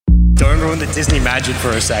Don't ruin the Disney magic for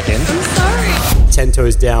a second. I'm sorry. 10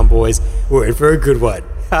 toes down, boys. We're in for a good one.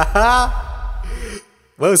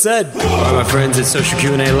 Well said. All right, my friends, it's Social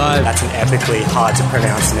Q&A Live. That's an epically hard to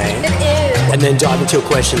pronounce name. It is. And then dive into your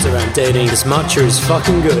questions around dating. This matcha is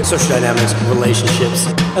fucking good. Social dynamics, relationships.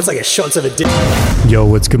 That's like a shot of a dick. Yo,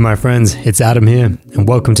 what's good, my friends? It's Adam here, and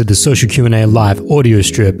welcome to the Social Q&A Live audio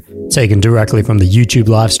strip taken directly from the YouTube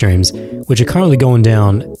live streams, which are currently going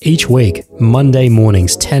down each week, Monday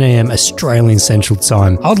mornings, 10 a.m. Australian Central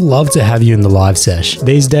Time. I'd love to have you in the live sesh.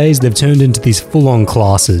 These days, they've turned into these full-on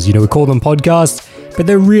classes. You know, we call them podcasts, but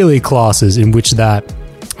they're really classes in which that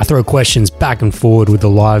I throw questions back and forward with the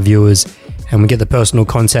live viewers, and we get the personal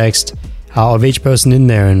context of each person in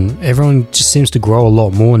there, and everyone just seems to grow a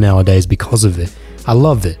lot more nowadays because of it. I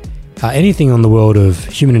love it. Anything on the world of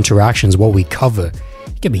human interactions, what we cover.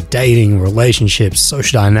 It could be dating, relationships,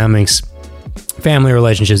 social dynamics, family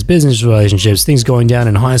relationships, business relationships, things going down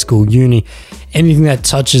in high school, uni, anything that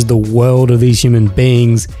touches the world of these human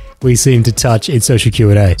beings, we seem to touch in Social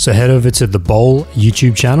Q&A. So head over to the Bowl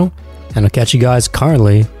YouTube channel, and I'll catch you guys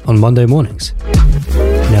currently on Monday mornings.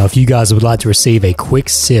 Now, if you guys would like to receive a quick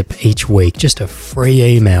sip each week, just a free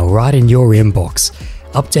email right in your inbox,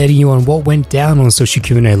 updating you on what went down on Social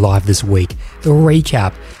Q&A Live this week, the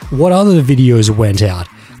recap, what other videos went out,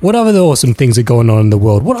 what other awesome things are going on in the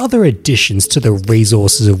world, what other additions to the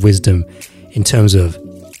resources of wisdom in terms of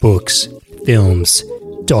books, films,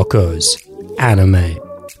 docos, anime,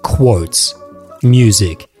 quotes,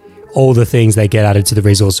 music, all the things that get added to the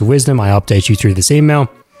resource of wisdom. I update you through this email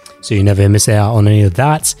so you never miss out on any of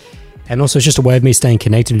that. And also it's just a way of me staying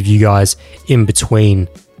connected with you guys in between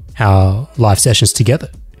our live sessions together.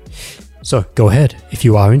 So go ahead if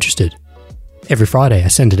you are interested. Every Friday I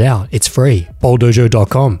send it out. It's free.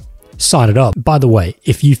 bowldojo.com. Sign it up. By the way,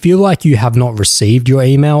 if you feel like you have not received your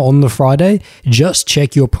email on the Friday, just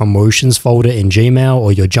check your promotions folder in Gmail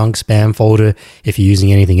or your junk spam folder if you're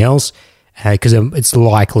using anything else, because it's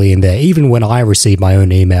likely in there. Even when I receive my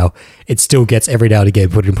own email, it still gets every now and again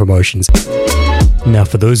put in promotions. Now,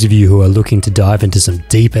 for those of you who are looking to dive into some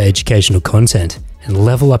deeper educational content and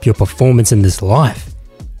level up your performance in this life,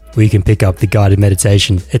 we can pick up the guided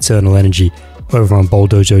meditation Eternal Energy over on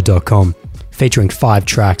bowldojo.com, featuring 5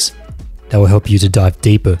 tracks that will help you to dive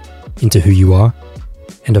deeper into who you are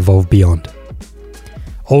and evolve beyond.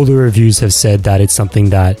 All the reviews have said that it's something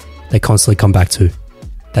that they constantly come back to,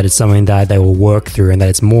 that it's something that they will work through, and that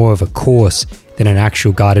it's more of a course than an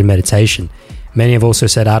actual guided meditation. Many have also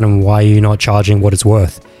said, Adam, why are you not charging what it's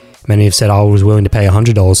worth? Many have said, I was willing to pay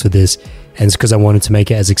 $100 for this, and it's because I wanted to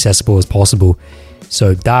make it as accessible as possible.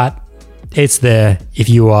 So that, it's there if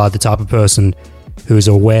you are the type of person who is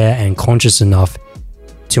aware and conscious enough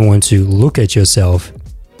to want to look at yourself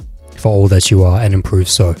for all that you are and improve.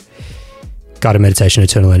 So guided meditation,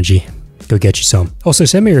 Eternal Energy, go get you some. Also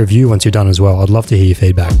send me a review once you're done as well. I'd love to hear your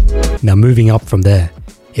feedback. Now, moving up from there,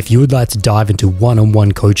 if you would like to dive into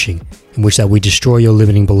one-on-one coaching in which that we destroy your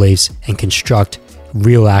limiting beliefs and construct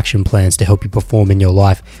real action plans to help you perform in your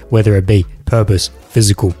life, whether it be purpose,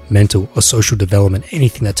 physical, mental, or social development,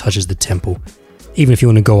 anything that touches the temple. Even if you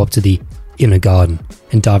want to go up to the inner garden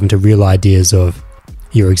and dive into real ideas of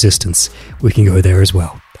your existence, we can go there as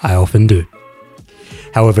well. I often do.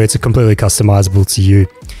 However, it's completely customizable to you.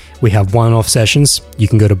 We have one-off sessions. You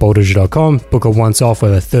can go to bowldojo.com, book a once-off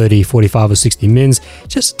over 30, 45, or 60 mins,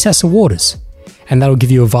 just test the waters, and that'll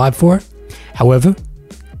give you a vibe for it. However,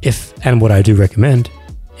 what I do recommend,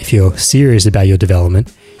 if you're serious about your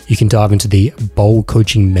development, you can dive into the Bowl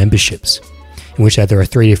Coaching memberships, in which there are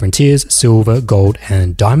 3 different tiers: silver, gold,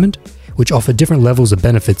 and diamond, which offer different levels of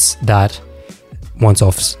benefits that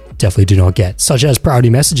once-offs definitely do not get, such as priority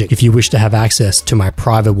messaging. If you wish to have access to my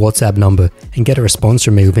private WhatsApp number and get a response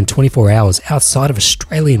from me within 24 hours outside of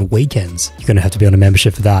Australian weekends, you're going to have to be on a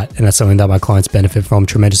membership for that, and that's something that my clients benefit from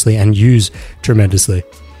tremendously and use tremendously.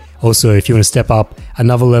 Also, if you want to step up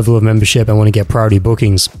another level of membership and want to get priority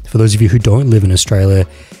bookings, for those of you who don't live in Australia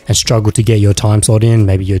and struggle to get your time slot in,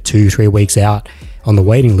 maybe you're 2-3 weeks out on the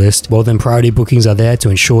waiting list, well then priority bookings are there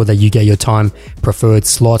to ensure that you get your time preferred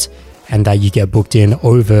slot and that you get booked in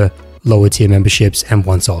over lower tier memberships and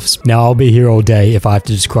once-offs. Now, I'll be here all day if I have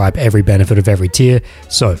to describe every benefit of every tier,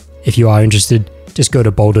 so if you are interested, just go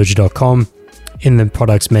to bowldojo.com. In the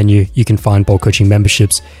products menu, you can find Bowl Coaching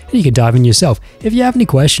memberships, and you can dive in yourself. If you have any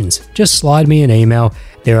questions, just slide me an email.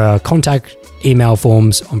 There are contact email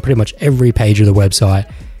forms on pretty much every page of the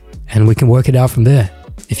website, and we can work it out from there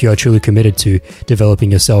if you are truly committed to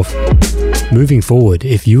developing yourself. Moving forward,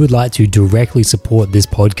 if you would like to directly support this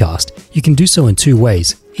podcast, you can do so in 2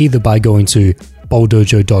 ways, either by going to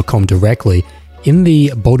bowldojo.com directly. In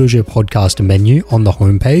the Bowl Dojo podcast menu on the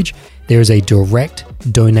homepage, there is a direct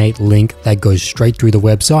donate link that goes straight through the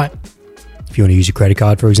website if you want to use your credit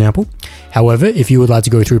card, for example. However, if you would like to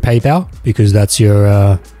go through PayPal, because that's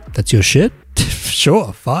your shit,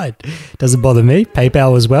 sure, fine. Doesn't bother me.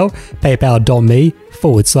 PayPal as well.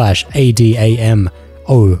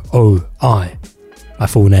 PayPal.me/ADAMOOI. My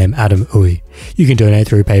full name, Adam Ui. You can donate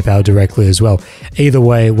through PayPal directly as well. Either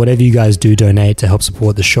way, whatever you guys do donate to help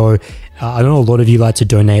support the show. I know a lot of you like to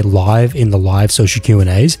donate live in the live social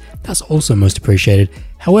Q&As. That's also most appreciated.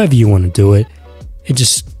 However you want to do it,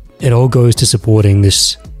 it all goes to supporting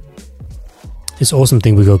this awesome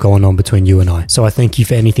thing we got going on between you and I. So I thank you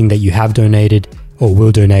for anything that you have donated or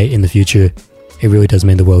will donate in the future. It really does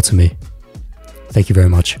mean the world to me. Thank you very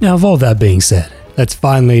much. Now, with all that being said, let's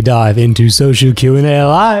finally dive into Social Q&A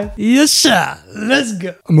Live. Yes, sir. Let's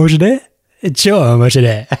go. Emotion Sure,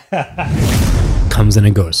 emotion Comes and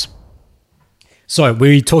it goes. So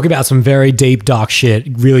we talk about some very deep, dark shit.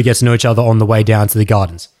 Really get to know each other on the way down to the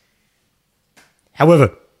gardens.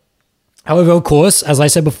 However, of course, as I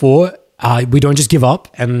said before, we don't just give up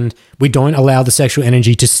and we don't allow the sexual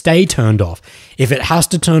energy to stay turned off. If it has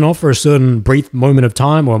to turn off for a certain brief moment of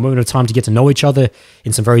time or a moment of time to get to know each other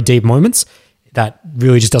in some very deep moments that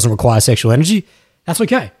really just doesn't require sexual energy, that's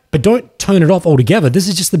okay. But don't turn it off altogether. This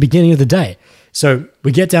is just the beginning of the day. So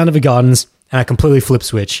we get down to the gardens and I completely flip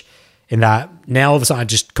switch in that now all of a sudden I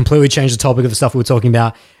just completely change the topic of the stuff we were talking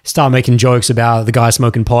about, start making jokes about the guy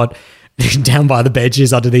smoking pot down by the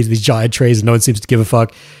benches under these giant trees and no one seems to give a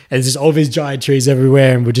fuck. And there's just all these giant trees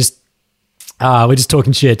everywhere and we're just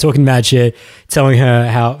talking shit, talking mad shit, telling her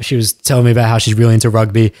how she was telling me about how she's really into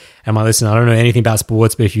rugby. And I listen, I don't know anything about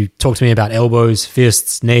sports, but if you talk to me about elbows,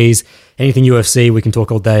 fists, knees, anything UFC, we can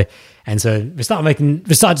talk all day. And so we start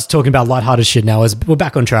just talking about lighthearted shit now as we're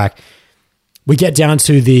back on track. We get down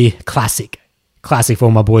to the classic for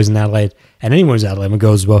all my boys in Adelaide and anyone who's Adelaide, my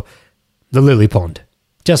girls as well, the Lily Pond.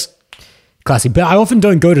 Just classic. But I often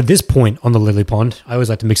don't go to this point on the Lily Pond. I always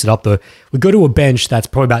like to mix it up though. We go to a bench that's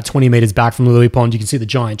probably about 20 meters back from the Lily Pond. You can see the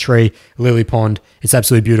giant tree, Lily Pond. It's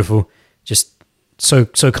absolutely beautiful. Just so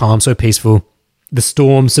calm, so peaceful. The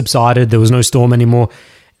storm subsided. There was no storm anymore.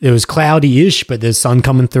 It was cloudy-ish, but there's sun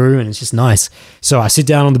coming through and it's just nice. So I sit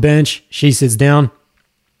down on the bench. She sits down.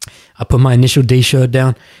 I put my initial D shirt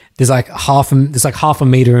down. There's like half a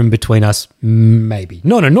meter in between us, maybe.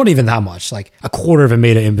 No, not even that much. Like a quarter of a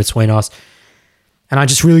meter in between us. And I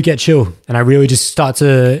just really get chill. And I really just start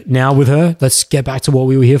to, now with her, let's get back to what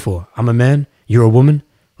we were here for. I'm a man. You're a woman.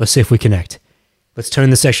 Let's see if we connect. Let's turn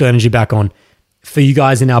the sexual energy back on. For you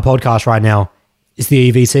guys in our podcast right now, it's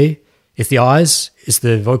the EVT, it's the eyes, it's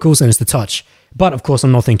the vocals, and it's the touch. But of course,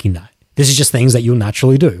 I'm not thinking that. This is just things that you'll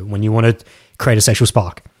naturally do when you want to create a sexual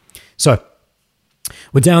spark. So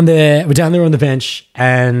we're down there on the bench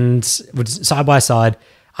and we're side by side.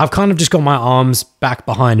 I've kind of just got my arms back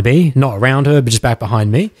behind me, not around her, but just back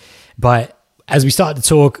behind me. But as we start to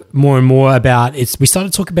talk more and more about it, we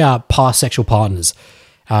started to talk about past sexual partners.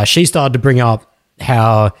 She started to bring up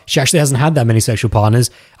how she actually hasn't had that many sexual partners.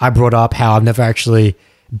 I brought up how I've never actually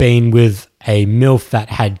been with a MILF that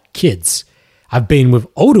had kids. I've been with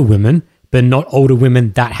older women, but not older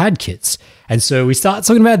women that had kids. And so we start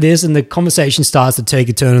talking about this and the conversation starts to take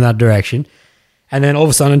a turn in that direction. And then all of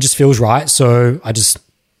a sudden it just feels right. So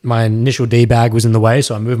my initial D bag was in the way.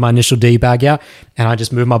 So I moved my initial D bag out and I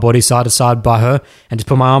just moved my body side to side by her and just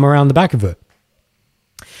put my arm around the back of her.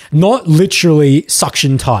 Not literally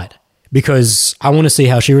suction tight because I want to see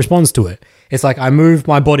how she responds to it. It's like I move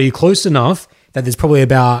my body close enough that there's probably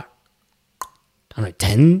about,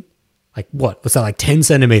 10, like what? What's that, like 10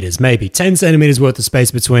 centimeters, maybe 10 centimeters worth of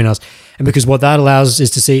space between us. And because what that allows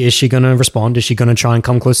is to see, is she going to respond? Is she going to try and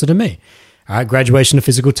come closer to me? All right, graduation to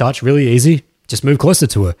physical touch, really easy. Just move closer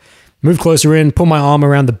to her. Move closer in, put my arm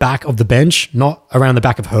around the back of the bench, not around the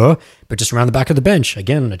back of her, but just around the back of the bench.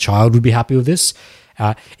 Again, a child would be happy with this.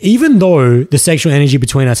 Even though the sexual energy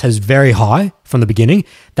between us has very high from the beginning,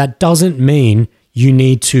 that doesn't mean you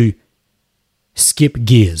need to skip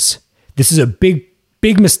gears. This is a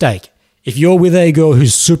big mistake. If you're with a girl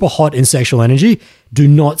who's super hot in sexual energy, do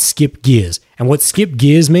not skip gears. And what skip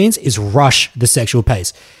gears means is rush the sexual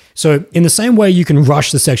pace. So in the same way you can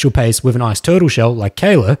rush the sexual pace with an ice turtle shell like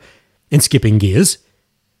Kayla in skipping gears,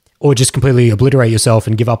 or just completely obliterate yourself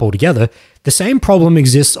and give up altogether, the same problem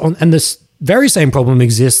exists and this very same problem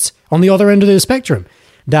exists on the other end of the spectrum.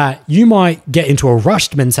 That you might get into a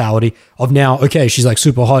rushed mentality of now, okay, she's like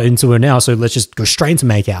super hot into her now, so let's just go straight into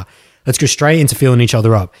make out. Let's go straight into feeling each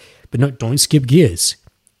other up. But no, don't skip gears.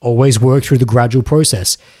 Always work through the gradual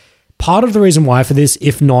process. Part of the reason why for this,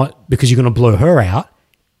 if not because you're going to blow her out,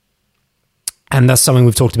 And that's something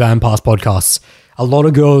we've talked about in past podcasts. A lot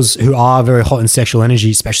of girls who are very hot in sexual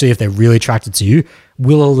energy, especially if they're really attracted to you,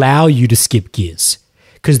 will allow you to skip gears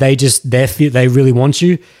because they really want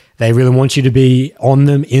you. They really want you to be on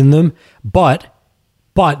them, in them, but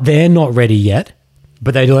they're not ready yet,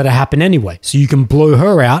 but they let it happen anyway. So you can blow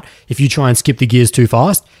her out if you try and skip the gears too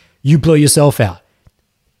fast. You blow yourself out.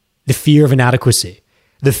 The fear of inadequacy.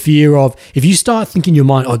 The fear of, if you start thinking in your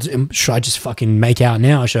mind, oh, should I just fucking make out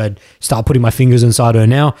now? Should I start putting my fingers inside her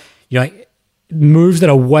now? Moves that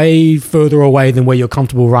are way further away than where you're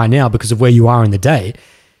comfortable right now because of where you are in the day.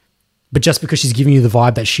 But just because she's giving you the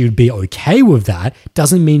vibe that she would be okay with that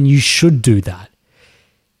doesn't mean you should do that.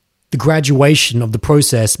 The graduation of the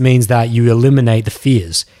process means that you eliminate the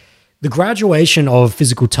fears. The graduation of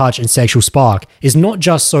physical touch and sexual spark is not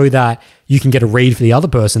just so that you can get a read for the other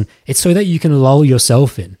person, it's so that you can lull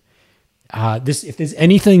yourself in. If there's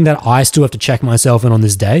anything that I still have to check myself in on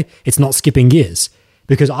this day, it's not skipping gears.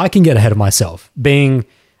 Because I can get ahead of myself. Being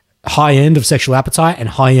high end of sexual appetite and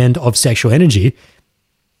high end of sexual energy,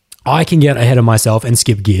 I can get ahead of myself and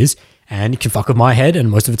skip gears, and it can fuck with my head, and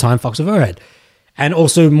most of the time fucks with her head. And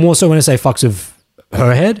also, more so when I say fucks with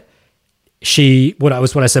her head, what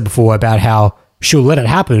I said before about how she'll let it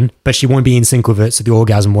happen, but she won't be in sync with it, so the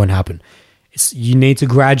orgasm won't happen. You need to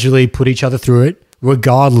gradually put each other through it,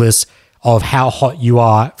 regardless of how hot you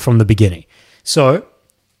are from the beginning. So,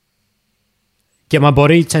 get my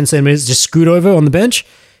body, 10 centimeters, just scoot over on the bench,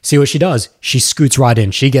 see what she does. She scoots right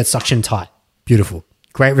in. She gets suction tight. Beautiful.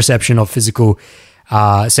 Great reception of physical,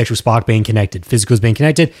 sexual spark being connected. Physical's being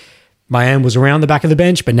connected. My hand was around the back of the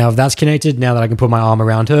bench, but now if that's connected, now that I can put my arm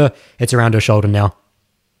around her, it's around her shoulder now.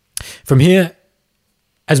 From here,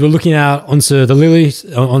 as we're looking out onto the lily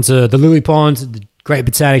pond, the great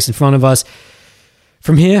botanics in front of us,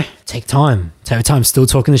 from here, take time. Take time, still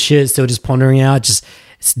talking the shit, still just pondering out, just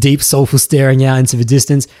it's deep, soulful staring out into the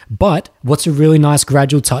distance. But what's a really nice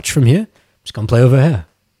gradual touch from here? Just gonna play over her hair.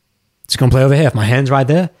 Just gonna play over her hair. If my hand's right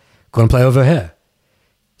there, gonna play over her hair.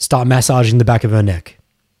 Start massaging the back of her neck.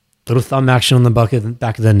 Little thumb action on the back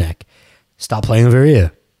of the neck. Start playing with her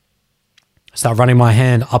ear. Start running my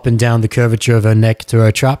hand up and down the curvature of her neck to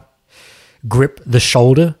her trap. Grip the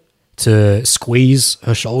shoulder to squeeze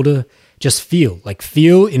her shoulder. Just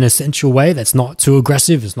feel in a sensual way that's not too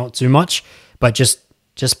aggressive, it's not too much, but just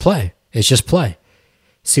play. It's just play.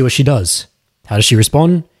 See what she does. How does she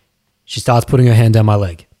respond? She starts putting her hand down my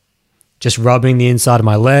leg. Just rubbing the inside of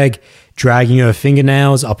my leg, dragging her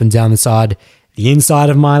fingernails up and down the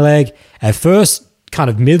inside of my leg. At first, kind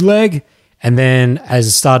of mid-leg, and then as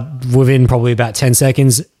it started within probably about 10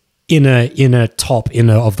 seconds, inner top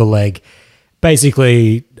of the leg.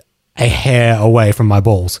 Basically, a hair away from my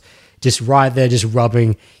balls. Just right there, just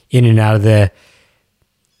rubbing in and out of there.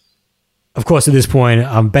 Of course, at this point,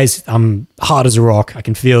 I'm hard as a rock. I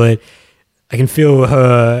can feel it. I can feel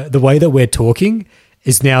her, the way that we're talking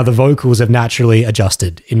is now the vocals have naturally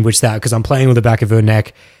adjusted because I'm playing with the back of her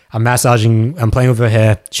neck. I'm massaging, I'm playing with her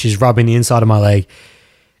hair. She's rubbing the inside of my leg.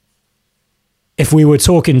 If we were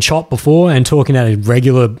talking chop before and talking at a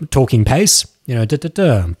regular talking pace, now all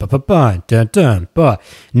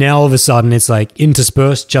of a sudden it's like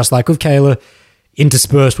interspersed, just like with Kayla,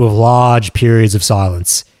 interspersed with large periods of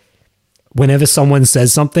silence. Whenever someone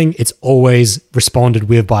says something, it's always responded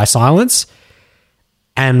with by silence.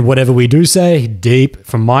 And whatever we do say, deep,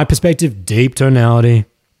 from my perspective, deep tonality.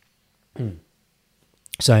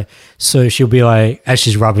 So she'll be like, as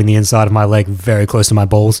she's rubbing the inside of my leg very close to my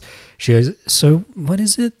balls, she goes, so what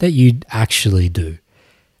is it that you actually do?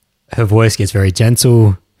 Her voice gets very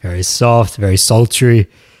gentle, very soft, very sultry.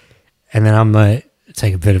 And then I'm like,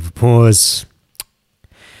 take a bit of a pause.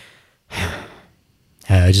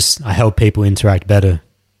 I help people interact better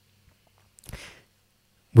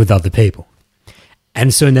with other people.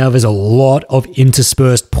 And so now there's a lot of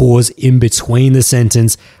interspersed pause in between the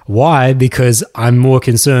sentence. Why? Because I'm more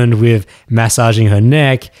concerned with massaging her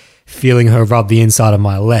neck, feeling her rub the inside of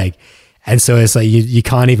my leg. And so it's like you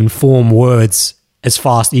can't even form words as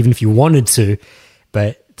fast, even if you wanted to.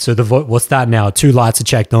 But so what's that now? 2 lights are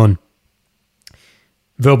checked on.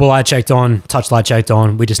 Verbal light checked on, touch light checked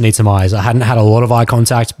on. We just need some eyes. I hadn't had a lot of eye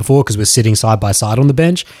contact before because we're sitting side by side on the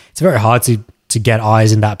bench. It's very hard to get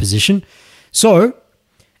eyes in that position. So,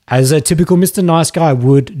 as a typical Mr. Nice Guy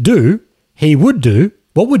would do,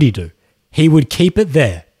 what would he do? He would keep it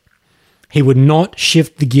there. He would not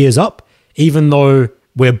shift the gears up, even though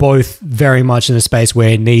we're both very much in a space where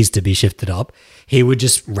it needs to be shifted up. He would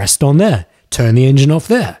just rest on there, turn the engine off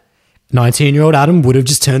there. 19-year-old Adam would have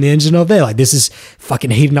just turned the engine off there. Like, this is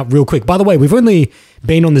fucking heating up real quick. By the way, we've only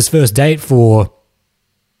been on this first date for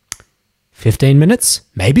 15 minutes,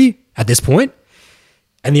 maybe, at this point.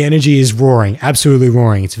 And the energy is roaring, absolutely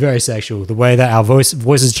roaring. It's very sexual. The way that our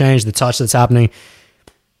voices change, the touch that's happening.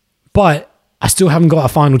 But I still haven't got a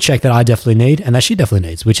final check that I definitely need and that she definitely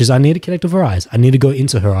needs, which is I need to connect with her eyes. I need to go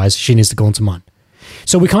into her eyes. She needs to go into mine.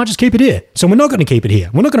 So we can't just keep it here. So we're not going to keep it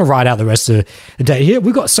here. We're not going to ride out the rest of the day here.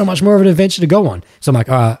 We've got so much more of an adventure to go on. So I'm like,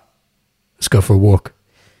 all right, let's go for a walk.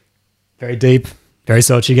 Very deep, very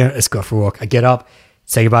sultry again. Let's go for a walk. I get up,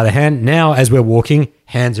 take her by the hand. Now, as we're walking,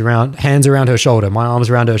 hands around her shoulder, my arms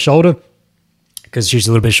around her shoulder, because she's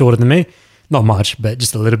a little bit shorter than me. Not much, but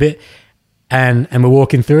just a little bit. And we're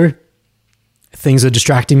walking through. Things are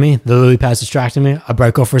distracting me. The lily pad's distracting me. I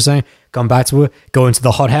break off for a second, come back to her, go into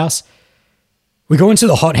the hothouse. We go into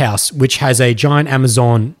the hothouse, which has a giant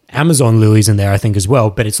Amazon lilies in there, I think, as well.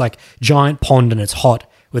 But it's like giant pond and it's hot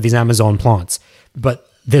with these Amazon plants. But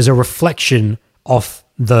there's a reflection of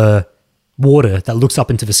the water that looks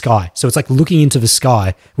up into the sky. So it's like looking into the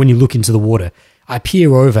sky when you look into the water. I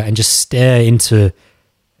peer over and just stare into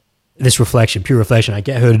this reflection, pure reflection. I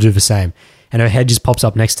get her to do the same. And her head just pops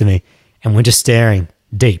up next to me. And we're just staring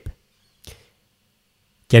deep,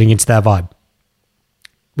 getting into that vibe.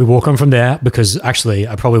 We walk on from there because actually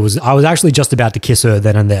I was actually just about to kiss her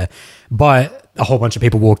then and there, but a whole bunch of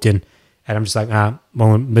people walked in and I'm just like,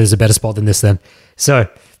 well, there's a better spot than this then. So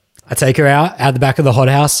I take her out the back of the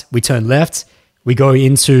hothouse. We turn left. We go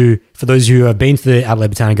into, for those who have been to the Adelaide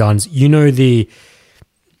Botanic Gardens, you know the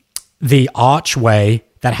archway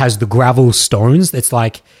that has the gravel stones. It's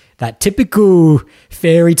like that typical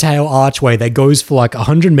fairy tale archway that goes for like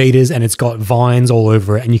 100 meters and it's got vines all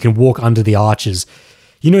over it and you can walk under the arches.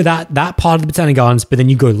 You know that part of the Botanic Gardens, but then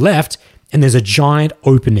you go left and there's a giant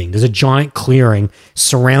opening. There's a giant clearing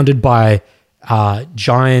surrounded by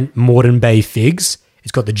giant Moreton Bay figs.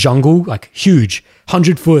 It's got the jungle, like huge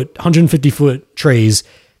 100-foot, 150-foot trees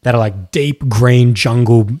that are like deep green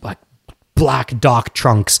jungle, like black, dark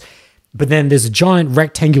trunks. But then there's a giant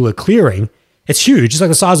rectangular clearing. It's huge. It's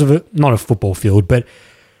like the size of not a football field, but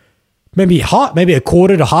maybe a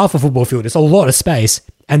quarter to half a football field. It's a lot of space.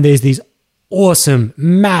 And there's these awesome,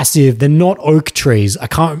 massive, they're not oak trees. I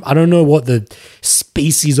don't know what the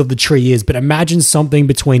species of the tree is, but imagine something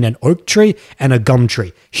between an oak tree and a gum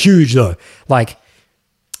tree. Huge though. Like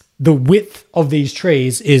the width of these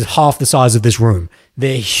trees is half the size of this room.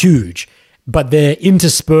 They're huge, but they're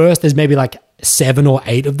interspersed. There's maybe like 7 or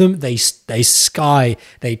 8 of them. They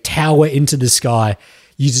tower into the sky.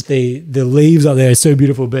 The leaves are there, so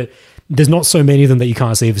beautiful, but there's not so many of them that you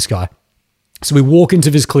can't see the sky. So we walk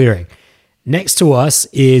into this clearing. Next to us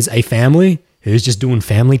is a family who's just doing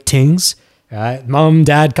family things. Right? Mum,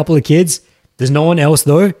 dad, couple of kids. There's no one else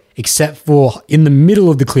though, except for in the middle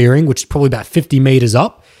of the clearing, which is probably about 50 meters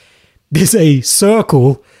up. There's a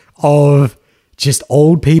circle of just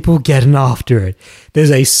old people getting after it. There's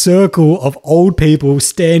a circle of old people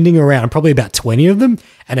standing around, probably about 20 of them,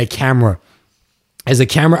 and a camera. There's a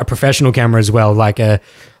camera, a professional camera as well, like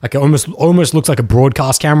almost looks like a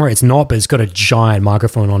broadcast camera. It's not, but it's got a giant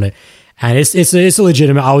microphone on it. And it's a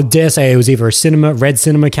legitimate, I would dare say it was either a red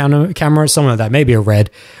cinema camera, something like that, maybe a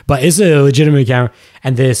red, but it's a legitimate camera.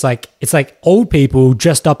 And it's like old people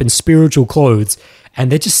dressed up in spiritual clothes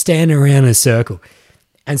and they're just standing around in a circle.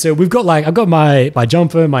 And so I've got my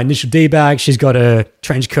jumper, my initial D bag. She's got a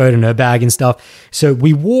trench coat in her bag and stuff. So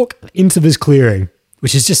we walk into this clearing,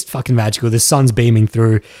 which is just fucking magical. The sun's beaming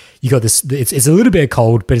through. You got this, it's a little bit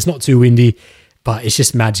cold, but it's not too windy, but it's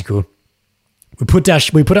just magical. We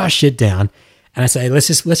put our shit down and I say, let's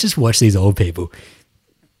just watch these old people.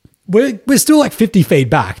 We're still like 50 feet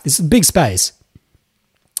back. This is a big space,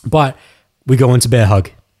 but we go into bear hug.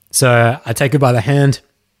 So I take her by the hand,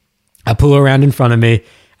 I pull her around in front of me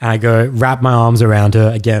and I go wrap my arms around her.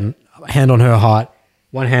 Again, hand on her heart,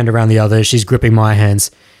 one hand around the other. She's gripping my hands.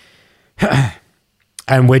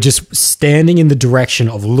 And we're just standing in the direction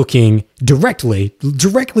of looking directly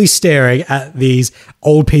staring at these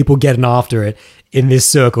old people getting after it in this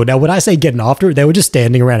circle. Now, when I say getting after it, they were just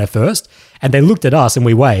standing around at first and they looked at us and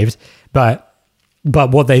we waved. But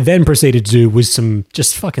what they then proceeded to do was some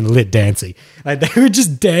just fucking lit dancing. Like they were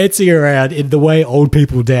just dancing around in the way old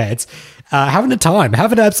people dance, having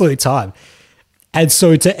an absolute time. And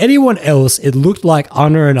so to anyone else, it looked like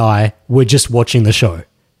Anna and I were just watching the show.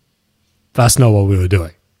 That's not what we were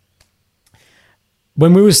doing.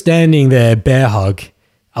 When we were standing there, bear hug,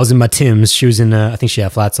 I was in my Timbs. She was in, I think she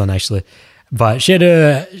had flats on actually, but she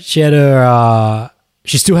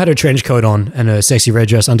still had her trench coat on and her sexy red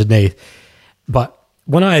dress underneath. But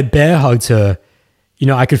when I bear hugged her,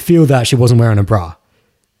 I could feel that she wasn't wearing a bra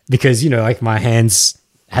because, like my hands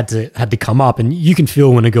had to come up, and you can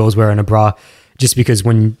feel when a girl's wearing a bra just because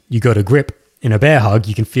when you go to grip in a bear hug,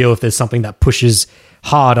 you can feel if there's something that pushes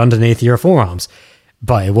hard underneath your forearms.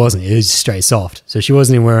 But it wasn't. It was just straight soft. So she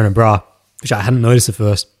wasn't even wearing a bra, which I hadn't noticed at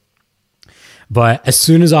first. But as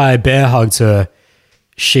soon as I bear hugged her,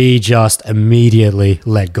 she just immediately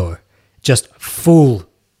let go. Just full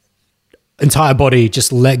entire body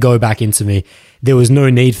just let go back into me. There was no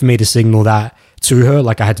need for me to signal that to her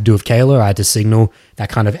like I had to do with Kayla. I had to signal that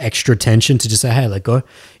kind of extra tension to just say, hey, let go. You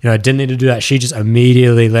know, I didn't need to do that. She just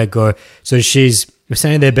immediately let go. So she's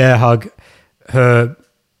standing there, bear hug. Her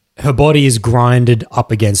body is grinded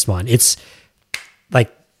up against mine. It's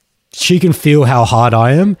like she can feel how hard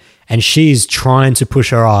I am, and she's trying to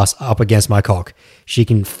push her ass up against my cock. She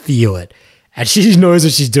can feel it. And she knows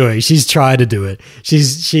what she's doing. She's trying to do it.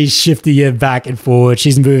 She's shifting it back and forward.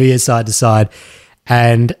 She's moving it side to side.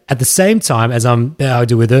 And at the same time, as I'm bear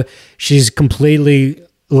hugged with her, she's completely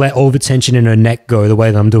let all the tension in her neck go the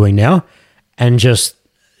way that I'm doing now and just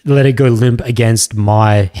let it go limp against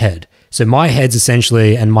my head. So my head's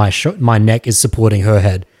essentially, and my neck is supporting her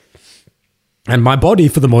head. And my body,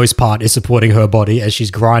 for the most part, is supporting her body as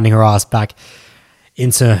she's grinding her ass back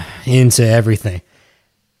into everything.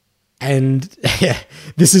 And yeah,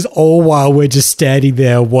 this is all while we're just standing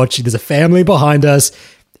there watching. There's a family behind us,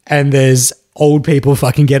 and there's old people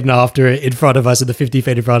fucking getting after it in front of us, at the 50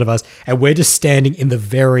 feet in front of us, and we're just standing in the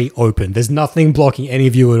very open. There's nothing blocking any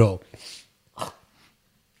view at all.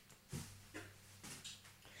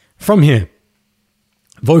 From here,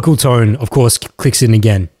 vocal tone, of course, clicks in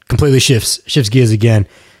again, completely shifts gears again.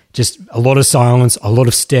 Just a lot of silence, a lot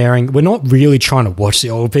of staring. We're not really trying to watch the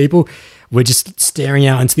old people. We're just staring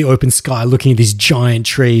out into the open sky, looking at these giant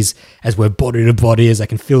trees as we're body to body, as I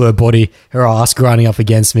can feel her body, her ass grinding up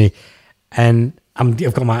against me. And I've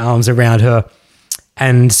got my arms around her.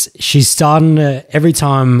 And she's starting to, every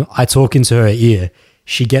time I talk into her ear,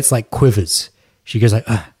 she gets like quivers. She goes like,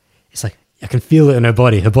 it's like, I can feel it in her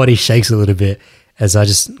body. Her body shakes a little bit as I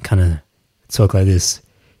just kind of talk like this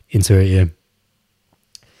into her ear.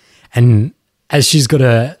 And as she's got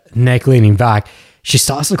her neck leaning back, she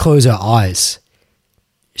starts to close her eyes.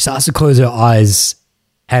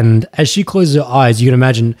 And as she closes her eyes, you can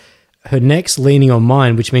imagine her neck's leaning on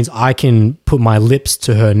mine, which means I can put my lips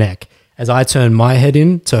to her neck as I turn my head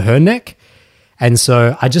in to her neck. And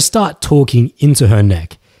so I just start talking into her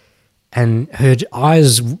neck. And her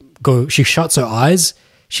eyes go, she shuts her eyes,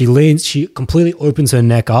 she leans, she completely opens her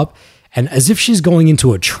neck up, and as if she's going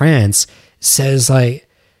into a trance, says like,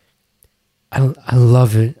 I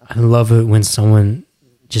love it. I love it when someone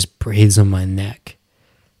just breathes on my neck.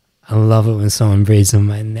 I love it when someone breathes on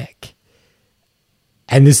my neck.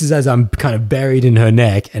 And this is as I'm kind of buried in her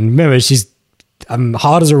neck. And remember, I'm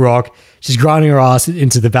hard as a rock. She's grinding her ass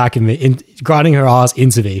into the back of me, grinding her ass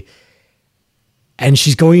into me. And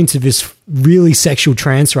she's going into this really sexual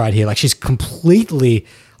trance right here. Like she's completely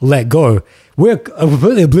let go. We're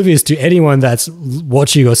completely oblivious to anyone that's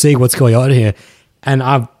watching or seeing what's going on here. And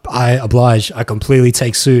I oblige. I completely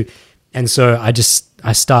take suit. And so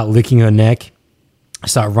I start licking her neck. I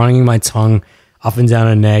start running my tongue up and down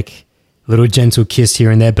her neck. A little gentle kiss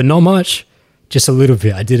here and there, but not much. Just a little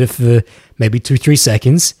bit. I did it for maybe 2-3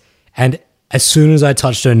 seconds. And as soon as I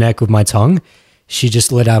touched her neck with my tongue, she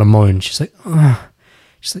just let out a moan. She's like, ugh.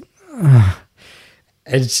 She's like, ugh.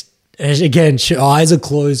 And again, her eyes are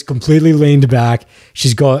closed, completely leaned back.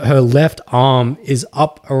 She's got her left arm is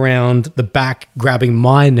up around the back, grabbing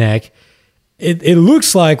my neck. It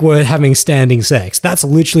looks like we're having standing sex. That's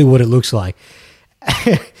literally what it looks like.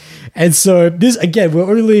 And so this, again, we're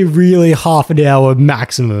only really half an hour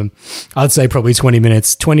maximum. I'd say probably 20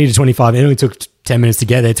 minutes, 20 to 25. It only took 10 minutes to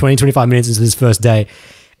get there, 20, 25 minutes into this first day.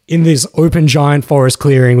 In this open giant forest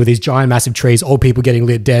clearing with these giant massive trees, old people getting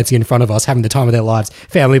lit, dancing in front of us, having the time of their lives,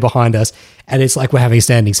 family behind us, and it's like we're having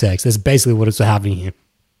standing sex. That's basically what is happening here.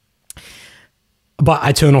 But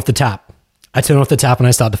I turn off the tap. And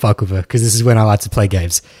I start to fuck with her because this is when I like to play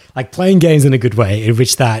games. Like playing games in a good way, in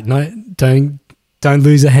which that, no, don't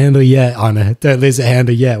lose a handle yet, Anna. Don't lose a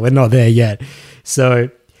handle yet. We're not there yet. So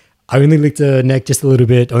I only licked her neck just a little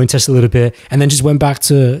bit, only touched a little bit, and then just went back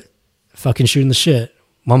to fucking shooting the shit.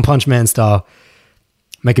 One Punch Man style.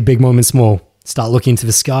 Make a big moment small. Start looking into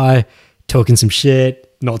the sky, talking some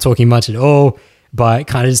shit, not talking much at all, but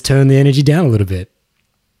kind of just turn the energy down a little bit.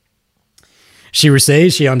 She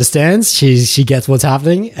receives, she understands, she gets what's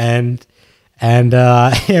happening, and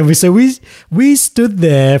so we stood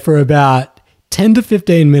there for about 10 to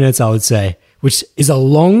 15 minutes, I would say, which is a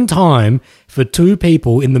long time for two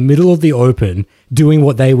people in the middle of the open doing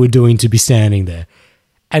what they were doing to be standing there.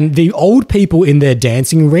 And the old people in their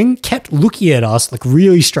dancing ring kept looking at us like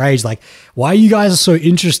really strange, like, why are you guys so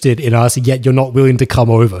interested in us and yet you're not willing to come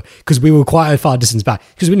over? Because we were quite a far distance back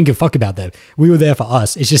because we didn't give a fuck about them. We were there for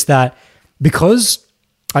us. It's just that because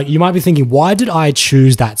you might be thinking, why did I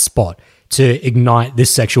choose that spot to ignite this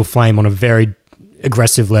sexual flame on a very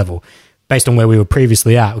aggressive level based on where we were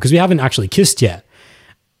previously at? Because we haven't actually kissed yet.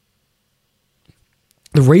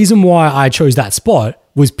 The reason why I chose that spot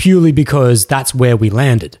was purely because that's where we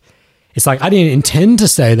landed. It's like I didn't intend to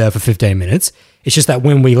stay there for 15 minutes. It's just that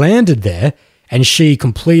when we landed there and she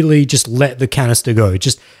completely just let the canister go,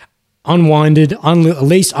 just unwinded,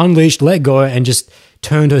 unleashed, let go, and just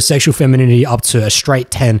turned her sexual femininity up to a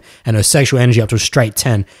straight 10 and her sexual energy up to a straight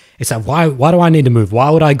 10. It's like, why do I need to move? Why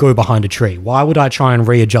would I go behind a tree? Why would I try and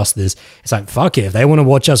readjust this? It's like, fuck it. If they want to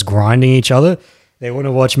watch us grinding each other, they want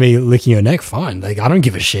to watch me licking her neck, fine. Like, I don't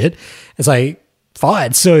give a shit. It's like,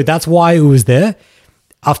 fine. So that's why it was there.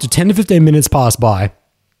 After 10 to 15 minutes passed by,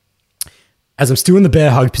 as I'm still in the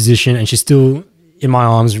bear hug position and she's still in my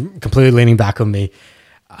arms, completely leaning back on me,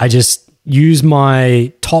 I just use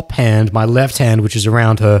my top hand, my left hand, which is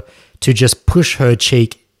around her, to just push her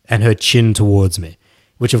cheek and her chin towards me,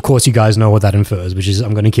 which of course you guys know what that infers, which is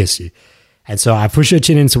I'm going to kiss you. And so I push her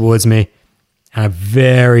chin in towards me, and I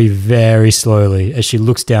very, very slowly, as she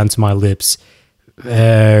looks down to my lips,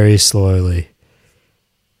 very slowly,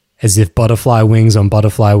 as if butterfly wings on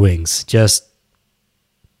butterfly wings, just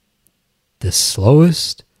the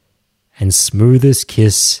slowest and smoothest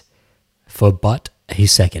kiss for but a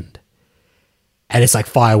second. And it's like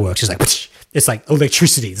fireworks. It's like, it's like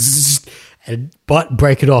electricity. But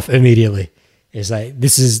break it off immediately. It's like,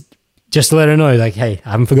 this is just to let her know, like, hey,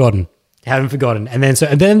 I haven't forgotten. And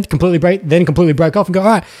then completely break off and go, all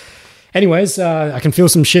right. Anyways, I can feel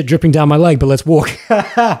some shit dripping down my leg, but let's walk.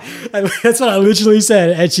 That's what I literally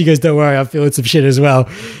said. And she goes, don't worry, I'm feeling some shit as well.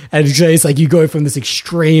 And it's like you go from this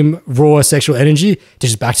extreme raw sexual energy to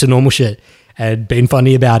just back to normal shit and being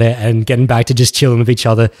funny about it and getting back to just chilling with each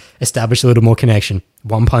other, establish a little more connection.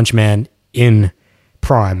 One Punch Man in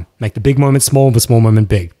prime. Make the big moment small, the small moment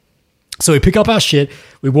big. So we pick up our shit,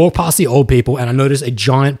 we walk past the old people, and I notice a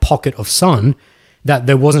giant pocket of sun that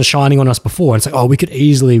there wasn't shining on us before. And it's like, oh, we could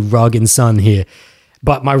easily rug in sun here.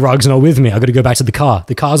 But my rug's not with me. I got to go back to the car.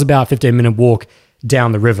 The car's about a 15-minute walk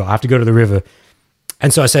down the river. I have to go to the river.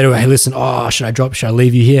 And so I say to her, hey, listen, should I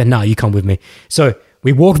leave you here? No, you come with me. So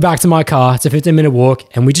we walk back to my car. It's a 15-minute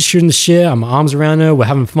walk, and we just shooting the shit. I'm arms around her. We're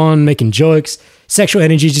having fun, making jokes. Sexual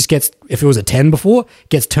energy just gets, if it was a 10 before,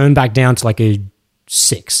 gets turned back down to like a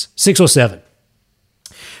 6 or 7.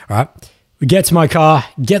 All right. We get to my car,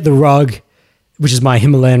 get the rug, which is my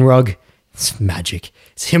Himalayan rug. It's magic.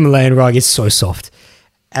 It's Himalayan rug. It's so soft.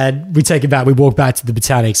 And we take it back. We walk back to the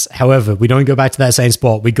Botanics. However, we don't go back to that same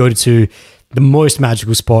spot. We go to the most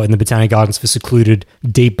magical spot in the Botanic Gardens for secluded,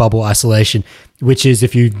 deep bubble isolation, which is,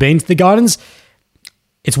 if you've been to the gardens,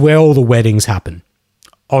 it's where all the weddings happen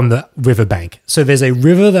on the riverbank. So there's a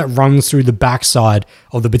river that runs through the backside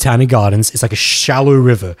of the Botanic Gardens. It's like a shallow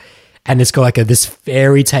river, and it's got like this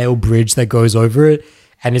fairy tale bridge that goes over it.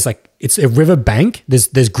 And it's a river bank.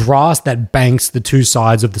 There's grass that banks the two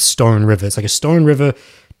sides of the stone river. It's like a stone river,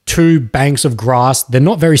 two banks of grass. They're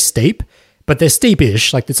not very steep, but they're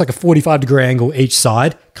steep-ish. Like it's like a 45-degree angle each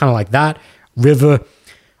side, kind of like that. River.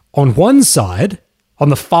 On one side, on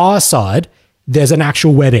the far side, there's an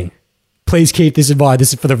actual wedding. Please keep this in mind.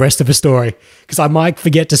 This is for the rest of the story, because I might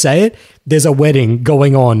forget to say it. There's a wedding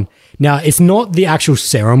going on. Now, it's not the actual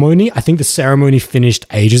ceremony. I think the ceremony finished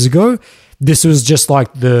ages ago. This was just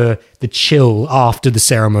like the chill after the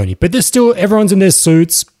ceremony. But there's still, everyone's in their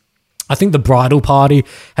suits. I think the bridal party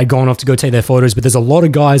had gone off to go take their photos, but there's a lot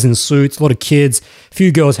of guys in suits, a lot of kids, a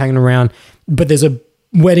few girls hanging around. But there's a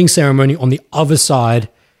wedding ceremony on the other side,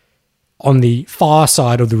 on the far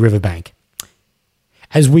side of the riverbank.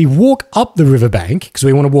 As we walk up the riverbank, because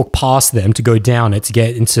we want to walk past them to go down it to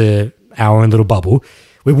get into our own little bubble,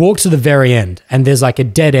 we walk to the very end, and there's like a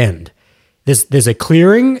dead end. There's a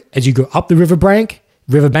clearing as you go up the riverbank,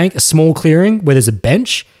 a small clearing where there's a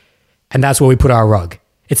bench, and that's where we put our rug.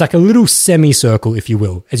 It's like a little semicircle, if you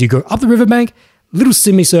will. As you go up the riverbank, little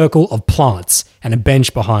semicircle of plants and a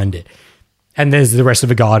bench behind it. And there's the rest of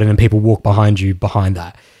the garden, and people walk behind you behind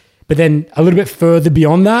that. But then a little bit further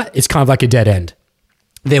beyond that, it's kind of like a dead end.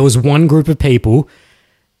 There was one group of people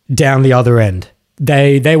down the other end.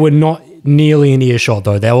 They were not nearly in earshot,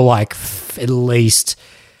 though. They were like at least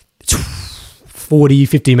 40,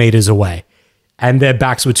 50 meters away. And their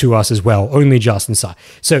backs were to us as well, only just inside.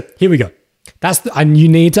 So here we go. And you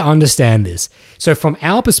need to understand this. So from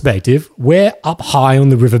our perspective, we're up high on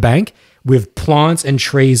the riverbank with plants and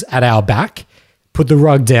trees at our back. put the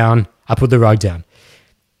rug down. I put the rug down.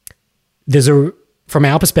 From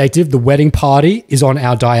our perspective, the wedding party is on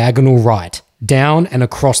our diagonal right, down and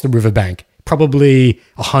across the riverbank, probably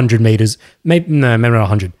 100 meters, maybe not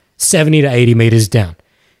 100, 70 to 80 meters down.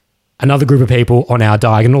 Another group of people on our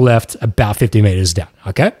diagonal left, about 50 meters down,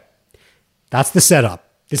 okay? That's the setup.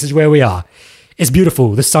 This is where we are. It's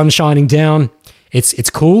beautiful. The sun's shining down. It's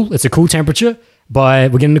cool. It's a cool temperature,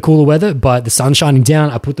 but we're getting into cooler weather, but the sun's shining down.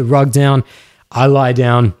 I put the rug down. I lie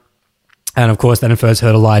down. And of course, then I first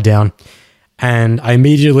heard her lie down. And I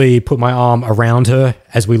immediately put my arm around her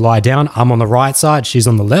as we lie down. I'm on the right side. She's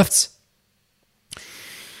on the left.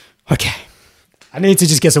 Okay. I need to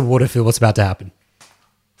just get some water, feel what's about to happen.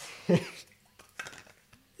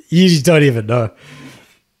 You just don't even know.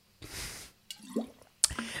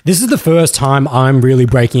 This is the first time I'm really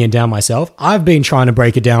breaking it down myself. I've been trying to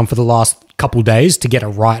break it down for the last couple days to get it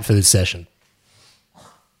right for this session.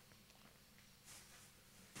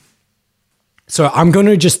 So I'm going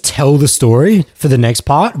to just tell the story for the next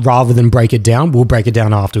part rather than break it down. We'll break it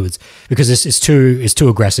down afterwards because it's too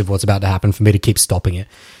aggressive what's about to happen for me to keep stopping it,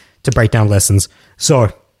 to break down lessons.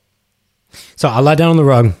 So I lie down on the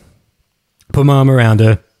rug, put my arm around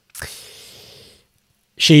her.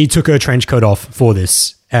 She took her trench coat off for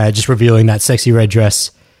this, just revealing that sexy red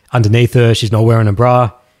dress underneath her. She's not wearing a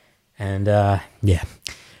bra. And yeah.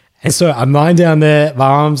 And so I'm lying down there, my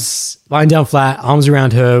arms lying down flat, arms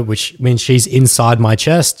around her, which means she's inside my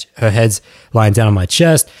chest. Her head's lying down on my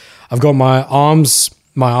chest. I've got my arm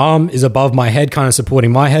is above my head, kind of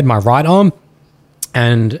supporting my head, my right arm.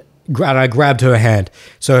 And I grabbed her hand.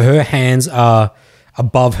 So her hands are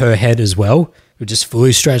above her head as well. We're just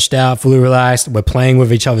fully stretched out, fully relaxed. We're playing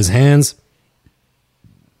with each other's hands.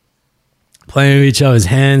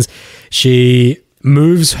 She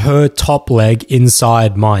moves her top leg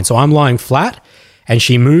inside mine. So I'm lying flat and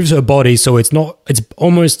she moves her body so it's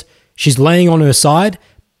almost, she's laying on her side,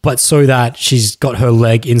 but so that she's got her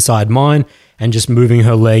leg inside mine and just moving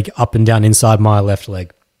her leg up and down inside my left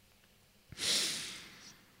leg.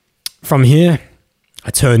 From here,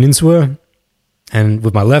 I turn into her and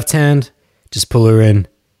with my left hand, just pull her in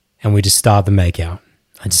and we just start the makeout.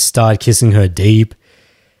 I just start kissing her deep.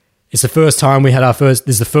 It's the first time we had this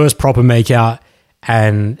is the first proper makeout.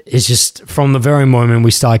 And it's just from the very moment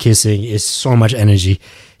we start kissing, it's so much energy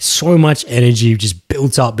just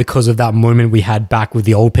built up because of that moment we had back with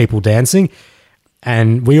the old people dancing.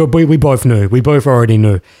 And we both knew, we both already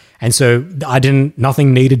knew. And so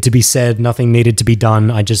nothing needed to be said, nothing needed to be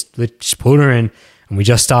done. I just put her in and we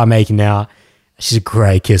just start making out. She's a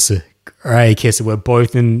great kisser. We're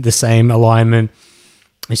both in the same alignment.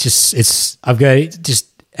 I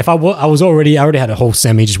already had a whole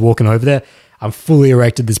semi just walking over there. I'm fully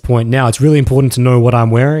erect at this point. Now, it's really important to know what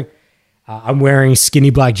I'm wearing. I'm wearing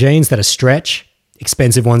skinny black jeans that are stretch,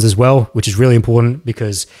 expensive ones as well, which is really important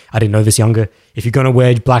because I didn't know this younger. If you're going to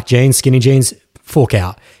wear black jeans, skinny jeans, fork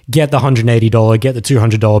out. Get the $180, get the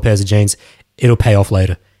 $200 pairs of jeans. It'll pay off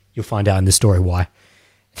later. You'll find out in this story why.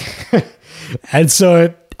 And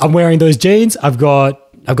so I'm wearing those jeans. I've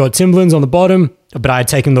got Timberlands on the bottom, but I had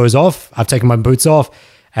taken those off. I've taken my boots off.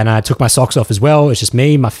 And I took my socks off as well. It's just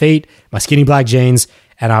me, my feet, my skinny black jeans,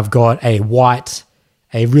 and I've got a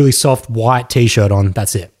really soft white t-shirt on.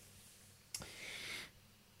 That's it.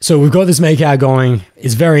 So we've got this makeout going.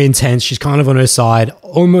 It's very intense. She's kind of on her side,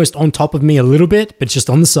 almost on top of me a little bit, but just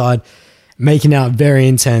on the side, making out very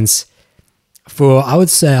intense for, I would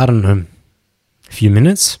say, I don't know, a few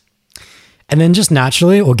minutes. And then just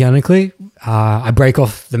naturally, organically, I break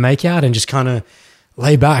off the makeout and just kind of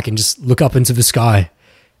lay back and just look up into the sky.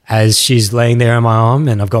 As she's laying there on my arm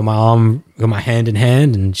and I've got my hand in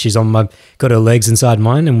hand and she's got her legs inside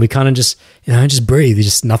mine and we kind of just breathe.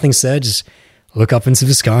 Just nothing said, just look up into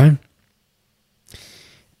the sky.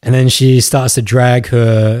 And then she starts to drag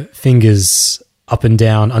her fingers up and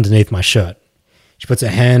down underneath my shirt. She puts her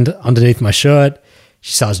hand underneath my shirt.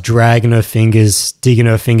 She starts dragging her fingers, digging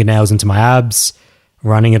her fingernails into my abs,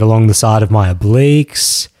 running it along the side of my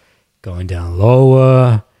obliques, going down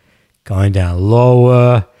lower.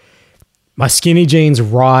 My skinny jeans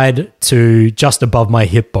ride to just above my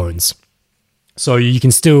hip bones. So you can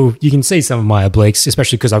see some of my obliques,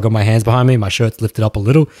 especially because I've got my hands behind me. My shirt's lifted up a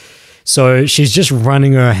little. So she's just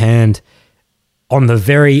running her hand on the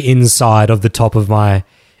very inside of the top of my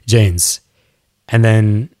jeans. And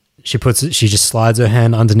then she just slides her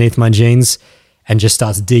hand underneath my jeans and just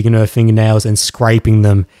starts digging her fingernails and scraping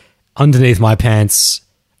them underneath my pants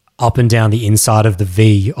up and down the inside of the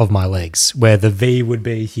V of my legs, where the V would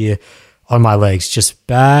be here on my legs, just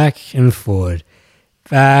back and forward,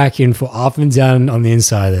 up and down on the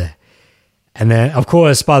inside there. And then, of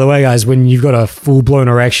course, by the way, guys, when you've got a full-blown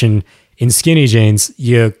erection in skinny jeans,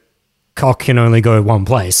 your cock can only go one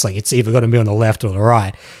place. Like, it's either got to be on the left or the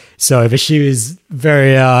right. So if she was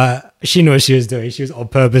very, she knew what she was doing. She was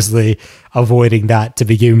purposely avoiding that to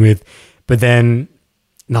begin with. But then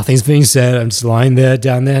nothing's being said. I'm just lying there,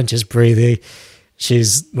 down there, just breathing.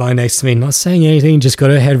 She's lying next to me, not saying anything, just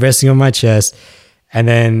got her head resting on my chest. And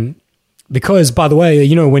then, because, by the way,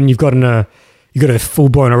 you know, when you've got a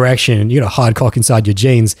full-blown erection, you got a hard cock inside your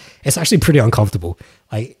jeans, it's actually pretty uncomfortable.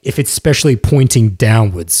 Like, if it's especially pointing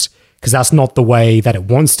downwards, because that's not the way that it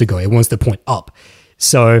wants to go. It wants to point up.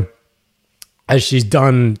 So as she's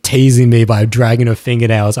done teasing me by dragging her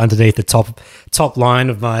fingernails underneath the top line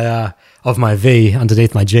of my V,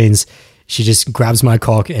 underneath my jeans, she just grabs my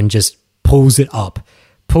cock and just pulls it up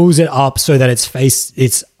so that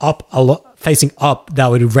it's up a lot, facing up. That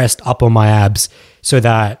would rest up on my abs, so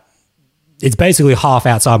that it's basically half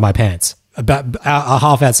outside my pants, about a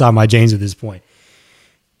half outside my jeans at this point.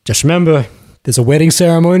 Just remember, there's a wedding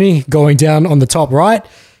ceremony going down on the top right.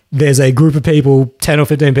 There's a group of people, 10 or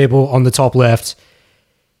 15 people on the top left.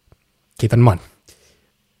 Keep that in mind.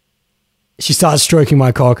 She starts stroking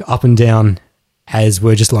my cock up and down as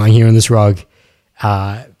we're just lying here on this rug,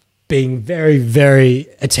 being very, very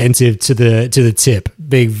attentive to the tip,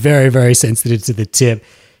 being very, very sensitive to the tip.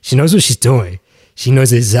 She knows what she's doing. She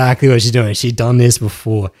knows exactly what she's doing. She's done this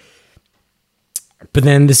before. But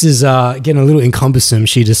then this is getting a little encumbersome,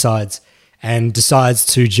 she decides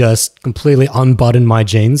to just completely unbutton my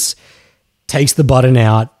jeans, takes the button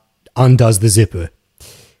out, undoes the zipper,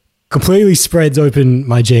 completely spreads open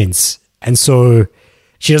my jeans. And so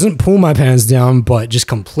she doesn't pull my pants down, but just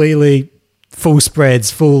completely full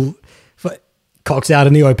spreads, cocks out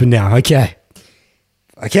in the open now. Okay.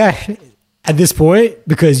 At this point,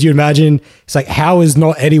 because you imagine, it's like, how is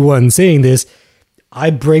not anyone seeing this? I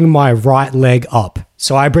bring my right leg up.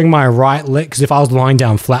 So I bring my right leg, because if I was lying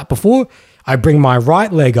down flat before, I bring my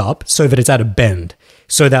right leg up so that it's at a bend,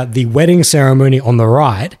 so that the wedding ceremony on the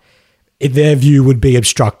right, their view would be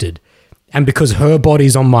obstructed. And because her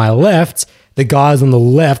body's on my left, the guys on the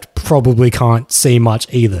left probably can't see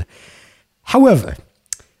much either. However,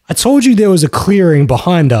 I told you there was a clearing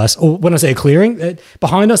behind us, or when I say a clearing,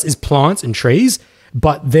 behind us is plants and trees,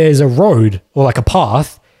 but there's a road or like a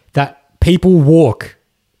path that people walk.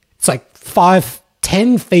 It's like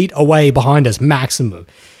 5-10 feet away behind us maximum.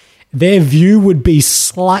 Their view would be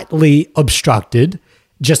slightly obstructed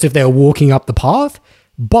just if they were walking up the path,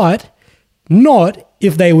 but not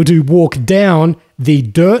if they were to walk down the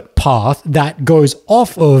dirt path that goes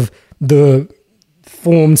off of the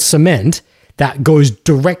formed cement that goes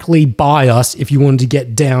directly by us if you wanted to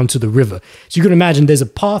get down to the river. So you can imagine there's a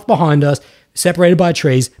path behind us separated by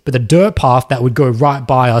trees, but the dirt path that would go right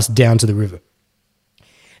by us down to the river.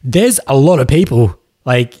 There's a lot of people,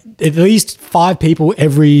 like at least 5 people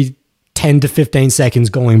every 10 to 15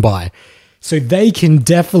 seconds going by. So they can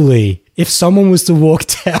definitely, if someone was to walk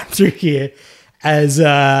down through here as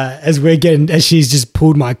she's just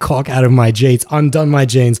pulled my cock out of my jeans, undone my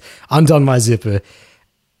zipper.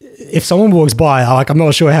 If someone walks by, I'm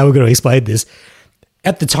not sure how we're going to explain this.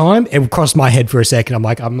 At the time, it crossed my head for a second.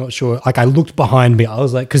 I'm not sure. Like, I looked behind me. I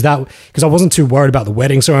was like, because I wasn't too worried about the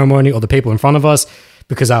wedding ceremony or the people in front of us,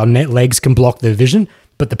 because our legs can block their vision.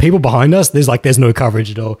 But the people behind us, there's no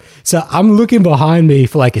coverage at all. So I'm looking behind me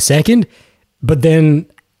for like a second, but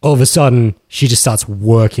then all of a sudden, she just starts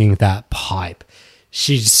working that pipe.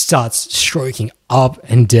 She just starts stroking up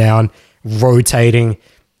and down, rotating.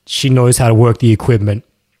 She knows how to work the equipment.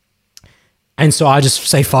 And so I just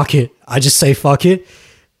say, fuck it. I'm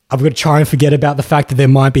going to try and forget about the fact that there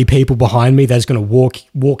might be people behind me that's going to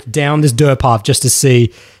walk down this dirt path just to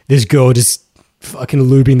see this girl just fucking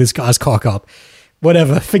lubing this guy's cock up.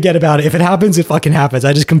 Whatever, forget about it. If it happens, it fucking happens.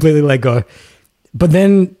 I just completely let go. But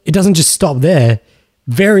then it doesn't just stop there.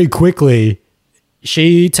 Very quickly,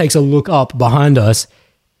 she takes a look up behind us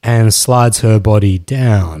and slides her body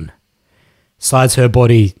down. Slides her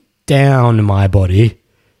body down my body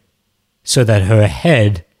so that her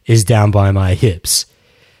head is down by my hips.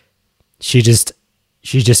 She just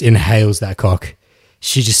inhales that cock.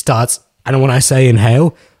 She just starts, and when I say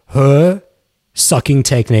inhale, her sucking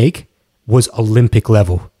technique was Olympic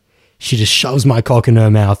level. She just shoves my cock in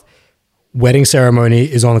her mouth. Wedding ceremony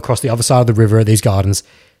is on across the other side of the river at these gardens.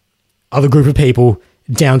 Other group of people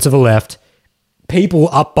down to the left. People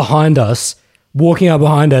up behind us, walking up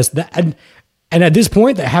behind us. And at this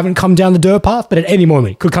point, they haven't come down the dirt path, but at any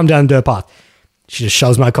moment could come down the dirt path. She just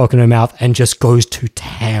shoves my cock in her mouth and just goes to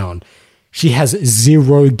town. She has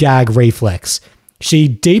zero gag reflex. She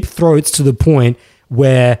deep throats to the point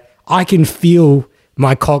where I can feel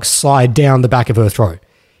my cock slide down the back of her throat.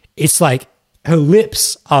 It's like her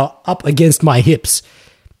lips are up against my hips.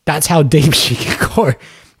 That's how deep she can go.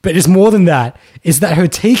 But it's more than that. It's that her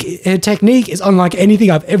technique is unlike anything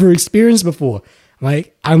I've ever experienced before.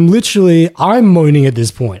 Like, I'm moaning at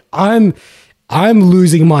this point. I'm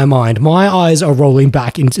losing my mind. My eyes are rolling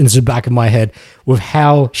back into the back of my head with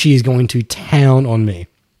how she is going to town on me.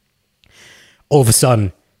 All of a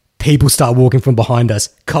sudden, people start walking from behind us.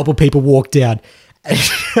 A couple people walk down.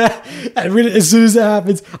 And really, as soon as that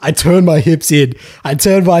happens, I turn my hips in.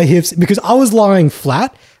 Because I was lying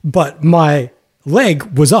flat, but my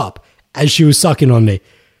leg was up as she was sucking on me.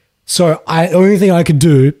 So the only thing I could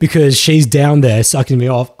do, because she's down there sucking me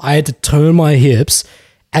off, I had to turn my hips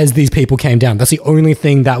as these people came down. That's the only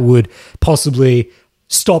thing that would possibly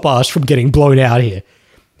stop us from getting blown out here.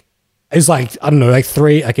 It's like, I don't know, like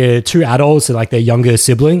two adults and like their younger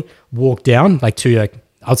sibling walked down, I'd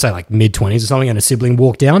say like mid-20s or something, and a sibling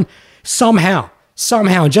walked down. Somehow,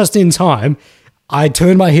 just in time, I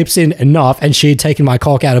turned my hips in enough and she had taken my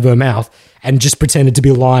cock out of her mouth and just pretended to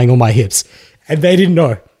be lying on my hips. And they didn't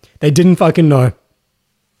know. They didn't fucking know.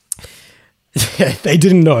 They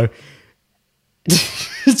didn't know.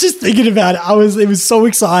 Just thinking about it, it was so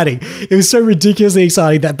exciting. It was so ridiculously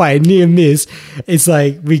exciting that by a near miss, it's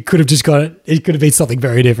like we could have just got it. It could have been something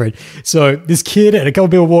very different. So this kid and a couple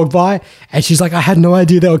people walked by and she's like, I had no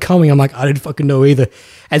idea they were coming. I'm like, I didn't fucking know either.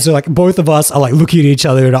 And so like both of us are like looking at each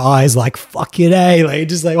other in our eyes like, fucking A, like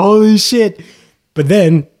just like, holy shit. But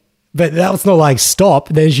that was not like stop.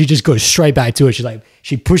 Then she just goes straight back to it.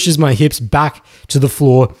 She pushes my hips back to the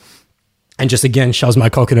floor and just again shoves my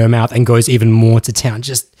cock in her mouth and goes even more to town.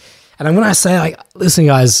 And when I say, like, listen,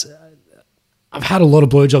 guys, I've had a lot of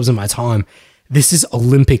blowjobs in my time. This is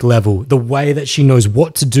Olympic level. The way that she knows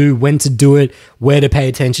what to do, when to do it, where to pay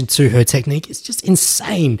attention to, her technique is just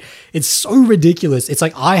insane. It's so ridiculous. It's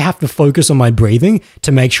like I have to focus on my breathing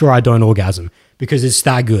to make sure I don't orgasm because it's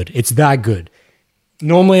that good. It's that good.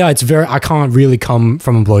 Normally, I can't really come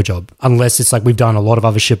from a blowjob unless it's like we've done a lot of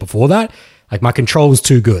other shit before that. Like my control is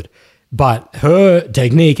too good. But her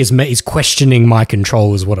technique is questioning my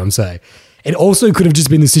control is what I'm saying. It also could have just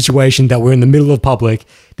been the situation that we're in the middle of public.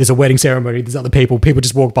 There's a wedding ceremony. There's other people. People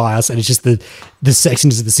just walk by us and it's just the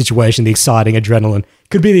sexiness of the situation, the exciting adrenaline.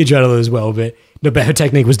 Could be the adrenaline as well, but her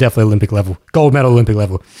technique was definitely Olympic level. Gold medal Olympic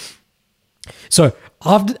level. So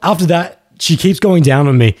after that, she keeps going down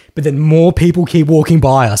on me, but then more people keep walking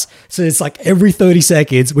by us. So it's like every 30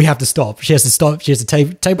 seconds, we have to stop. She has to stop. She has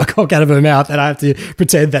to take my cock out of her mouth and I have to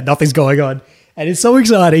pretend that nothing's going on. And it's so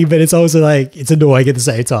exciting, but it's also like, it's annoying at the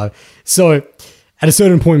same time. So at a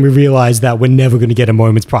certain point, we realize that we're never going to get a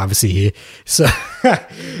moment's privacy here. So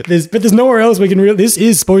there's nowhere else we can this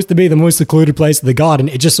is supposed to be the most secluded place in the garden.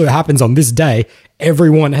 It just so happens on this day,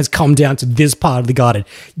 everyone has come down to this part of the garden.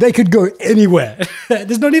 They could go anywhere.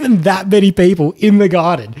 There's not even that many people in the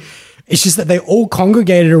garden. It's just that they all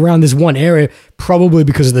congregated around this one area, probably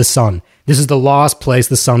because of the sun. This is the last place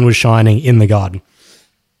the sun was shining in the garden.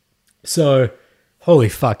 So, holy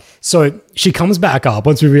fuck. So she comes back up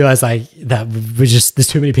once we realize like that there's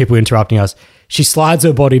too many people interrupting us. She slides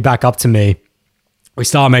her body back up to me. We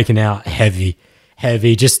start making out heavy,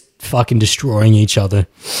 just fucking destroying each other.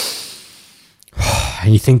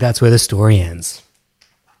 And you think that's where the story ends.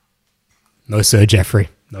 No, sir, Jeffrey.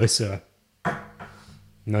 No, sir.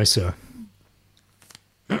 No, sir.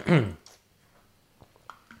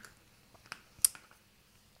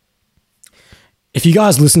 If you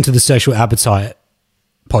guys listen to the Sexual Appetite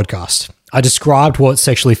podcast, I described what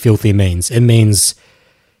sexually filthy means. It means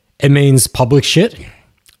public shit,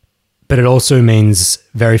 but it also means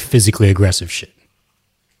very physically aggressive shit.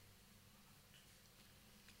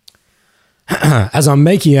 As I'm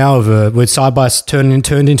making out of her, we're side by turned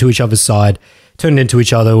into each other's side, turned into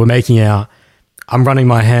each other. We're making out. I'm running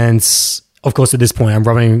my hands. Of course, at this point, I'm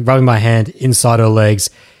rubbing my hand inside her legs.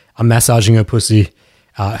 I'm massaging her pussy.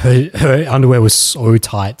 Her underwear was so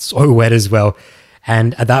tight, so wet as well.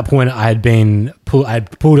 And at that point, I had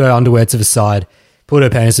pulled her underwear to the side, pulled her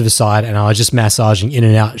panties to the side, and I was just massaging in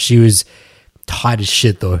and out. She was tight as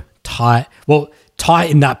shit, though.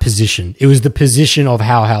 Tight in that position. It was the position of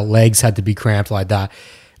how her legs had to be cramped like that.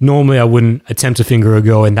 Normally, I wouldn't attempt to finger a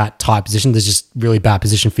girl in that tight position. There's just really bad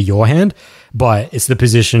position for your hand, but it's the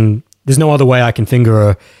position. There's no other way I can finger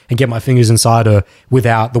her and get my fingers inside her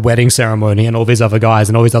without the wedding ceremony and all these other guys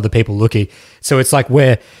and all these other people looking. So it's like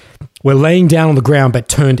we're laying down on the ground but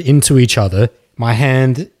turned into each other. My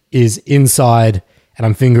hand is inside and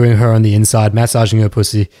I'm fingering her on the inside, massaging her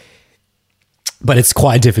pussy. But it's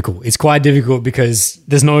quite difficult. It's quite difficult because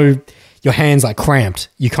your hand's like cramped.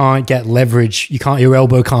 You can't get leverage. Your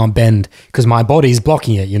elbow can't bend because my body's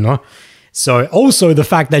blocking it, you know? So also the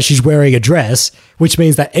fact that she's wearing a dress, which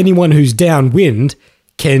means that anyone who's downwind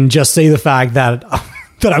can just see the fact that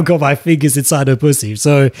that I've got my fingers inside her pussy.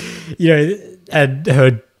 So, you know, and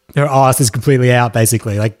her ass is completely out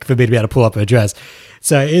basically, like for me to be able to pull up her dress.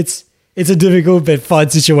 So it's a difficult but fun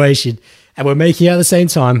situation. And we're making out at the same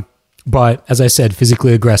time. But as I said,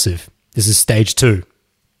 physically aggressive. This is stage 2.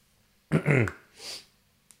 You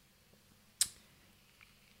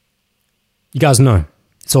guys know,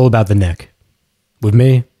 it's all about the neck. With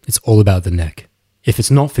me, it's all about the neck. If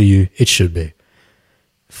it's not for you, it should be.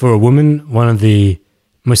 For a woman, one of the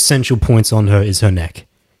most essential points on her is her neck.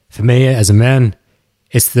 For me, as a man,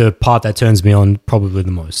 it's the part that turns me on probably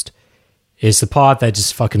the most. It's the part that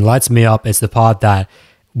just fucking lights me up. It's the part that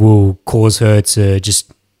will cause her to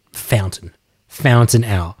just fountain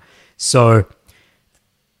out. So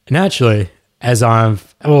naturally,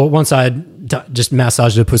 once I just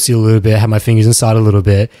massaged her pussy a little bit, had my fingers inside a little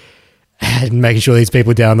bit, and making sure these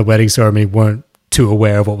people down the wedding ceremony weren't too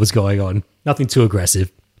aware of what was going on. Nothing too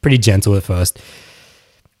aggressive. Pretty gentle at first.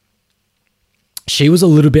 She was a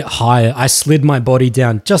little bit higher. I slid my body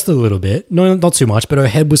down just a little bit. No, not too much, but her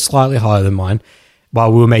head was slightly higher than mine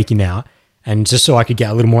while we were making out. And just so I could get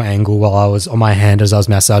a little more angle while I was on my hand as I was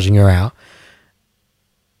massaging her out.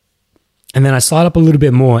 And then I slide up a little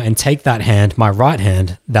bit more and take that hand, my right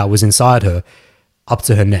hand that was inside her, up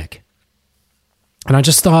to her neck. And I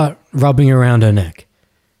just start rubbing around her neck.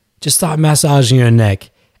 Just start massaging her neck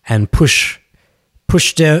and push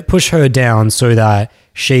her down so that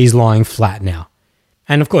she's lying flat now.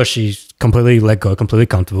 And of course, she's completely let go, completely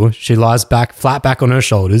comfortable. She lies back, flat back on her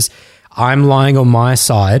shoulders. I'm lying on my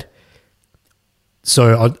side.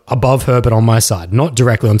 So above her, but on my side. Not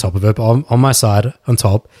directly on top of her, but on my side, on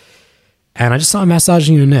top. And I just start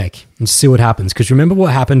massaging her neck and just see what happens. Because remember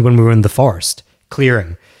what happened when we were in the forest,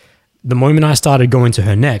 clearing. The moment I started going to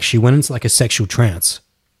her neck, she went into like a sexual trance.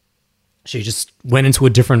 She just went into a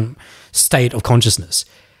different state of consciousness.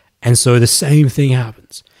 And so the same thing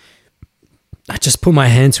happens. I just put my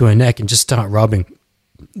hand to her neck and just start rubbing.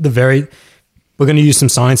 We're going to use some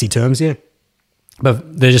sciencey terms here,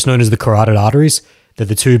 but they're just known as the carotid arteries. They're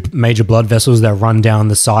the two major blood vessels that run down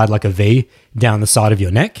the side like a V, down the side of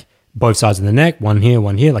your neck, both sides of the neck, one here,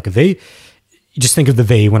 like a V. You just think of the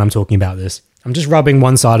V when I'm talking about this. I'm just rubbing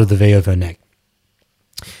one side of the V of her neck.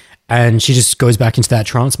 And she just goes back into that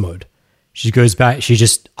trance mode. She goes back, she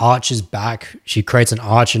just arches back. She creates an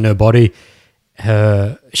arch in her body.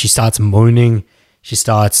 She starts moaning. She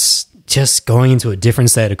starts just going into a different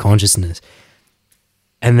state of consciousness.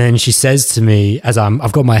 And then she says to me, as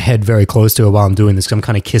I've got my head very close to her while I'm doing this, because I'm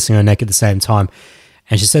kind of kissing her neck at the same time.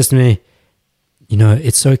 And she says to me, you know,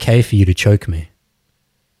 it's okay for you to choke me.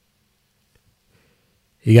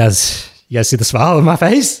 You guys see the smile on my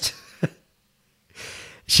face?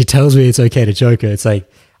 She tells me it's okay to choke her. It's like,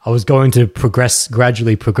 I was going to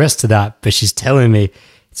gradually progress to that, but she's telling me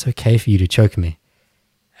it's okay for you to choke me.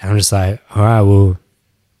 And I'm just like, all right, well,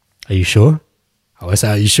 are you sure? I was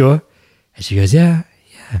like, are you sure? And she goes, yeah.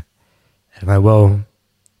 And I'm like, well,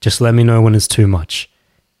 just let me know when it's too much.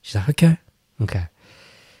 She's like, okay.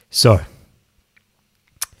 So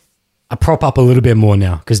I prop up a little bit more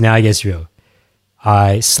now, because now it gets real.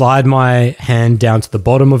 I slide my hand down to the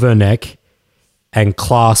bottom of her neck and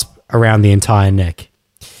clasp around the entire neck.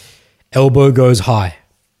 Elbow goes high.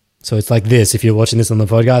 So it's like this. If you're watching this on the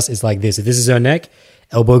podcast, it's like this. If this is her neck,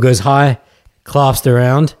 elbow goes high, clasped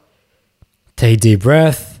around. Take a deep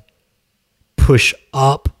breath. Push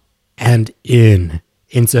up and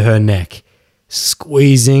into her neck.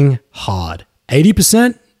 Squeezing hard.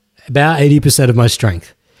 80%, about 80% of my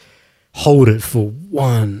strength. Hold it for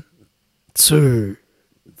 1, 2,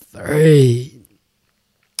 3.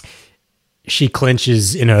 She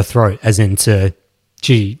clenches in her throat, as in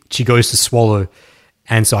she goes to swallow.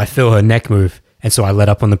 And so I feel her neck move. And so I let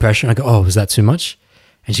up on the pressure. And I go, oh, was that too much?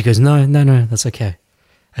 And she goes, no, that's okay.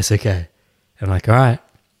 That's okay. And I'm like, all right.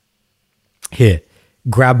 Here,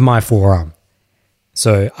 grab my forearm.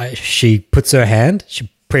 So she puts her hand.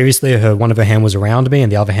 Previously, one of her hand was around me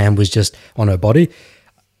and the other hand was just on her body.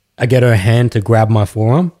 I get her hand to grab my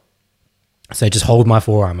forearm. So just hold my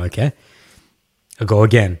forearm, okay? I go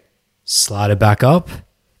again. Slide it back up.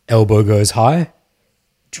 Elbow goes high.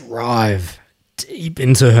 Drive deep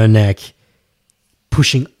into her neck.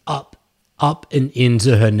 Pushing up and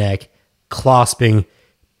into her neck. Clasping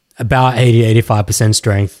about 80-85%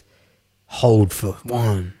 strength. Hold for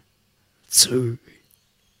 1, 2,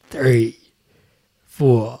 3,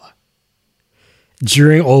 4.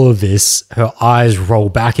 During all of this, her eyes roll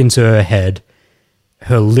back into her head.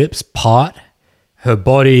 her lips part, her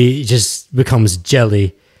body just becomes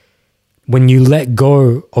jelly. When you let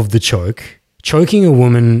go of the choking a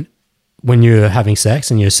woman when you're having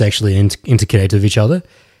sex and you're sexually interconnected with each other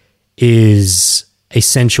is a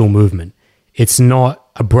sensual movement. It's not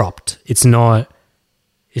abrupt. It's not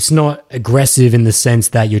aggressive in the sense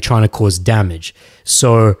that you're trying to cause damage.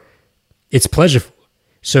 So it's pleasurable.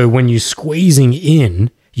 So when you're squeezing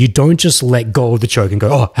in, you don't just let go of the choke and go,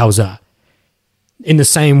 oh, how's that? In the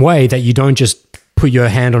same way that you don't just put your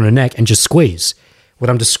hand on her neck and just squeeze. What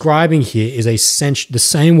I'm describing here is the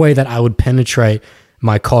same way that I would penetrate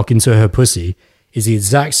my cock into her pussy is the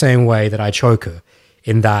exact same way that I choke her,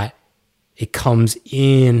 in that it comes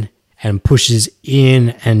in and pushes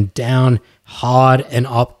in and down hard and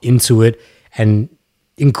up into it and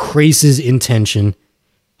increases in tension,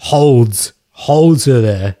 holds her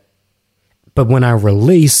there. But when I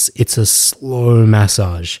release, it's a slow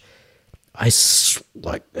massage.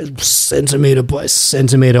 Like centimeter by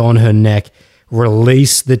centimeter on her neck,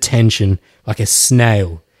 release the tension like a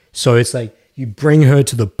snail. So it's like you bring her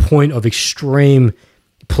to the point of extreme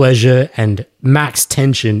pleasure and max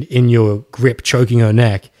tension in your grip, choking her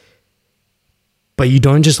neck. But you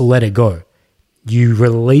don't just let it go. You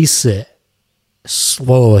release it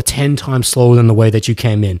slower, 10 times slower than the way that you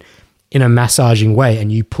came in a massaging way.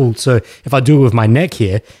 And you pull. So if I do it with my neck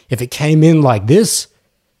here, if it came in like this,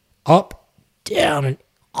 up, down,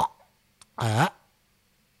 and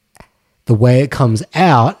the way it comes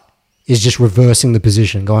out is just reversing the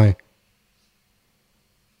position, going,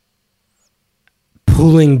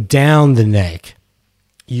 pulling down the neck.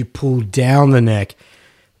 You pull down the neck,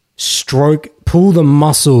 pull the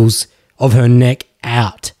muscles of her neck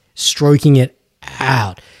out, stroking it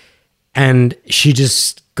out. And she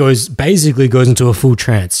just basically goes into a full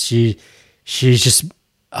trance. She's just,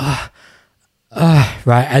 right,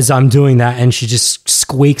 as I'm doing that, and she just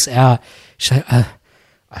squeaks out. She's like,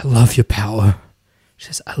 I love your power. She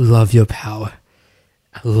says, I love your power.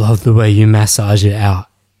 I love the way you massage it out.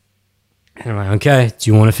 And I'm like, okay, do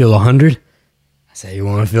you want to feel 100? I say, you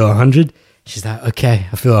want to feel 100? She's like, okay,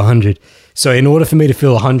 I feel 100. So in order for me to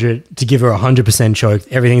feel 100, to give her 100% choke,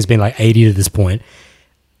 everything's been like 80 to this point,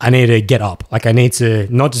 I need to get up. Like I need to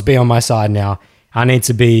not just be on my side now. I need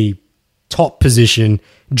to be top position,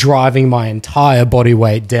 driving my entire body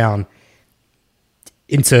weight down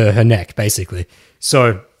into her neck, basically.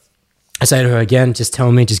 So I say to her again, just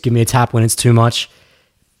give me a tap when it's too much.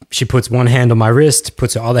 She puts one hand on my wrist,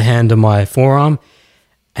 puts her other hand on my forearm,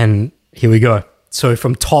 and here we go. So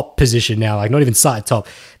from top position now, like not even side top,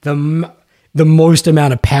 the most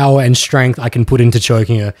amount of power and strength I can put into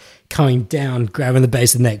choking her, coming down, grabbing the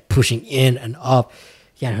base of the neck, pushing in and up.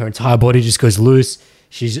 Yeah, her entire body just goes loose.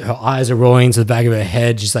 Her eyes are rolling to the back of her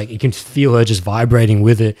head. Just like you can feel her just vibrating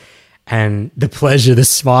with it. And the pleasure, the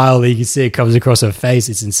smile that you can see, it comes across her face.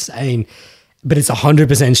 It's insane. But it's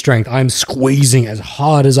 100% strength. I'm squeezing as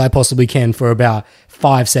hard as I possibly can for about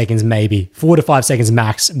 5 seconds, maybe 4 to 5 seconds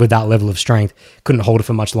max with that level of strength. Couldn't hold it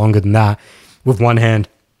for much longer than that with one hand.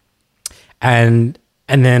 And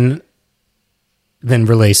then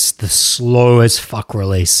release, the slow as fuck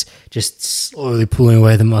release, just slowly pulling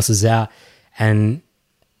away the muscles out. And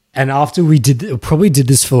after we probably did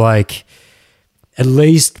this for like at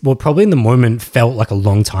least, well, probably in the moment felt like a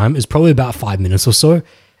long time. It was probably about 5 minutes or so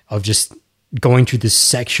of just going through this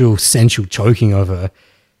sensual choking of her.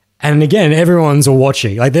 And again, everyone's all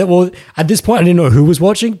watching. Like, well, at this point, I didn't know who was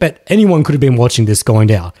watching, but anyone could have been watching this going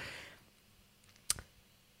down.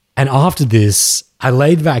 And after this, I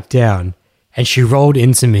laid back down and she rolled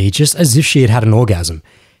into me just as if she had had an orgasm.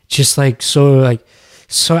 Just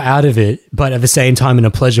so out of it, but at the same time in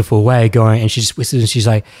a pleasureful way going, and she just whispers and she's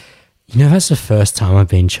like, you know, that's the first time I've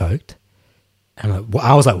been choked. And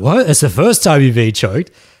I was like, what? That's the first time you've been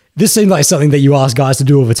choked? This seemed like something that you ask guys to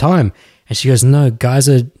do all the time. And she goes, no,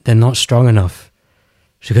 they're not strong enough.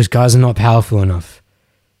 She goes, guys are not powerful enough.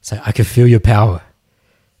 So I could feel your power.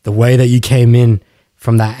 The way that you came in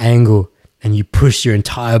from that angle and you pushed your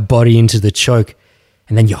entire body into the choke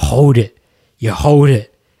and then you hold it.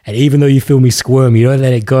 And even though you feel me squirm, you don't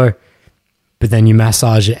let it go. But then you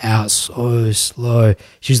massage it out so slow.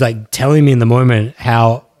 She's like telling me in the moment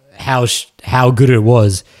how good it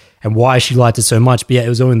was and why she liked it so much. But yeah, it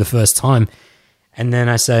was only the first time. And then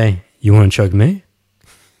I say, you want to choke me?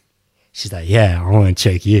 She's like, yeah, I want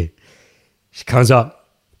to choke you. She comes up.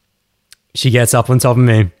 She gets up on top of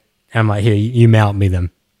me. And I'm like, here, you mount me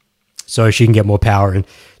then. So she can get more power. And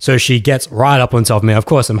so she gets right up on top of me. Of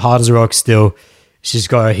course, I'm hard as a rock still. She's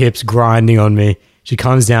got her hips grinding on me. She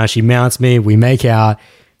comes down, she mounts me, we make out.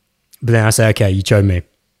 But then I say, okay, you choke me.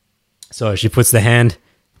 So she puts the hand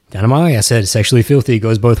down on my, like I said, sexually filthy,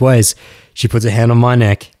 goes both ways. She puts a hand on my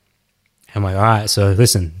neck. I'm like, all right, so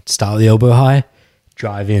listen, start with the elbow high,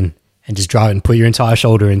 drive in, and just drive and put your entire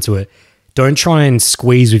shoulder into it. Don't try and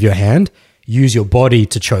squeeze with your hand. Use your body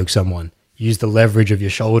to choke someone. Use the leverage of your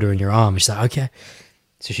shoulder and your arm. She's like, okay.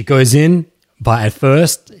 So she goes in, but at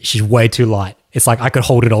first, she's way too light. It's like I could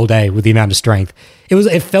hold it all day with the amount of strength.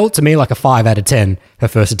 It felt to me like a 5 out of 10, her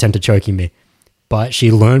first attempt at choking me. But she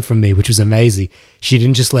learned from me, which was amazing. She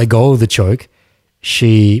didn't just let go of the choke.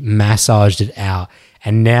 She massaged it out.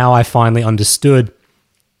 And now I finally understood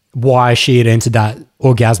why she had entered that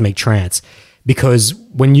orgasmic trance. Because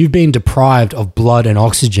when you've been deprived of blood and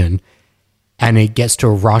oxygen and it gets to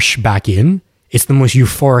rush back in, it's the most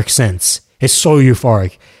euphoric sense. It's so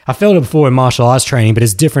euphoric. I felt it before in martial arts training, but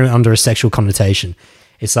it's different under a sexual connotation.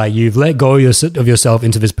 It's like you've let go of yourself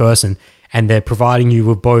into this person and they're providing you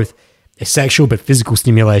with both a sexual but physical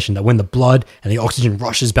stimulation that when the blood and the oxygen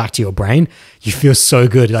rushes back to your brain, you feel so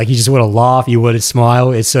good. Like you just want to laugh, you want to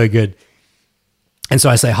smile. It's so good. And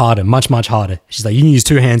so I say harder, much, much harder. She's like, you can use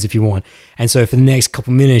 2 hands if you want. And so for the next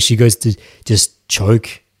couple minutes, she goes to just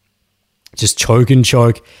choke,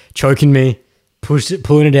 choking me,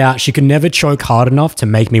 pulling it out. She could never choke hard enough to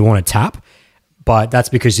make me want to tap, but that's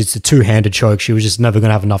because it's a 2-handed choke. She was just never going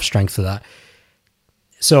to have enough strength for that.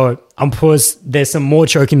 So there's some more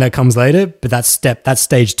choking that comes later, but that's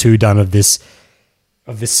stage 2 done of this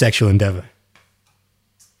sexual endeavor.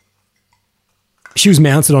 She was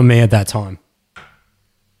mounted on me at that time.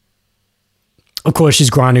 Of course, she's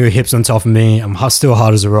grinding her hips on top of me. I'm still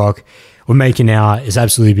hard as a rock. We're making out. It's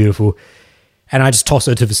absolutely beautiful. And I just toss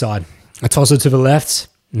her to the side. I toss her to the left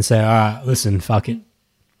and say, all right, listen, fuck it.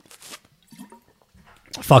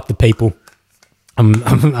 Fuck the people.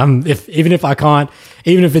 Even if I can't,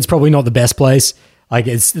 even if it's probably not the best place, like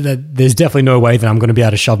there's definitely no way that I'm going to be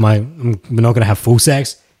able to we're not going to have full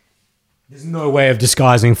sex. There's no way of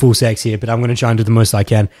disguising full sex here, but I'm going to try and do the most I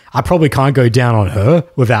can. I probably can't go down on her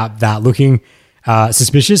without that looking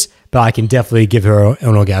suspicious, but I can definitely give her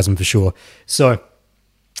an orgasm for sure. So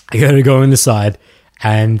I got to go in the side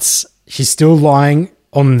and she's still lying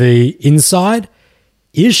on the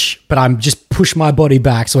inside-ish, but I'm just push my body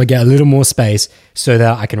back so I get a little more space so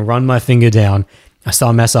that I can run my finger down. I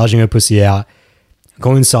start massaging her pussy out.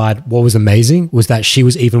 Go inside. What was amazing was that she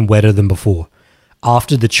was even wetter than before.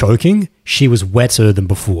 After the choking, she was wetter than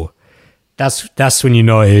before. That's when you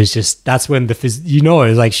know it was just, that's when it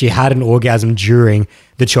was like she had an orgasm during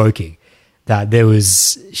the choking.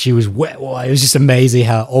 She was wet. Well, it was just amazing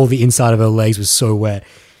how all the inside of her legs was so wet.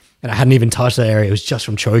 And I hadn't even touched that area. It was just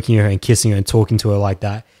from choking her and kissing her and talking to her like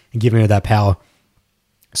that and giving her that power.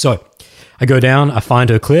 So I go down, I find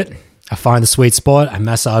her clit, I find the sweet spot, I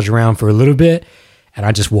massage around for a little bit, and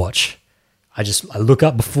I just watch. I look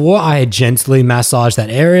up. Before I had gently massaged that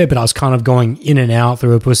area, but I was kind of going in and out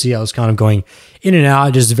through her pussy. I was kind of going in and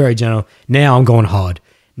out, just very gentle. Now I'm going hard.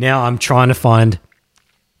 Now I'm trying to find,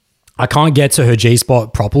 I can't get to her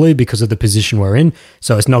G-spot properly because of the position we're in.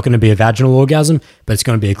 So it's not going to be a vaginal orgasm, but it's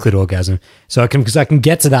going to be a clit orgasm. So because I can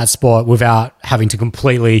get to that spot without having to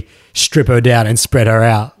completely strip her down and spread her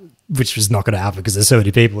out, which was not going to happen because there's so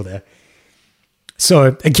many people there.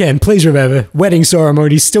 So again, please remember, wedding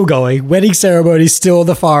ceremony still going. Wedding ceremony still on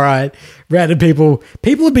the far right. Random people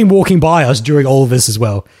have been walking by us during all of this as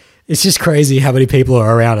well. It's just crazy how many people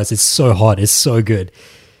are around us. It's so hot. It's so good.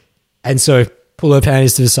 And so pull her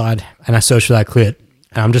panties to the side and I search for that clit.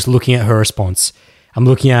 And I'm just looking at her response. I'm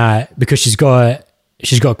looking at, because she's got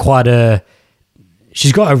a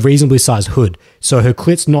reasonably sized hood. So her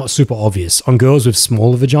clit's not super obvious. On girls with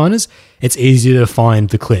smaller vaginas, it's easier to find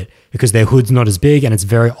the clit because their hood's not as big and it's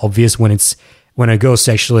very obvious when a girl's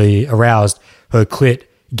sexually aroused, her clit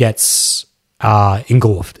gets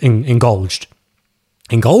engulfed. Engulged?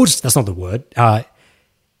 That's not the word. Not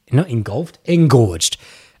engulfed? Engorged.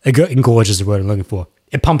 Engorged is the word I'm looking for.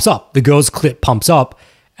 It pumps up. The girl's clit pumps up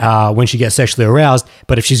when she gets sexually aroused,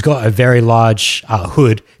 but if she's got a very large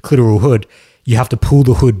clitoral hood, you have to pull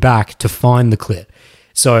the hood back to find the clit.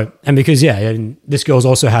 So, and because, and this girl's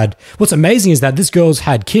also had, what's amazing is that this girl's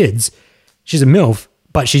had kids. She's a MILF,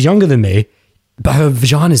 but she's younger than me, but her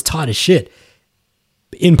vagina is tight as shit.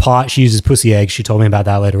 In part, she uses pussy eggs. She told me about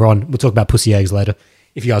that later on. We'll talk about pussy eggs later,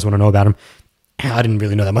 if you guys want to know about them. I didn't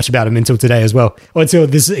really know that much about them until today as well, or until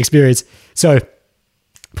this experience. So,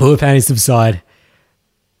 pull her panties to the side,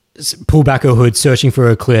 pull back her hood, searching for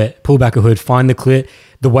her clit, pull back her hood, find the clit.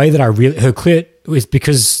 The way that her clit was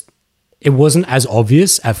because it wasn't as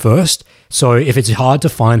obvious at first. So if it's hard to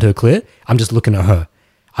find her clit, I'm just looking at her.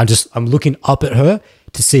 I'm looking up at her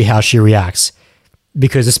to see how she reacts.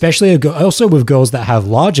 Because especially also with girls that have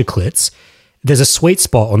larger clits, there's a sweet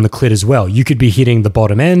spot on the clit as well. You could be hitting the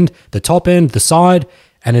bottom end, the top end, the side,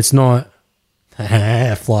 and it's not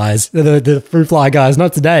flies. The fruit fly guys,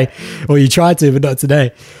 not today. Or you tried to, but not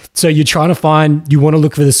today. So you're trying to you want to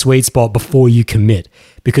look for the sweet spot before you commit.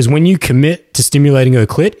 Because when you commit to stimulating her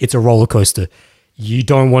clit, it's a roller coaster. You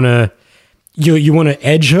don't want to, you want to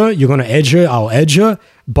edge her, you're going to edge her, I'll edge her.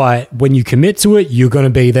 But when you commit to it, you're going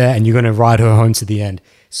to be there and you're going to ride her home to the end.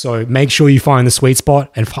 So make sure you find the sweet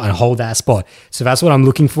spot and hold that spot. So that's what I'm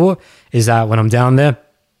looking for, is that when I'm down there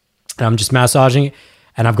and I'm just massaging it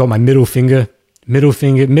and I've got my middle to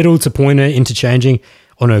pointer interchanging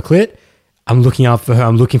on her clit, I'm looking out for her.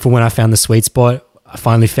 I'm looking for when I found the sweet spot. I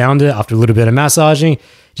finally found it after a little bit of massaging,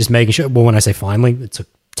 just making sure. Well, when I say finally, it took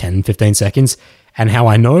 10, 15 seconds. And how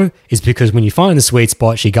I know is because when you find the sweet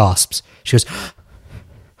spot, she gasps. She goes,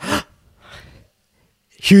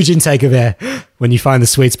 huge intake of air when you find the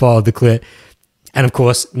sweet spot of the clit. And of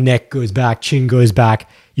course, neck goes back, chin goes back.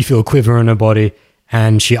 You feel a quiver in her body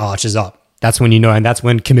and she arches up. That's when you know, and that's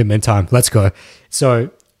when commitment time. Let's go.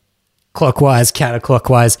 So clockwise,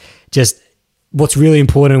 counterclockwise, just what's really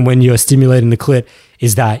important when you're stimulating the clit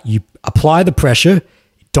is that you apply the pressure,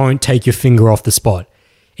 don't take your finger off the spot.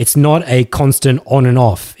 It's not a constant on and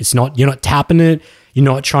off. You're not tapping it. You're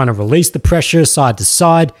not trying to release the pressure side to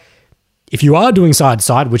side. If you are doing side to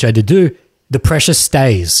side, which I did do, the pressure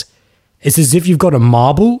stays. It's as if you've got a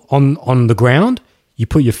marble on the ground. You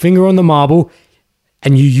put your finger on the marble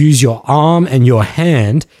and you use your arm and your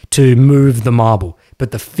hand to move the marble.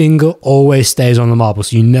 But the finger always stays on the marble,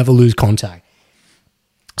 so you never lose contact.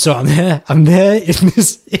 So I'm there in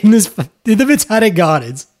the Botanic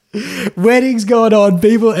Gardens. Weddings going on,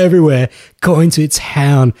 people everywhere, going to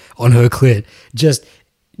town on her clit. Just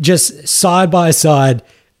side by side,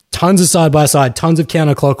 tons of side by side, tons of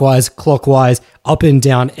counterclockwise, clockwise, up and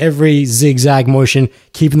down, every zigzag motion,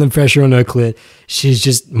 keeping the pressure on her clit. She's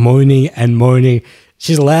just moaning and moaning.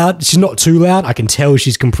 She's loud. She's not too loud. I can tell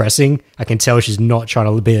she's compressing. I can tell she's not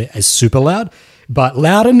trying to be as super loud, but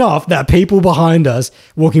loud enough that people behind us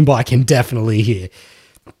walking by can definitely hear.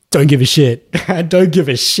 Don't give a shit. I don't give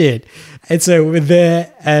a shit. And so we're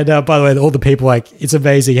there. And by the way, all the people, it's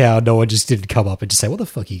amazing how no one just didn't come up and just say, what the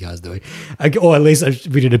fuck are you guys doing? Or at least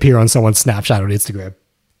we didn't appear on someone's Snapchat on Instagram.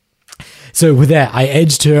 So with that, I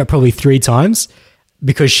edged her probably 3 times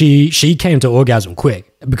because she came to orgasm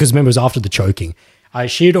quick. Because remember, it was after the choking.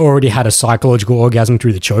 She had already had a psychological orgasm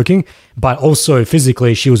through the choking, but also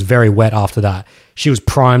physically, she was very wet after that. She was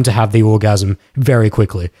primed to have the orgasm very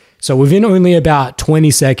quickly. So within only about 20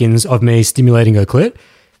 seconds of me stimulating her clit,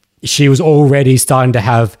 she was already starting to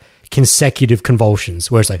have consecutive convulsions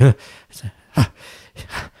where it's like, and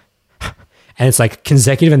it's like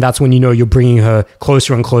consecutive. And that's when you know you're bringing her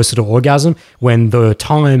closer and closer to orgasm, when the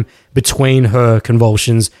time between her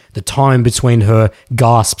convulsions, the time between her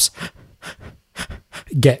gasps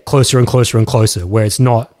get closer and closer and closer, where it's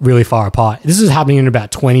not really far apart. This is happening in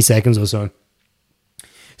about 20 seconds or so.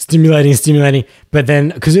 Stimulating, but then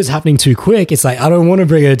because it's happening too quick, it's like, I don't want to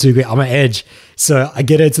bring her too quick. I'm on edge. So I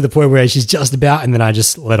get her to the point where she's just about, and then I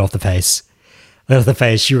just let off the pace.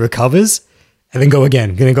 She recovers and then go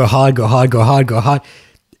again. Gonna go hard.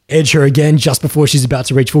 Edge her again just before she's about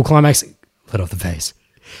to reach full climax. Let off the pace.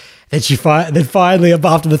 Then finally,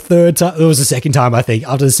 after the third time, it was the second time, I think.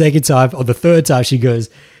 After the second time or the third time, she goes,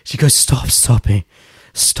 stop stopping.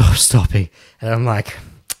 And I'm like,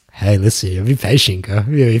 hey, listen, be patient, girl.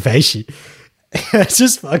 Be patient. It's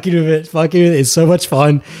just fucking with it. It's so much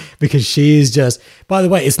fun because she is just, by the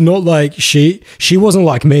way, it's not like she wasn't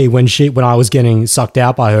like me when I was getting sucked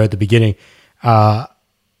out by her at the beginning. I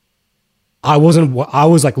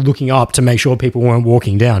was like looking up to make sure people weren't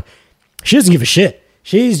walking down. She doesn't give a shit.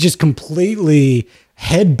 She's just completely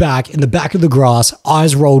head back in the back of the grass,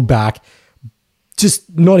 eyes rolled back,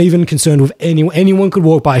 just not even concerned with anyone. Anyone could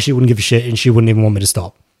walk by, she wouldn't give a shit, and she wouldn't even want me to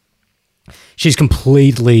stop. She's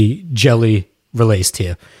completely jelly released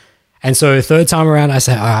here. And so third time around, I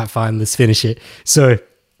say, all right, fine, let's finish it. So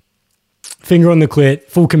finger on the clit,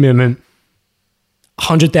 full commitment,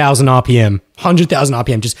 100,000 RPM,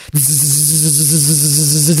 just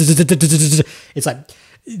it's like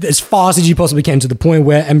as fast as you possibly can, to the point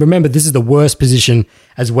where, and remember, this is the worst position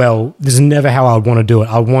as well. This is never how I would want to do it.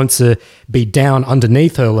 I want to be down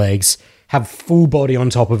underneath her legs, have full body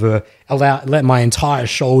on top of her, let my entire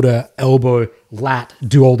shoulder, elbow, lat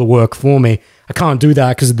do all the work for me. I can't do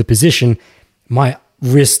that because of the position. My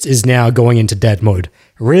wrist is now going into dead mode.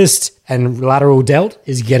 Wrist and lateral delt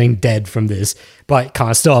is getting dead from this, but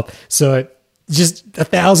can't stop. So just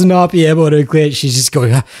 1,000 RPM on her clit. She's just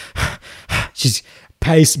going, she's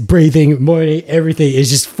pace, breathing, moaning, everything is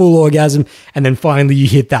just full orgasm. And then finally you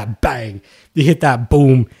hit that bang. you hit that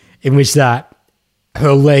boom in which that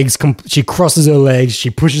her legs, she crosses her legs, she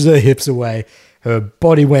pushes her hips away, her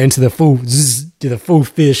body went into the full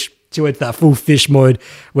fish. She went to that full fish mode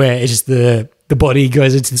where it's just the body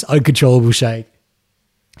goes into this uncontrollable shake.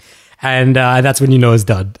 And that's when you know it's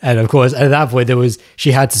done. And of course, at that point,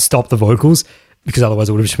 she had to stop the vocals because otherwise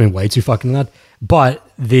it would have just been way too fucking loud. But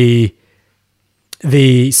the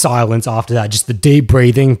silence after that, just the deep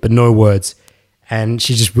breathing, but no words. And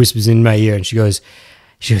she just whispers in my ear and she goes,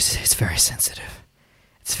 it's very sensitive.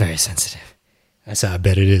 It's very sensitive. I said, I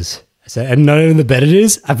bet it is. I said, and not only the bet it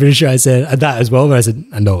is, I'm pretty sure I said that as well, but I said,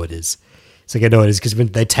 I know it is. It's like, I know it is because when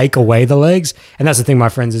they take away the legs, and that's the thing, my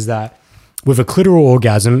friends, is that with a clitoral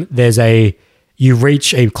orgasm, you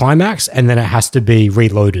reach a climax and then it has to be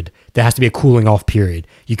reloaded. There has to be a cooling off period.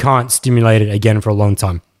 You can't stimulate it again for a long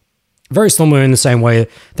time. Very similar in the same way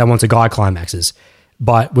that once a guy climaxes.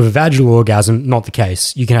 But with a vaginal orgasm, not the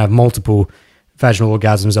case. You can have multiple vaginal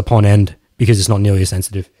orgasms upon end because it's not nearly as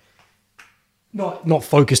sensitive. Not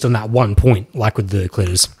focused on that one point like with the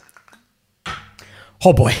clitoris.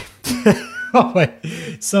 Oh boy. Oh boy.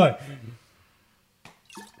 So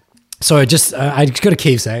I just got to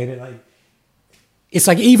keep saying it. It's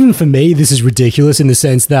like, even for me, this is ridiculous in the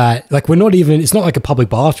sense that, like, it's not like a public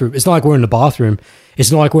bathroom. It's not like we're in a bathroom. It's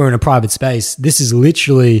not like we're in a private space. This is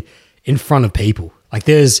literally in front of people. Like,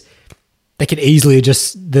 they could easily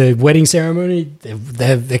just, the wedding ceremony, they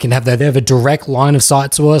have a direct line of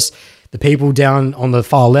sight to us. The people down on the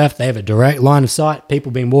far left, they have a direct line of sight.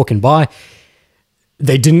 People been walking by.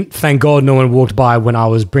 They didn't, thank God no one walked by when I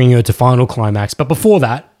was bringing her to final climax. But before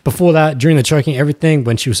that, during the choking, everything,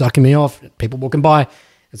 when she was sucking me off, people walking by,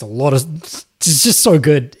 there's a lot of, it's just so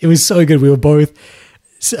good. It was so good. We were both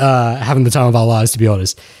having the time of our lives, to be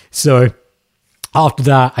honest. So after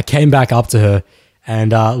that, I came back up to her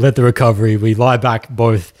and led the recovery. We both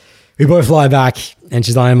lie back and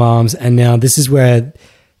she's lying in my arms. And now this is where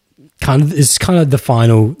it's kind of the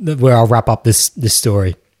final, where I'll wrap up this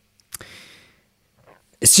story.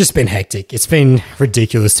 It's just been hectic. It's been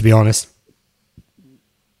ridiculous, to be honest.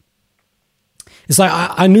 It's like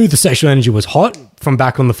I knew the sexual energy was hot from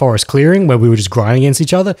back on the forest clearing where we were just grinding against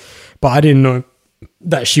each other, but I didn't know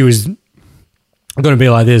that she was going to be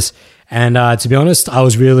like this. And to be honest, I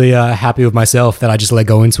was really happy with myself that I just let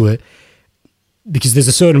go into it, because there's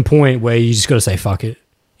a certain point where you just got to say, fuck it.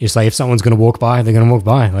 It's like, if someone's going to walk by, they're going to walk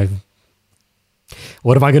by. Like,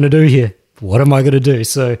 what am I going to do here? What am I going to do?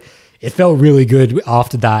 So it felt really good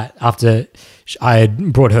after that, after I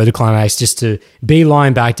had brought her to climax, just to be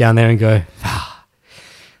lying back down there and go,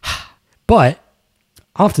 But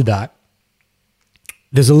after that,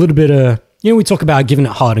 there's a little bit of, we talk about giving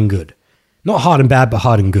it hard and good. Not hard and bad, but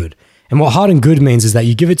hard and good. And what hard and good means is that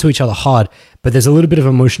you give it to each other hard, but there's a little bit of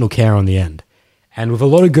emotional care on the end. And with a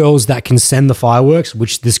lot of girls that can send the fireworks,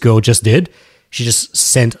 which this girl just did, she just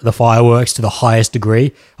sent the fireworks to the highest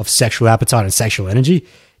degree of sexual appetite and sexual energy.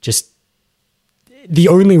 Just the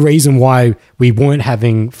only reason why we weren't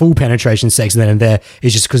having full penetration sex then and there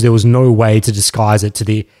is just because there was no way to disguise it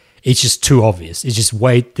it's just too obvious. It's just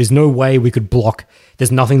there's no way we could block.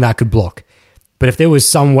 There's nothing that could block. But if there was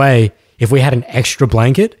some way, if we had an extra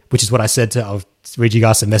blanket, which is what I said I'll read you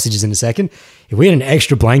guys some messages in a second. If we had an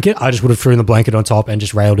extra blanket, I just would have thrown the blanket on top and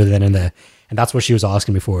just railed it then and there. And that's what she was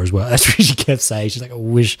asking me for as well. That's what she kept saying. She's like, I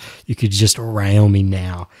wish you could just rail me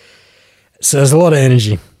now. So there's a lot of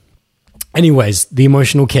energy. Anyways, the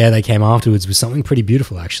emotional care that came afterwards was something pretty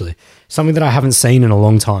beautiful, actually. Something that I haven't seen in a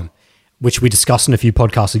long time, which we discussed in a few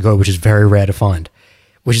podcasts ago, which is very rare to find.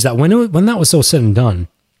 Which is that when that was all said and done,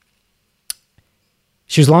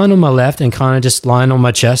 she was lying on my left and kind of just lying on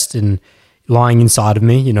my chest and lying inside of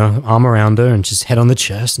me, arm around her and just head on the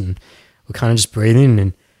chest, and we're kind of just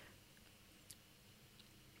breathing.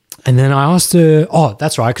 And then I asked her, oh,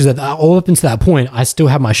 that's right, because all up until that point, I still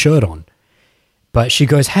had my shirt on. But she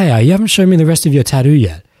goes, hey, you haven't shown me the rest of your tattoo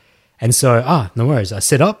yet. And so, no worries. I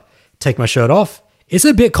sit up, take my shirt off. It's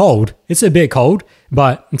a bit cold,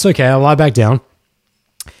 but it's okay. I lie back down.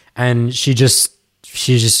 And she just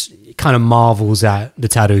kind of marvels at the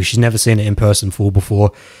tattoo. She's never seen it in person full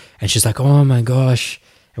before. And she's like, oh my gosh.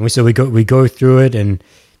 And we go through it, and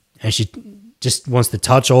she just wants to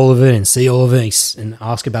touch all of it and see all of it and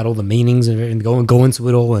ask about all the meanings and go into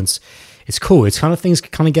it all. And it's cool. It's kind of, things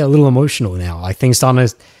kind of get a little emotional now. Like, things starting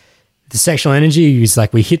to, the sexual energy is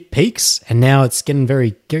like, we hit peaks, and now it's getting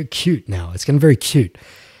very, very cute now. It's getting very cute.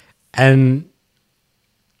 And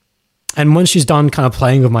once she's done kind of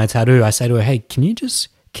playing with my tattoo, I say to her, hey, can you just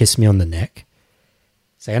kiss me on the neck?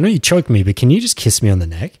 Say, I know you choked me, but can you just kiss me on the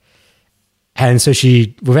neck? And so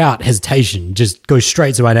she, without hesitation, just goes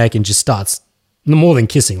straight to my neck and just starts no more than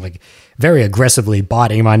kissing, like very aggressively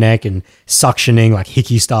biting my neck and suctioning, like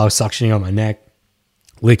hickey style suctioning on my neck,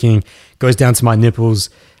 licking, goes down to my nipples,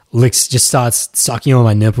 licks, just starts sucking on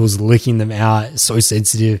my nipples, licking them out, so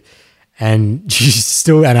sensitive. And she's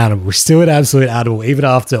still an animal, still an absolute animal, even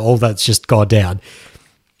after all that's just gone down.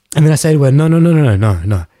 And then I say to her, no.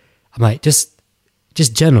 I'm like, just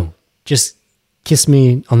gentle. Just kiss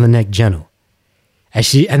me on the neck gentle.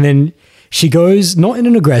 And then she goes, not in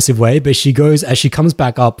an aggressive way, but she goes, as she comes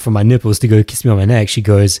back up from my nipples to go kiss me on my neck, she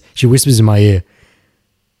whispers in my ear,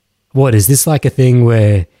 what, is this like a thing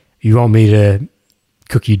where you want me to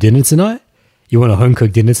cook you dinner tonight? You want a home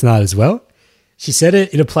cooked dinner tonight as well? She said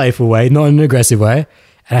it in a playful way, not in an aggressive way.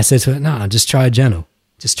 And I said to her, no, just try it gentle.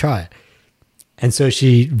 Just try it. And so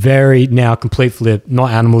she very now complete flip, not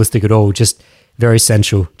animalistic at all, just very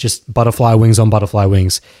sensual, just butterfly wings on butterfly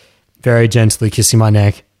wings, very gently kissing my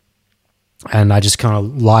neck. And I just kind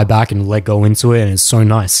of lie back and let go into it. And it's so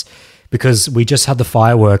nice because we just had the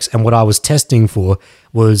fireworks. And what I was testing for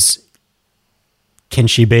was, can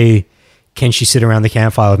she sit around the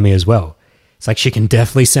campfire with me as well? It's like she can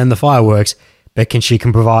definitely send the fireworks, but can she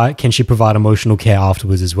provide emotional care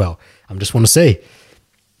afterwards as well? I just want to see.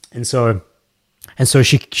 And so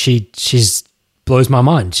she blows my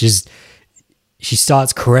mind. She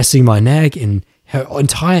starts caressing my neck, and her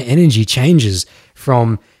entire energy changes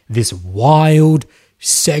from this wild